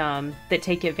that that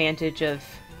take advantage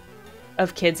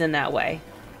of kids in that way.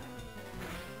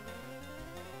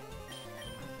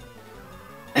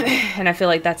 And I feel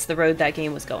like that's the road that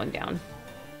game was going down.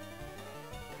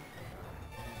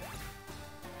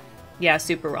 Yeah,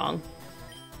 super wrong.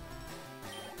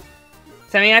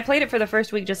 So, I mean, I played it for the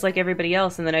first week just like everybody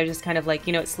else, and then I just kind of like,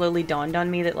 you know, it slowly dawned on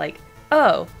me that like,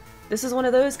 oh, this is one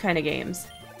of those kind of games.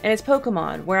 And it's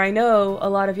Pokemon, where I know a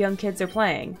lot of young kids are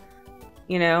playing,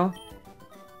 you know?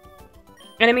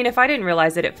 And I mean, if I didn't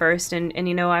realize it at first, and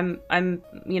you know, I'm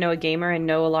you know, a gamer and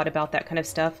know a lot about that kind of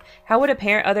stuff, how would a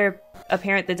parent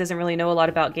that doesn't really know a lot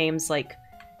about games, like,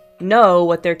 know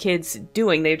what their kid's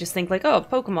doing? They just think like, oh,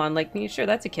 Pokemon, like, yeah, sure,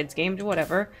 that's a kid's game,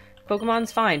 whatever.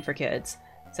 Pokemon's fine for kids.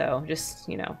 So, just,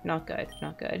 you know, not good,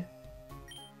 not good.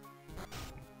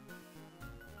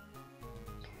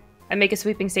 I make a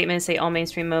sweeping statement and say all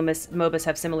mainstream MOBAs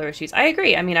have similar issues. I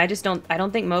agree. I mean, I don't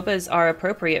think MOBAs are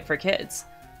appropriate for kids,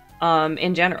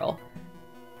 in general.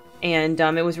 And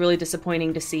it was really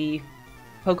disappointing to see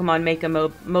Pokemon make a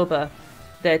MOBA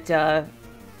that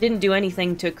didn't do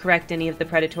anything to correct any of the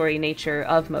predatory nature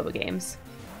of MOBA games.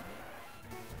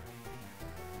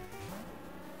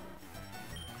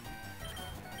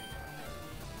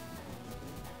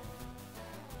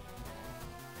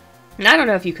 And I don't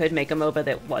know if you could make a MOBA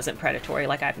that wasn't predatory,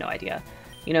 like I have no idea.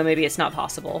 You know, maybe it's not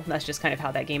possible. That's just kind of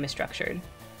how that game is structured.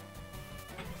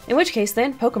 In which case,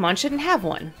 then, Pokemon shouldn't have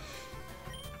one.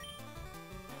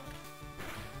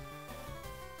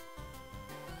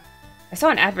 I saw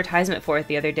an advertisement for it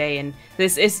the other day, and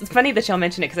this is funny that y'all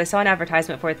mention it, because I saw an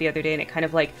advertisement for it the other day, and it kind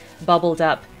of, like, bubbled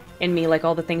up in me, like,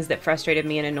 all the things that frustrated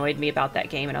me and annoyed me about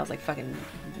that game, and I was like, fucking,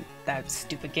 that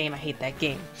stupid game, I hate that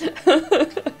game.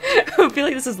 I feel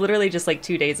like this was literally just, like,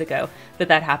 2 days ago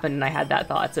that happened, and I had that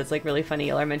thought, so it's, like, really funny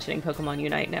y'all are mentioning Pokemon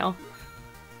Unite now.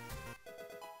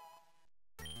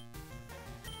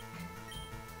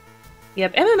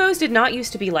 Yep, MMOs did not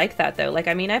used to be like that, though. Like,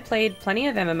 I mean, I played plenty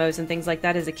of MMOs and things like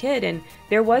that as a kid, and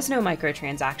there was no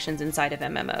microtransactions inside of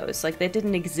MMOs. Like, that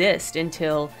didn't exist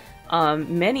until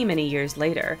many, many years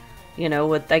later. You know,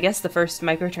 with, I guess the first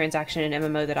microtransaction in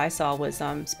MMO that I saw was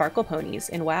Sparkle Ponies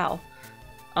in WoW.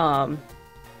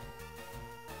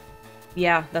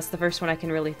 Yeah, that's the first one I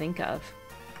can really think of.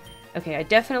 Okay, I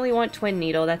definitely want Twin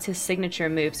Needle. That's his signature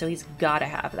move, so he's gotta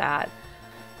have that.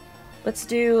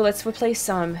 Let's replace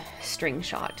some String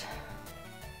Shot.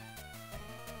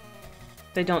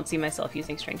 I don't see myself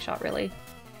using String Shot, really.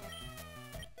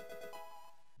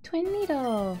 Twin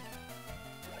Needle!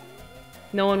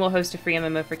 No one will host a free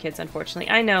MMO for kids,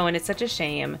 unfortunately. I know, and it's such a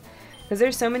shame. Because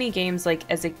there's so many games, like,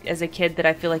 as a kid that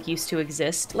I feel like used to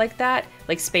exist like that.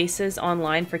 Like, spaces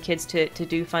online for kids to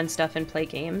do fun stuff and play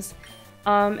games.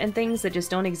 And things that just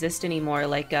don't exist anymore,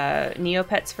 like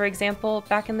Neopets, for example,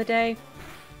 back in the day.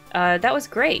 That was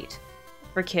great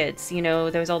for kids. You know,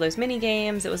 there was all those mini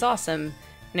games. It was awesome.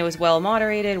 And it was well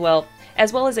moderated. Well,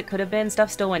 as well as it could have been.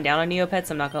 Stuff still went down on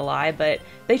Neopets, I'm not gonna lie. But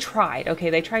they tried, okay?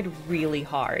 They tried really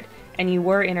hard. And you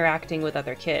were interacting with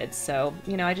other kids. So,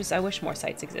 you know, I wish more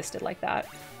sites existed like that.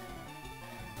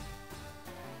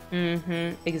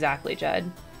 Exactly, Judd.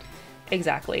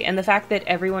 Exactly. And the fact that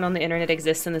everyone on the internet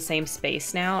exists in the same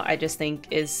space now, I just think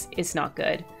is not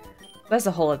good. That's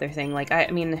a whole other thing. Like, I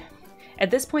mean... At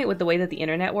this point, with the way that the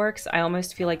internet works, I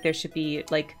almost feel like there should be,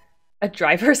 like, a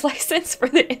driver's license for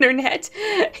the internet.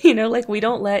 You know, like, we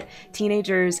don't let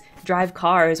teenagers drive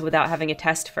cars without having a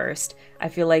test first. I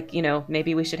feel like, you know,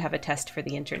 maybe we should have a test for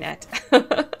the internet.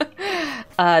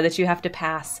 That you have to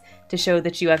pass to show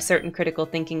that you have certain critical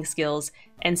thinking skills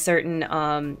and certain,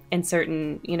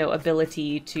 you know,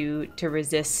 ability to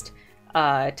resist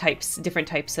different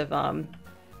types of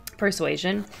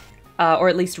persuasion. Or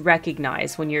at least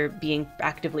recognize when you're being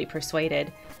actively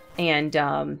persuaded, and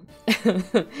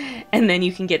and then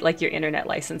you can get like your internet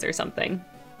license or something.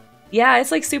 Yeah, it's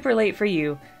like super late for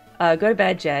you. Go to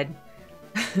bed, Jed.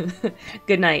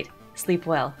 Good night. Sleep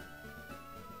well.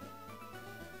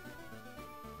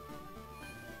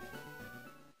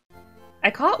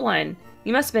 I caught one.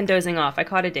 You must have been dozing off. I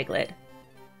caught a Diglett.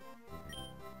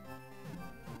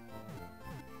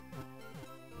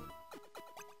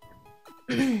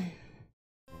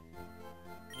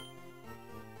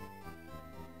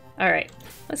 Alright,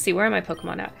 let's see, where are my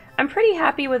Pokemon at? I'm pretty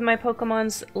happy with my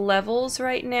Pokemon's levels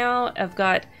right now. I've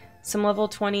got some level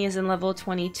 20s and level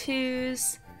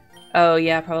 22s. Oh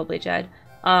yeah, probably Jed.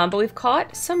 But we've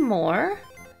caught some more.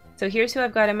 So here's who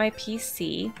I've got in my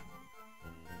PC.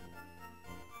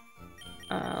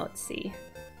 Let's see.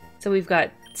 So we've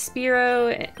got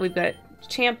Spearow, we've got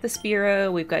Champ the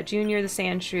Spearow, we've got Junior the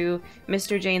Sandshrew,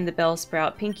 Mr. Jane the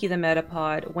Bellsprout, Pinky the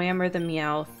Metapod, Whammer the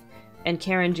Meowth, and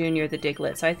Karen Jr. the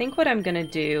Diglett. So I think what I'm gonna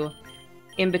do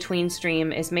in between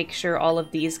stream is make sure all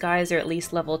of these guys are at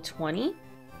least level 20.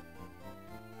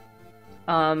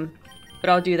 But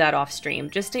I'll do that off stream,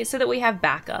 just so that we have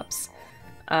backups.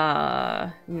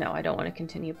 No, I don't want to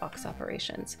continue box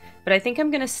operations. But I think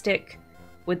I'm going to stick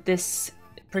with this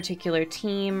particular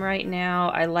team right now.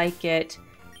 I like it.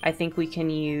 I think we can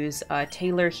use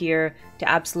Taylor here to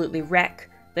absolutely wreck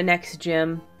the next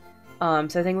gym. So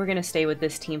I think we're going to stay with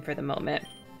this team for the moment.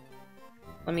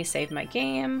 Let me save my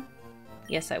game.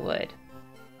 Yes, I would.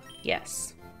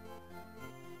 Yes.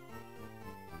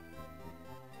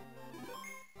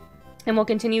 And we'll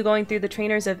continue going through the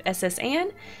trainers of SS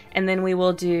Anne, and then we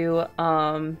will do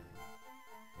the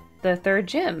third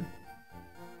gym.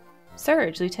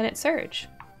 Surge, Lieutenant Surge.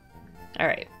 All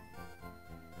right.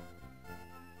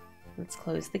 Let's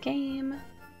close the game.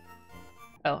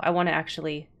 Oh, I want to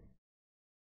actually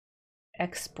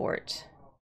export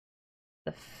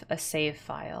a save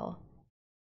file.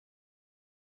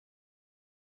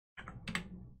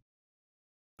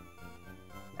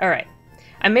 All right.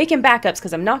 I'm making backups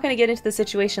because I'm not going to get into the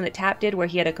situation that Tap did where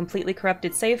he had a completely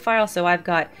corrupted save file, so I've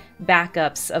got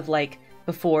backups of like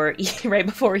before, right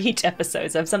before each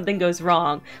episode. So if something goes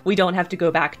wrong, we don't have to go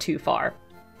back too far.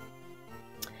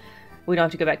 We don't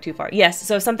have to go back too far. Yes,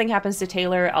 so if something happens to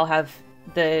Taylor, I'll have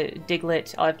the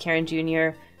Diglett, I'll have Karen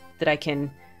Jr. that I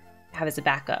can have as a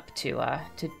backup to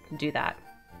do that.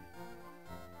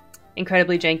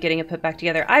 Incredibly jank getting it put back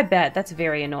together. I bet, that's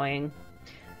very annoying.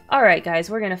 Alright guys,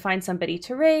 we're going to find somebody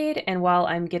to raid, and while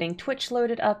I'm getting Twitch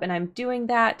loaded up and I'm doing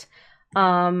that,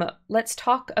 let's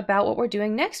talk about what we're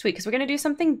doing next week, because we're going to do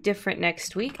something different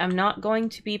next week. I'm not going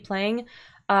to be playing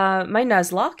my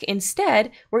Nuzlocke.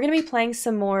 Instead, we're going to be playing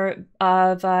some more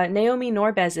of Naomi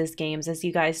Norbez's games. As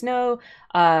you guys know,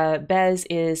 Bez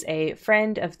is a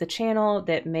friend of the channel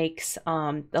that makes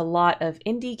a lot of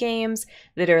indie games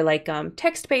that are like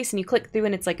text-based, and you click through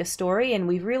and it's like a story, and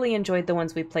we've really enjoyed the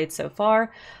ones we've played so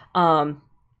far.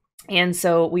 And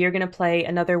so we are going to play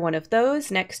another one of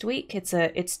those next week.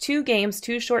 It's two games,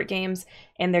 two short games,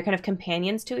 and they're kind of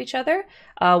companions to each other.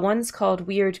 One's called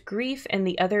Weird Grief, and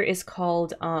the other is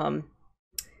called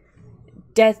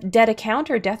Dead Account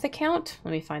or Death Account.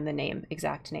 Let me find the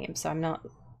exact name, so I'm not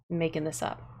making this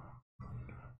up.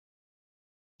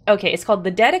 Okay, it's called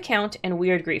The Dead Account and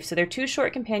Weird Grief. So they're two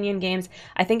short companion games.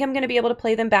 I think I'm going to be able to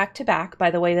play them back to back by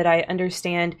the way that I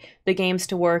understand the games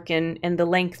to work and the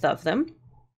length of them.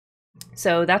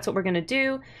 So that's what we're going to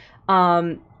do.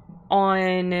 On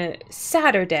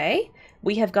Saturday,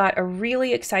 we have got a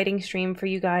really exciting stream for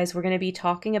you guys. We're going to be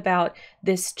talking about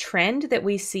this trend that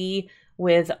we see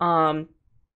with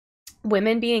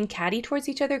women being catty towards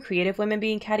each other, creative women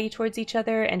being catty towards each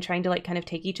other and trying to like kind of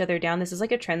take each other down. This is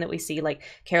like a trend that we see, like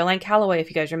Caroline Calloway, if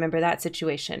you guys remember that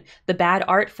situation, the bad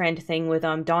art friend thing with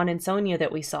Dawn and Sonia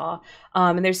that we saw.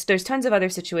 And there's tons of other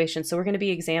situations. So we're going to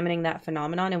be examining that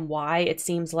phenomenon and why it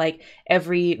seems like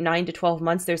every 9 to 12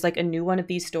 months there's like a new one of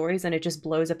these stories and it just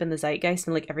blows up in the zeitgeist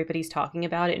and like everybody's talking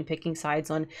about it and picking sides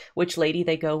on which lady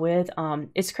they go with.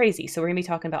 It's crazy. So we're going to be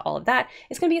talking about all of that.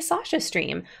 It's going to be a Sasha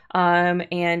stream.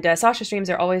 Sasha streams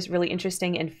are always really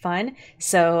interesting and fun.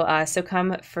 So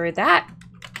come for that.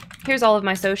 Here's all of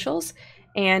my socials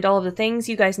and all of the things.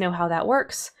 You guys know how that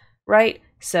works, right?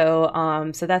 So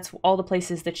that's all the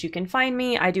places that you can find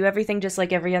me. I do everything just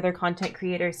like every other content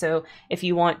creator. So if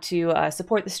you want to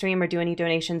support the stream or do any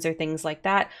donations or things like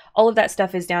that, all of that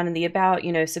stuff is down in the about,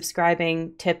 you know,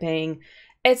 subscribing, tipping,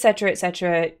 etc.,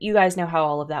 etc. You guys know how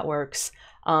all of that works.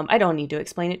 I don't need to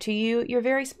explain it to you. You're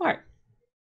very smart.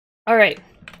 All right,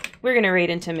 we're going to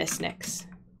raid into Miss Nix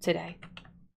today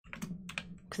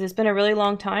because it's been a really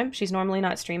long time. She's normally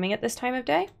not streaming at this time of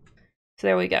day. So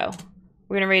there we go.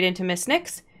 We're going to raid into Miss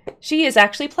Nix. She is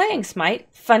actually playing Smite,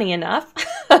 funny enough.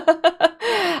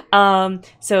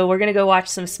 So we're going to go watch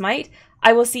some Smite.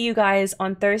 I will see you guys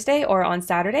on Thursday or on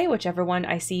Saturday, whichever one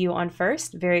I see you on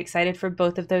first. Very excited for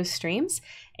both of those streams.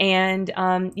 And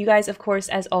you guys, of course,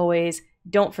 as always,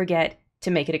 don't forget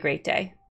to make it a great day.